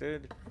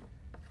collected.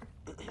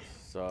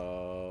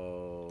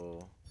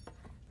 So,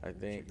 I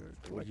think,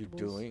 what are you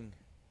doing?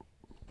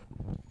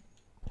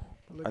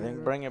 I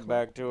think bring it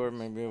back to her.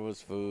 Maybe it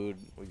was food.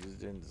 We just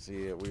didn't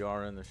see it. We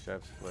are in the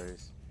chef's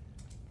place.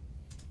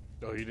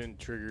 Oh, you didn't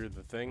trigger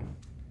the thing?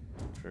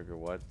 Trigger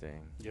what thing?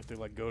 You have to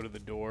like go to the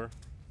door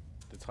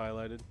that's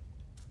highlighted.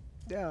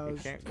 Yeah, You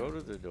can't go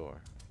to the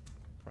door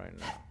right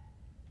now.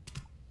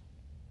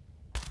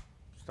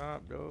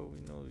 Stop, though. We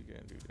know you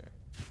can't do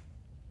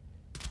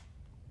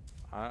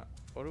that.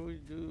 What do we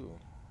do?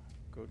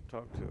 Go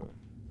talk to her.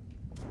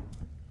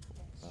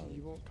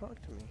 You won't talk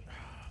to me.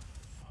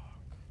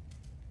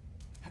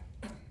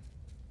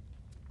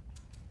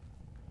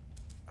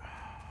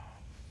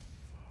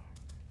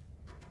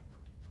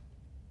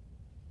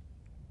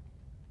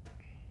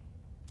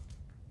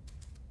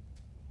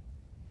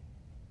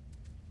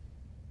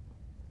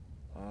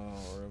 Oh,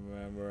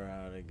 remember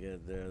how to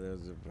get there.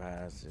 There's a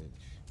passage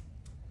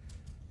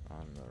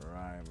on the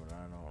right, but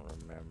I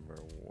don't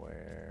remember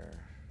where.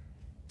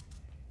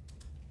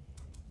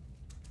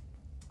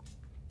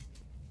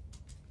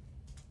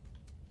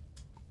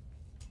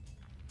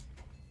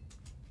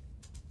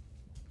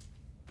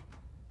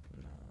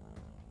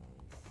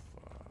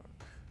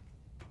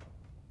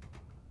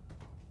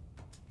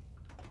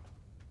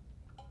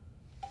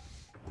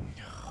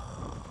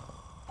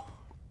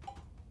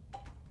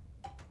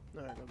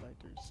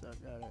 So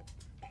got it.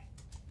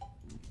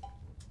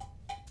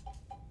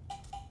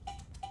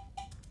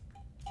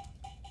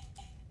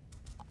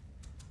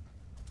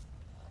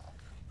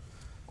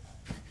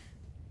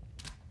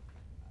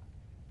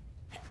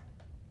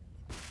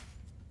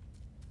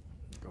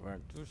 Go back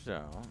to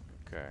cell.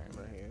 Okay,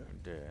 Right here.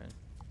 Dead.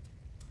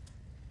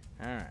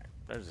 Alright,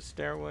 there's a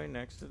stairway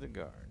next to the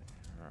guard.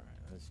 Alright,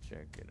 let's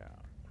check it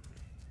out.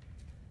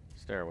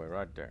 Stairway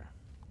right there.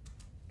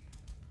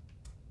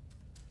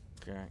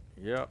 Okay,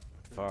 yep,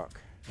 fuck.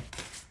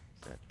 It's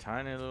that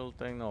tiny little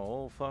thing the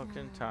whole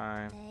fucking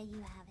time. There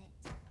you have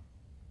it.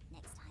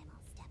 Next time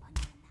I'll step on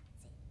you and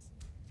that's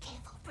it.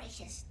 Careful,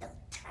 precious. Don't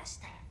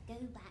trust her. Go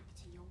back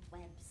to your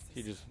web system.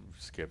 He just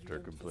skipped her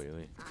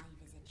completely.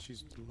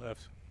 She's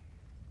left.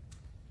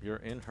 You're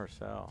in her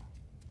cell.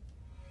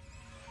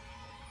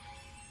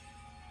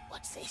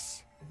 What's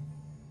this?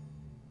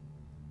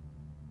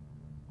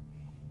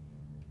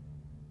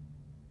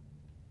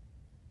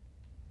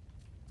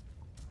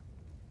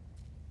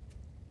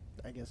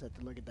 I guess I have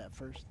to look at that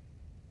first.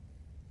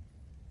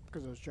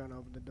 Because I was trying to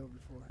open the door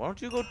before. Why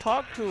don't you go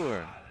talk to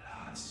her?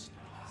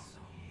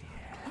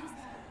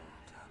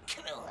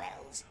 Cruel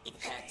elves, it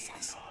hurts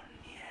us.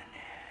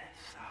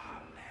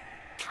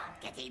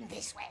 Can't get in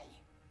this way.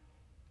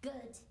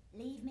 Good.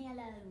 Leave me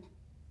alone.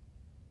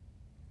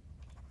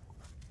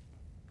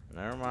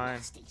 Never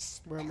mind.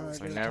 Where am I?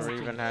 We never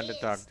even had to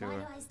talk to Why her.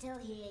 do I still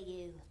hear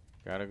you?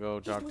 Gotta go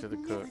talk to the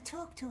Never cook.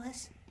 talk to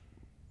us.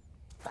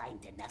 Find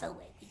another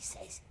way, he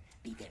says.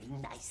 Be very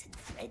nice and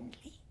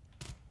friendly.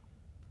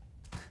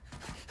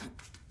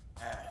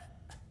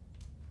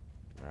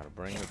 Gotta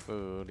bring the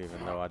food,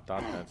 even though I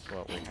thought that's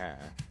what we had.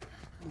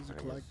 It was a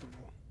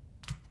collectible.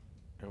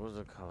 It was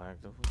a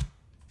collectible.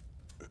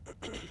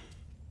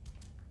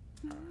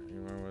 You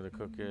remember where the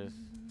cook is?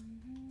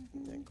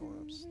 Then going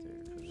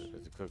upstairs.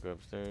 Is the cook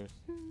upstairs?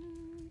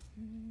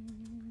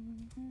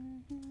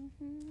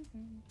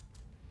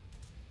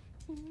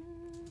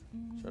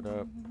 Shut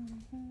up.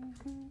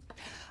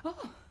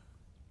 Oh.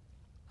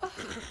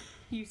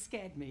 You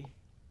scared me.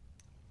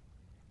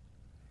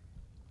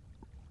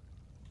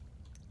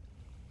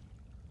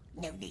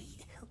 No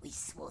need. We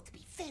swore to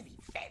be very,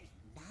 very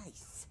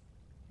nice.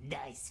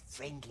 Nice,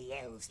 friendly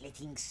elves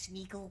letting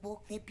Smeagol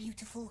walk their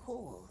beautiful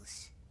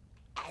halls.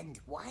 And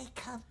why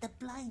can't the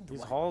blind These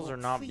one halls walk are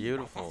not free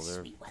beautiful. like us,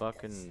 They're we wonders?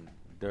 fucking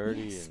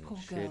dirty Yes, and poor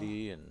girl.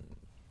 shitty, and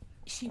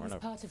She we're was in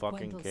a part of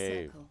fucking Gwendel's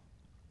cave. circle.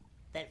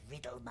 The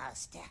Riddle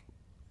Master.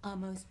 Our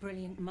most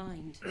brilliant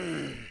mind.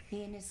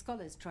 He and his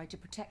scholars tried to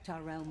protect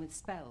our realm with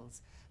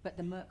spells, but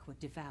the Mirkwood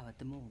devoured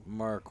them all.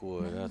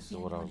 Mirkwood, None that's was the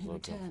what I only was one who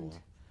looking returned, for.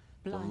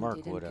 The blinded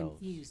Mirkwood and elves.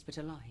 confused but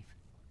alive.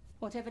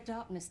 Whatever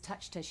darkness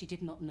touched her, she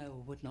did not know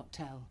or would not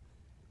tell.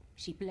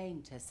 She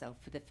blamed herself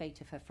for the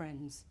fate of her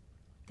friends.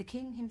 The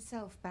king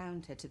himself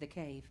bound her to the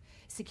cave,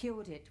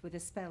 secured it with a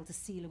spell to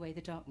seal away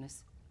the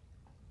darkness.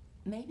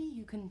 Maybe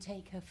you can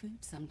take her food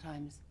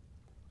sometimes.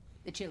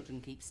 The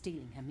children keep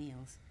stealing her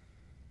meals.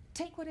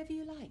 Take whatever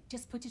you like,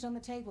 just put it on the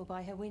table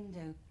by her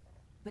window,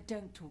 but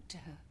don't talk to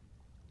her.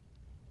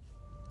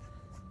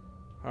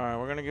 Alright,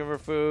 we're gonna give her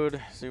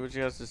food, see what she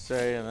has to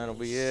say, and that'll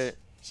be it.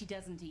 She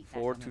doesn't eat that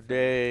For on her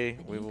today.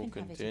 food, but We you will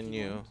can have it if you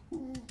continue.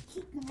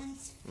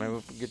 want. Maybe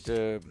we'll get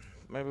to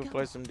we'll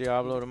play some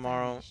Diablo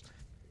tomorrow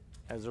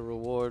as a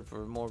reward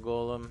for more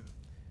Golem.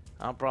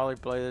 I'll probably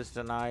play this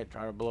tonight,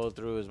 try to blow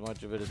through as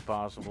much of it as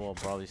possible. I'll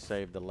probably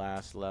save the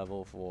last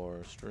level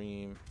for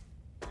stream.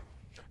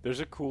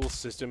 There's a cool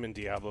system in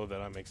Diablo that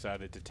I'm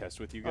excited to test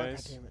with you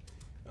guys.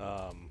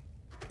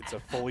 It's a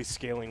fully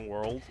scaling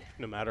world.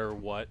 No matter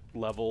what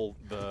level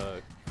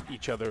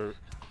each other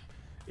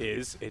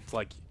is, it's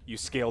like you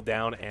scale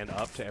down and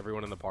up to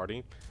everyone in the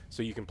party.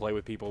 So you can play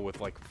with people with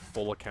like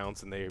full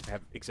accounts and they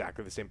have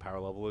exactly the same power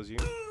level as you.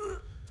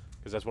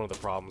 Because that's one of the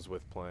problems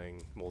with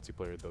playing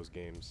multiplayer those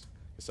games.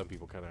 Is some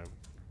people kind of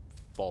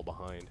fall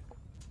behind.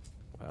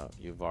 Well,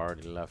 you've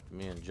already left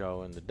me and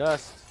Joe in the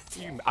dust.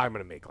 I'm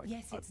gonna make like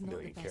Yes, it's a not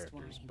million the best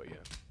characters, wine. but yeah.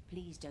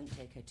 Please don't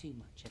take her too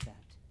much of that.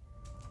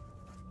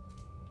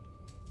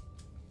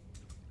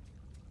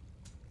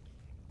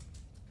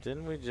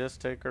 Didn't we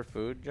just take her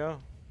food, Joe?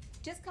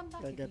 Just come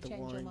back I if got you the change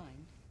your wine.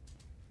 mind.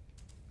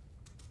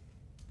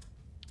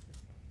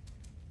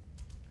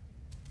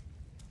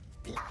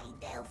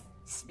 Blind elf.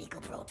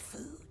 Smeagol brought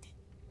food.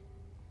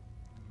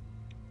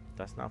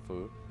 That's not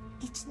food.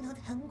 It's not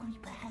hungry,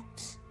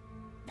 perhaps.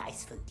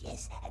 Nice food,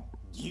 yes, and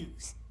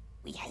news.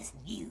 We has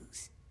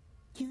news.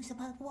 News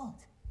about what?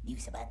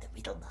 News about the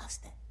Riddle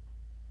Master.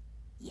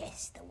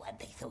 Yes, the one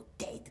they thought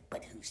dead,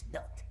 but who's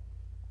not.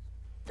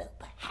 Though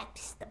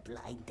perhaps the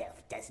blind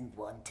elf doesn't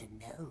want to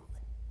know.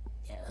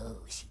 No,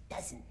 she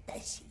doesn't,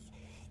 does she?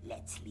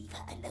 Let's leave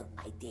her alone,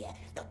 my dear,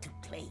 not to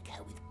plague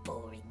her with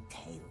boring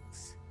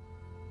tales.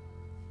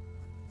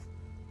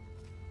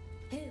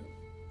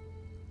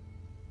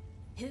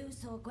 Who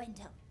saw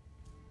Gwendol?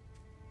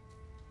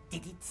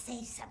 Did it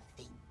say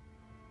something?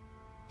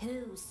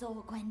 Who saw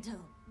Gwendol?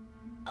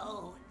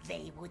 Oh,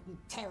 they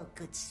wouldn't tell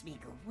good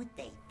Smeagol, would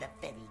they? The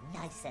very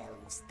nice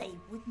elves. They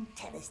wouldn't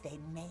tell us their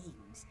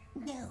names.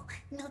 No,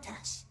 not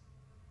us.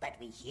 but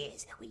we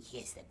hears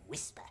them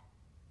whisper.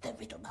 The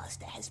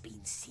Riddlemaster has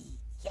been seen,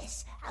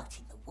 yes, out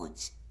in the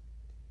woods.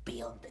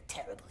 Beyond the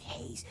terrible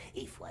haze,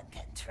 if one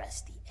can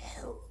trust the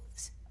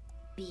elves.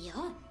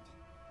 Beyond?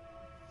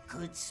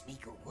 Good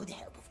Smeagol would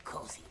help, of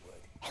course he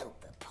would.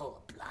 Help the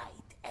poor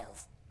blind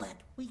elf.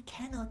 But we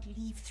cannot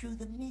leave through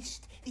the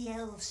mist. The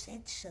elves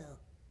said so.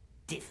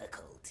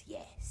 Difficult,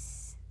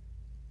 yes.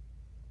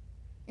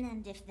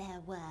 And if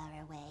there were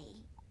a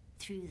way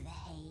through the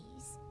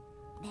haze,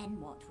 then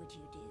what would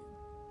you do?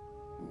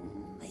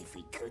 If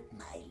we could,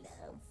 my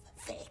love.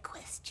 Fair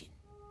question.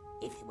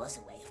 If there was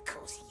a way, of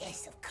course,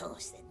 yes, of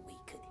course, then we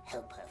could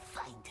help her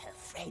find her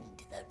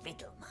friend, the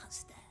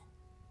Riddlemaster.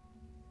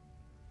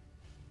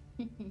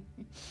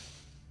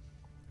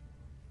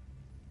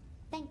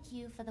 Thank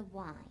you for the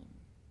wine,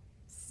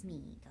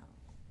 Smeagol.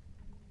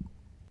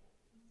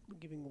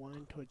 Giving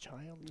wine to a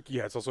child?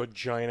 Yeah, it's also a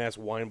giant-ass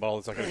wine bottle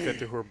that's not going to fit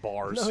through her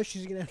bars. No,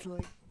 she's going to have to,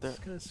 like,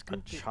 just kind of A scoop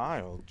it.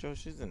 child? Joe,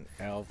 she's an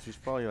elf. She's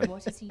probably like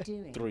What is he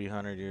doing?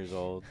 300 years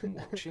old.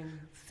 Watching,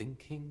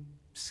 thinking,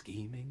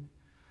 scheming,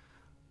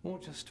 or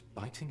just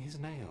biting his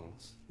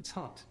nails. It's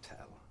hard to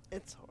tell.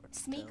 It's hard.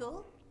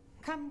 Smeagol,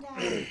 come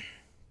down.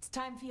 It's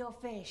time for your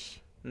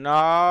fish. No!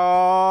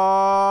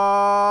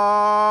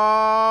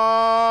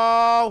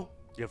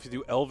 You have to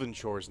do elven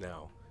chores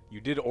now.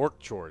 You did orc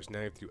chores, now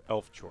you have to do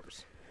elf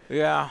chores.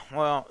 Yeah,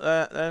 well,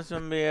 that's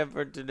gonna be it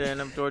for today, and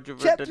I'm tortured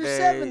for Chapter today.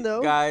 7,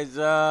 though. Guys,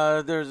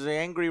 there's the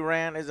Angry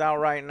Rant is out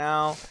right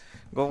now.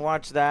 Go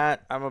watch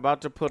that. I'm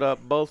about to put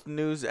up both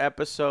news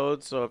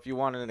episodes, so if you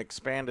want an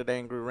expanded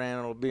Angry Rant,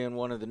 it'll be in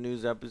one of the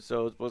news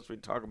episodes. Plus, we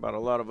talk about a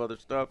lot of other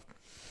stuff.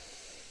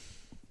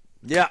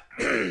 Yeah,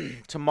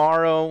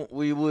 tomorrow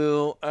we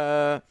will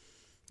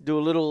do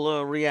a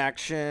little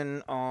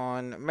reaction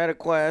on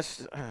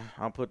MetaQuest.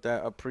 I'll put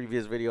that a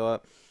previous video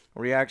up.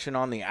 Reaction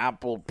on the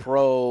Apple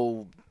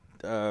Pro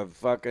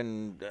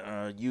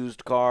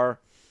used car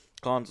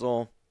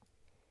console,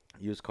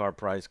 used car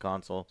price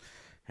console,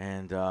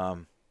 and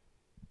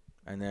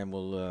then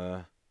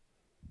we'll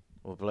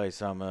play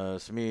some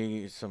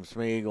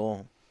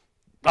Smeagol.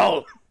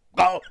 Go.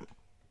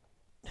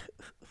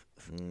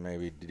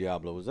 Maybe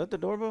Diablo. Was that the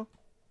doorbell?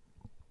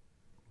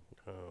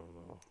 I don't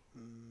know.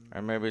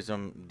 Or maybe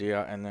some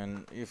and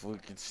then if we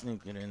could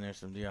sneak it in there,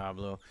 some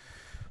Diablo.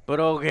 But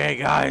okay,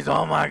 guys,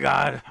 oh my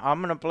God,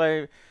 I'm gonna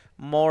play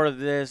more of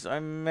this. I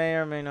may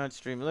or may not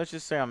stream. Let's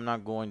just say I'm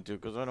not going to,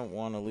 because I don't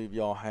want to leave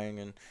y'all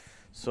hanging.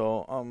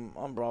 So I'm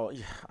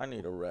probably, I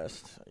need a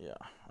rest. Yeah,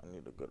 I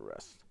need a good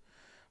rest.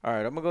 All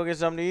right, I'm gonna go get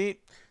something to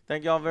eat.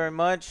 Thank y'all very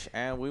much,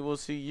 and we will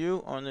see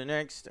you on the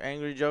next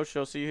Angry Joe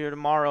show. See you here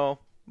tomorrow.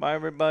 Bye,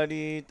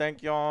 everybody.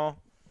 Thank y'all.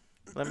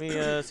 Let me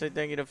say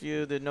thank you to a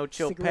few. The No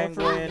Chill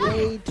Penguin,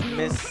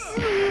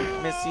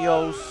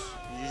 Missios,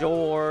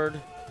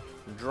 Jord,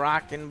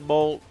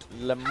 Drakenbolt,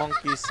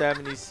 LeMonkey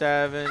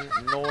 77,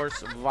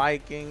 Norse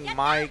Viking,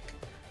 Mike,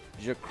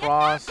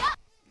 Jacross.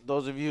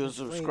 Those of you who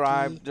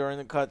subscribed during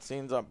the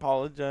cutscenes, I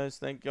apologize.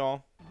 Thank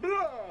y'all.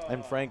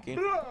 And Frankie.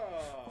 I'm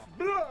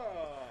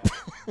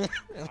a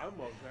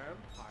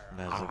vampire.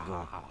 That's a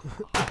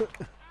go.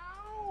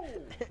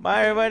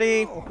 Bye,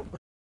 everybody.